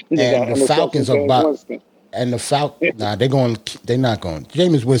 And the Falcons are about. And the Falcons, they're not going.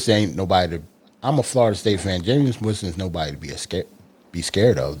 Jameis Winston ain't nobody to. I'm a Florida State fan. Jameis Winston is nobody to be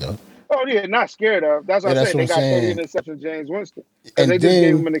scared of, though. Oh, yeah, not scared of. That's what I'm saying. They got 30 interceptions, James Winston. And they just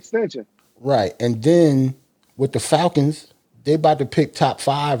gave him an extension. Right. And then with the Falcons, they about to pick top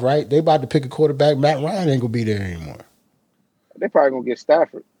 5, right? They about to pick a quarterback. Matt Ryan ain't going to be there anymore. They probably going to get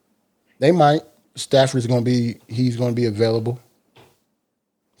Stafford. They might. Stafford's going to be available.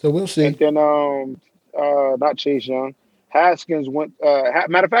 So we'll see. And then, not Chase Young. Haskins went,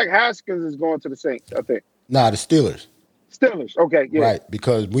 matter of fact, Haskins is going to the Saints, I think. Nah, the Steelers. Okay, yeah. Right,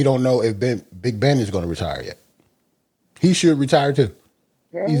 because we don't know if Big Ben is going to retire yet. He should retire too.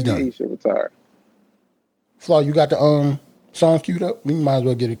 Yeah, he's done. He should retire. Flaw, you got the song queued up? We might as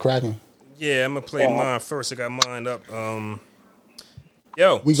well get it cracking. Yeah, I'm gonna play mine first. I got mine up.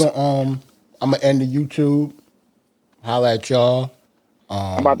 We gonna I'm gonna end the YouTube. Holla at y'all.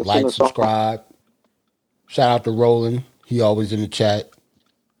 Like, subscribe. Shout out to Roland. He always in the chat.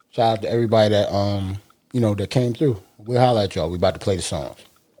 Shout out to everybody that that came through We'll holler at y'all. We about to play the songs.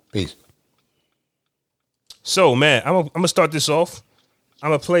 Peace. So, man, I'm gonna start this off. I'm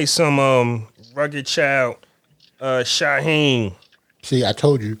gonna play some Rugged Child, Shyheim. See, I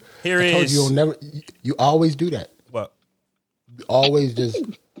told you. You always do that. What? You always just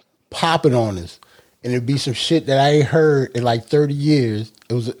pop it on us. And it'd be some shit that I ain't heard in like 30 years.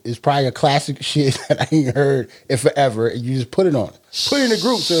 It's probably a classic shit that I ain't heard in forever. And you just put it on. Put it in the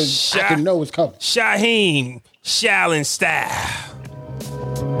group so I can know it's coming. Shyheim, Shaolin style.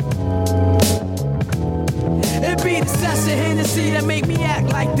 It be the Sessa Hennessy that make me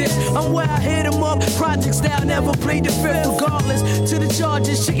act like this. I'm where I hit them up. Project style never played the fifth. Regardless to the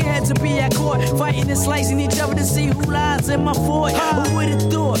charges, chicken heads to be at court. Fighting and slicing each other to see who lies in my fort. Who would have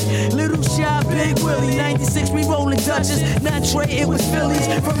thought? Little Shy, Big Willie. 96, we rolling Dutchess. Not Trey, it was Phillies.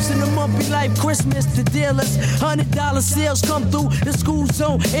 First in the month be like Christmas. The dealers. $100 sales come through the school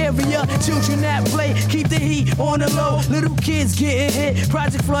zone area. Children that play, keep the heat on the low. Little kids getting hit.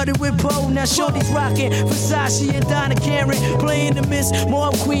 Project flooded with Bo. Now shorty's rocking Versace and Donna Karen, playing the Miss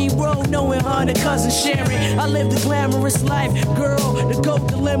Mob Queen Road, knowing her and her cousin Sharon. I live the glamorous life, girl, the goat,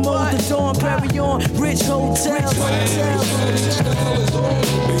 the limo, the Dawn, Perry on, rich hotels.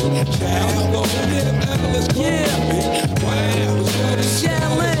 Yeah,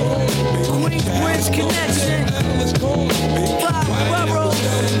 Shaolin, Queensbridge Connection, 5 boroughs,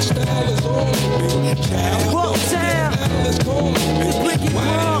 Rocktown, the Blicky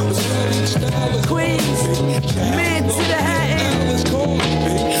Bronx, Queens. Men to the Hatton.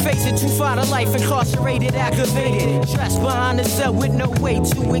 Facing too far to life, incarcerated, aggravated. Dressed behind the cell with no way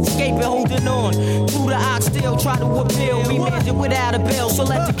to escape and holding on. Through the ox still try to appeal. Remanded without a bail, so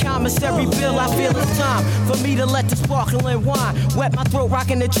let the commissary bill. I feel it's time for me to let the sparkling wine wet my throat,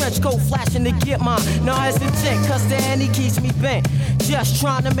 rocking the trench coat, flashing to get mine. No hesitant, cause the Henny keeps me bent. Just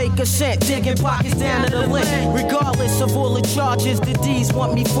trying to make a cent, digging pockets down to the lint. Regardless of all the charges the D's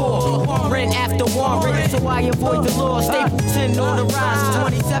want me for. Warrant after warrant, so I avoid the law. Stapleton on the rise,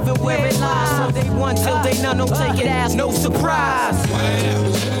 27 where it lies. From day one till day none, don't take it as no surprise.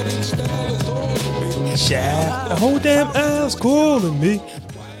 The whole damn ass calling me.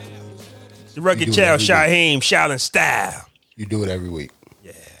 The Rugged Child, Shyheim, Shaolin style. You do it every week.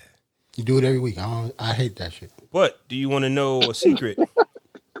 Yeah. You do it every week. I hate that shit. But do you want to know a secret?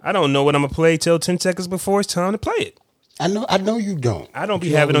 I don't know what I'm going to play till 10 seconds before it's time to play it. I know you don't. I don't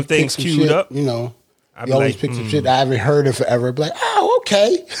be having them things queued up. You know, you always pick some shit I haven't heard of forever. Be like, oh,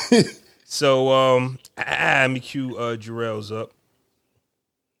 okay. So, let me cue Jarrell's up.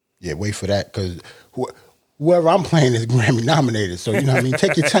 Yeah, wait for that, because whoever I'm playing is Grammy nominated. So, you know what I mean?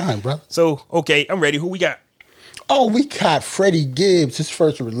 Take your time, bro. So, okay, I'm ready. Who we got? Oh, we got Freddie Gibbs, his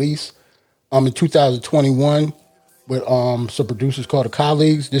first release in 2021 with some producers called The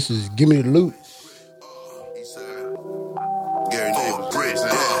Colleagues. This is Give Me the Loot.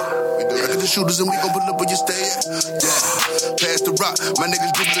 Shooters and we gon' pull up where you stay at. Yeah, pass the rock, my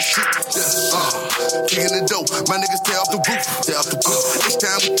niggas dribble the shoot. Yeah, kicking the dope, my niggas stay off the roof. Stay off the roof. It's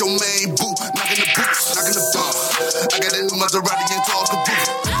time with your main boo, knocking the boots, knocking the bump. I got that new Maserati and talk the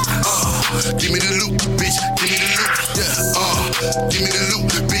roof. Give me the loot, bitch. Give me the loot. Yeah, give me the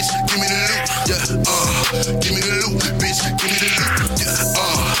loot, bitch. Give me the loot. Yeah, give me the loot, bitch. Give me the loot. Yeah,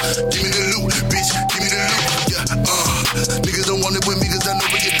 give me the loot, bitch. Give me the loot. Yeah, niggas don't want it with me 'cause I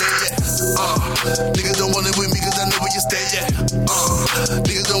know where you're at. Niggas don't want it with me 'cause I know where you stay at.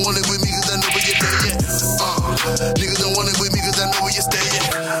 Niggas don't want it with me 'cause I know where you stay at. Niggas don't want it with me 'cause I know where you stay at.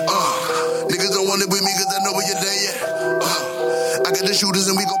 Niggas don't want it with me 'cause I know where you stay at. I got the shooters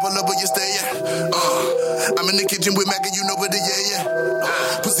and we gon' pull up where you stay at. I'm in the kitchen with Mac and you know where the yeah.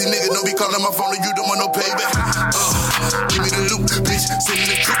 Pussy nigga don't be calling my phone and you don't want no payback. Give me the loot, bitch. Send me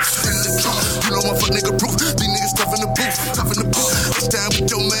the truth, send me the truth. You know my fuck nigga proof. These niggas tough in the booth, tough in the booth. It's time with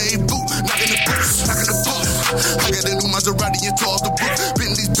your main boo, knocking the boots, knocking the boots. I got a new Maserati and toss the boot.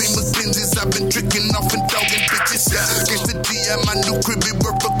 Bentleys, Beamers, Benzes. I've been tricking off and dogging bitches. Against the D at my new crib, it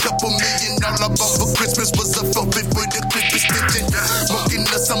worth a couple million. All I bought for Christmas was a forfeit for the clip extension. Smoking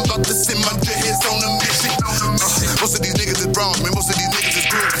us, I'm about to send my dreadheads on a mission. Most of these niggas is wrong, man. Most of these niggas is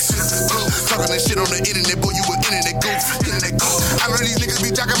groupies. Talking that shit on the internet, boy, you an internet goof. I know these niggas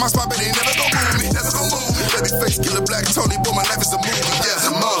be jacking my spot, but they never gon' move me. Never gon' move me. Baby face, killer black Tony, boy, my life is a movie. Yeah,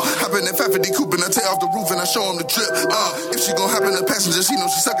 hop in that 550 coupe and I tear off the roof and I show him the trip. If she gon' hop in the passenger, she know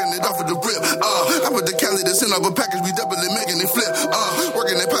she sucking it off of the rip. I put the Cali to send off a package, we double it, making it flip.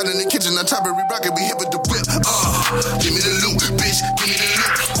 Working that pot in the kitchen, I chop it, we rock it, we hit with the whip. Give me the loot, bitch, give me the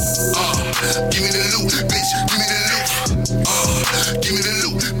loot. Give me the loot, bitch, give me the loot. Give me the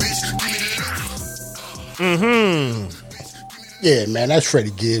loot, bitch, give me the loot. Yeah, man, that's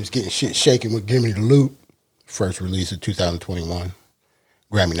Freddie Gibbs getting shit shaking with Give Me the Loot. first release of 2021.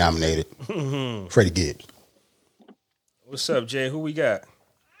 Grammy nominated. Freddie Gibbs. What's up, Jay? Who we got?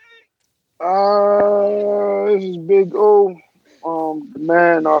 This is Big O. The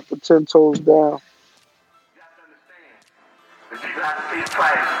man off of 10 Toes Down. If you got to peace,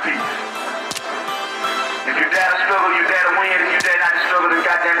 price peace. If you dare to struggle, you dare to win. If you dare not to struggle, then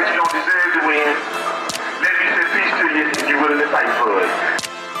goddamn it, you don't deserve to win. Let me say peace to you if you're willing to fight for it.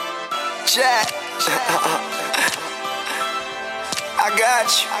 Jack. I got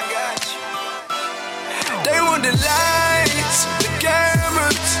you. They want the lights, the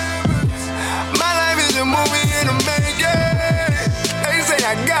cameras. My life is a movie in a making. They say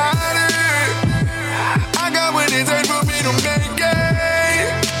I got it. I got what it takes for me to make it.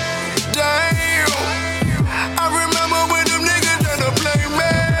 Damn. I remember when them niggas tried to play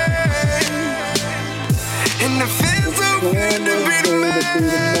me. And the fence so good to be the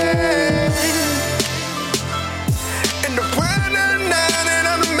man. And the pride of night and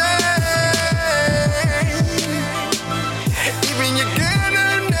I'm the man. Even your girl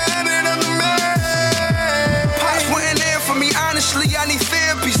of night and I'm the man. Pops wasn't there for me, honestly. I need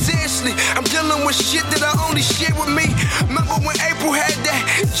therapy, seriously. I'm dealing with shit that I only share with me. Remember when April had that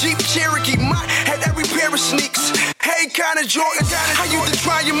Jeep Cherokee? Mine had every pair of sneaks. Hey, kinda Jordan, I used to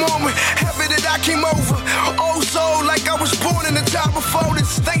try your moment. Happy that I came over. Oh, so like I was born in the time before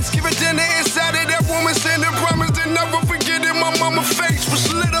this. Thanksgiving dinner inside of that woman sending promise to never forget it. My mama's face was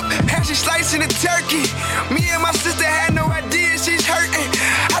lit up. Had she slicing the turkey. Me and my sister had no idea she's hurting.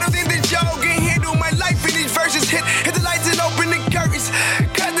 I don't think that y'all can handle my life in these verses. Hit the lights and open the curtains.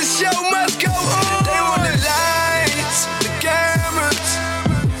 Cause the show must go on. They want the lights, the cameras.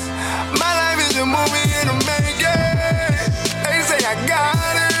 My life is a movie in a making. They say I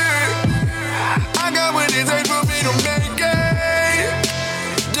got it. I got what it takes for me to make it.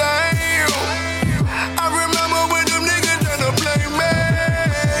 Damn. I remember when them niggas tried to play me.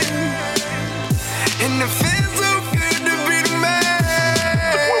 And the feels so good to be the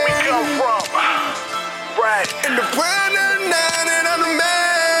man. Look where we come from. Right. And the pride of night and I'm the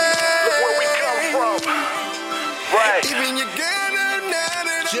man. Look where we come from. Right. Even your girl of night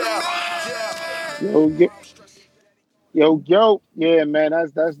and I'm Yo. Yeah, man,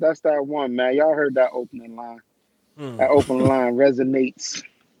 that's that one, man. Y'all heard that opening line. That opening line resonates.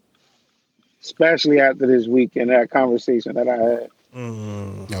 Especially after this week and that conversation that I had.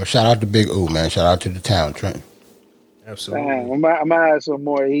 Yo, shout out to Big O, man. Shout out to the town, Trent. Absolutely. Damn, I might have some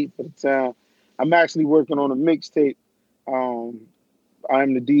more heat for the town. I'm actually working on a mixtape. I'm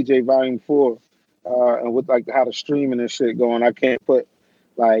the DJ Volume 4. And with like how the streaming and shit going, I can't put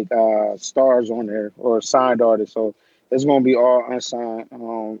like stars on there or signed artists. So it's gonna be all unsigned,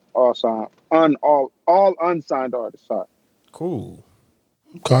 all unsigned artists. Sorry. Cool.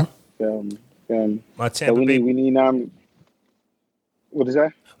 Okay. My Tampa Bay. We need what is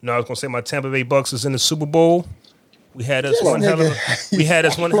that? No, I was gonna say my Tampa Bay Bucks is in the Super Bowl. We had us one hell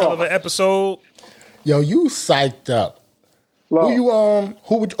of an episode. Yo, you psyched up. Let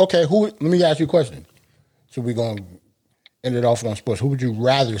me ask you a question. So we're gonna end it off on sports. Who would you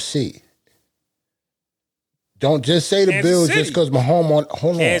rather see? Don't just say the Kansas Bills City. just because Mahomes.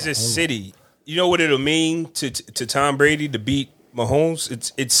 Hold on. Kansas City. You know what it'll mean to Tom Brady to beat Mahomes?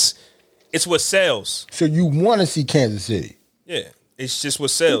 It's what sells. So you want to see Kansas City? Yeah, it's just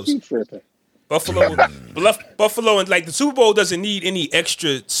what sells. You tripping. Buffalo and like the Super Bowl doesn't need any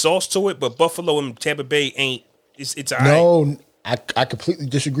extra sauce to it, but Buffalo and Tampa Bay ain't. It's all right. No, I completely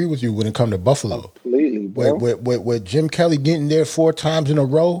disagree with you when it comes to Buffalo. Completely, bro. With Jim Kelly getting there 4 times in a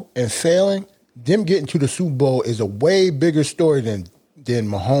row and failing, them getting to the Super Bowl is a way bigger story than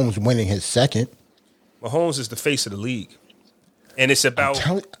Mahomes winning his second. Mahomes is the face of the league, and it's about.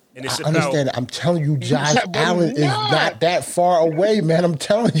 I understand that. I'm telling you, Josh Allen is not that far away, man. I'm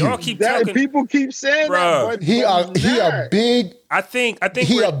telling you. Y'all keep talking. People keep saying Bruh. that. But He a big. I think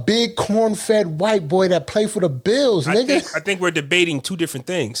he a big corn-fed white boy that play for the Bills, nigga. I think we're debating two different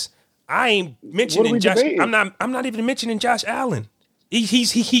things. I ain't mentioning Josh. Debating? I'm not even mentioning Josh Allen.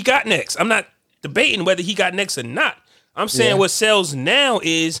 He got next. I'm not debating whether he got next or not. I'm saying what sells now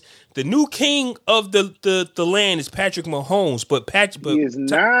is the new king of the land is Patrick Mahomes, but he is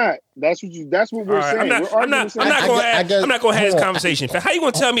not. That's what we're saying. I'm not gonna have this conversation. How you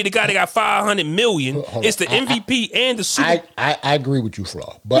gonna tell me the guy that got $500 million is the MVP and the Super? I agree with you,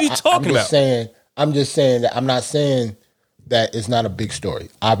 Flaw. But what are you talking about? I'm just saying that I'm not saying that it's not a big story.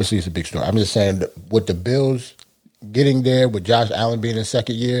 Obviously, it's a big story. I'm just saying that with the Bills getting there, with Josh Allen being in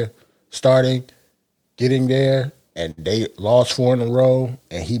second year, starting, getting there, and they lost 4 in a row,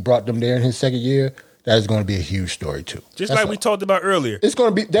 and he brought them there in his second year. that is going to be a huge story too. Just like we talked about earlier. It's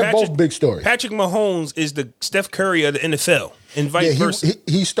going to be, they're both big stories. Patrick Mahomes is the Steph Curry of the NFL and vice versa.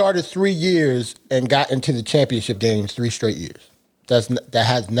 He started 3 years and got into the championship games 3 straight years. That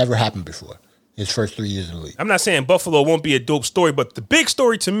has never happened before. His first 3 years in the league. I'm not saying Buffalo won't be a dope story, but the big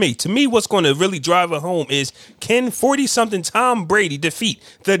story to me, what's going to really drive it home is, can 40-something Tom Brady defeat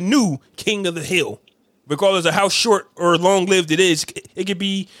the new king of the hill? Regardless of how short or long-lived it is, it could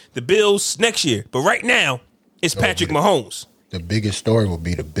be the Bills next year. But right now, it's Patrick Mahomes. The biggest story will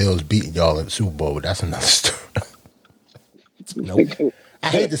be the Bills beating y'all in the Super Bowl, but that's another story. Nope. I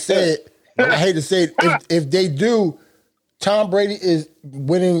hate to say it. If they do, Tom Brady is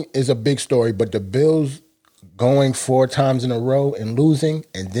winning is a big story, but the Bills going 4 times in a row and losing,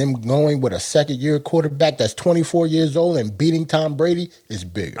 and them going with a second-year quarterback that's 24 years old and beating Tom Brady is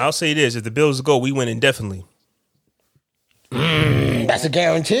bigger. I'll say this: if the Bills go, we win indefinitely. That's a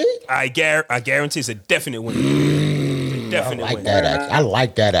guarantee? I guarantee it's a definite win. Definite win. I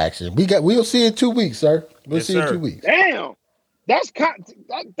like that action. We'll see in 2 weeks, sir. We'll see in 2 weeks. Damn. Damn.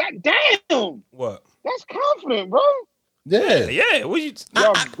 What? That's confident, bro. Yeah.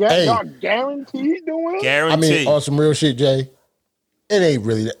 Y'all guaranteed to win? Guaranteed. I mean, on some real shit, Jay, it ain't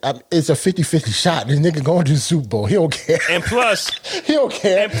really. It's a 50-50 shot. This nigga going to the Super Bowl. He don't care. And plus. He don't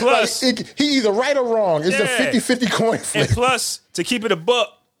care. And plus. Like, he either right or wrong. It's a 50-50 coin flip. And plus, to keep it a buck,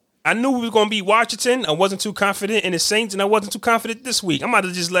 I knew we were going to beat Washington. I wasn't too confident in the Saints, and I wasn't too confident this week. I'm about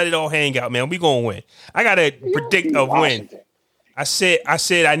to just let it all hang out, man. We going to win. I got to predict a win. I said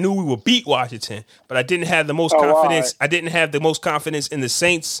I knew we would beat Washington, but I didn't have the most confidence. I didn't have the most confidence in the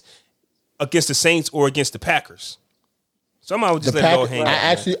Saints against the Saints or against the Packers. So I'm just let it all hang out.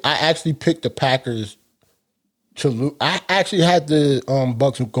 I actually picked the Packers to lose. I actually had the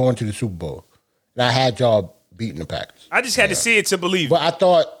Bucks going to the Super Bowl, and I had y'all beating the Packers. I just had to see it to believe it. But I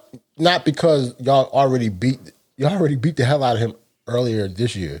thought not because y'all already beat the hell out of him earlier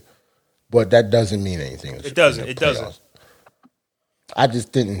this year, but that doesn't mean anything. It doesn't. It doesn't. I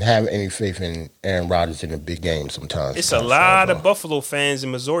just didn't have any faith in Aaron Rodgers in the big game sometimes. It's a lot of Buffalo fans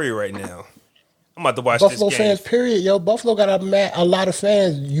in Missouri right now. I'm about to watch Buffalo this game. fans, period. Yo, Buffalo got a lot of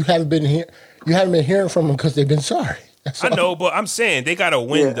fans. You haven't been hearing from them because they've been sorry. I know, but I'm saying they got to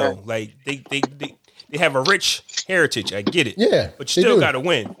win though. Like they have a rich heritage. I get it. Yeah, but you still got to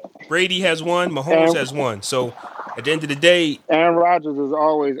win. Brady has won. Mahomes has won. So at the end of the day, Aaron Rodgers is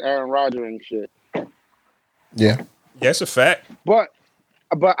always Aaron Rodgers and shit. Yeah, that's a fact.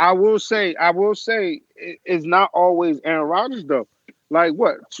 But I will say, it's not always Aaron Rodgers though. Like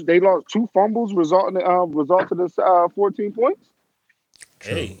what? They lost 2 fumbles, resulting in 14 points.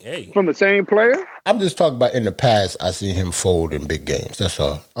 Hey, from the same player. I'm just talking about in the past. I seen him fold in big games. That's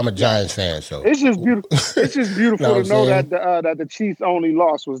all. I'm a Giants fan, so it's just beautiful. It's just beautiful to know that the Chiefs' only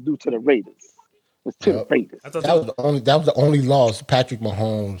loss was due to the Raiders. It's to the Raiders. That was the only loss Patrick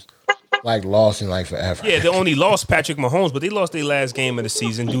Mahomes lost in forever. Yeah, they only lost Patrick Mahomes, but they lost their last game of the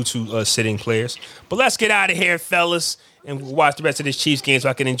season due to sitting players. But let's get out of here, fellas, and watch the rest of this Chiefs game so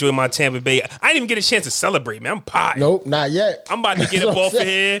I can enjoy my Tampa Bay. I didn't even get a chance to celebrate, man. I'm pie. Nope, not yet. I'm about to get up off of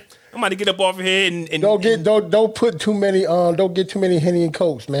here. And don't put too many don't get too many Henny and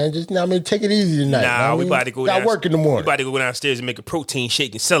Cokes, man. Just take it easy tonight. Nah, we about to go down. Work in the morning. We about to go downstairs and make a protein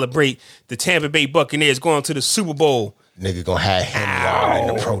shake and celebrate the Tampa Bay Buccaneers going to the Super Bowl. Nigga gonna have Henny all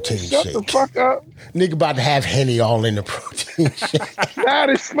in the protein shake. Shut the fuck up. Nigga about to have Henny all in the protein shake. That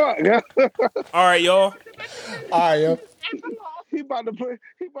is fuck. All right, y'all. All right, yo. He about to put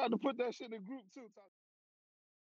that shit in the group too.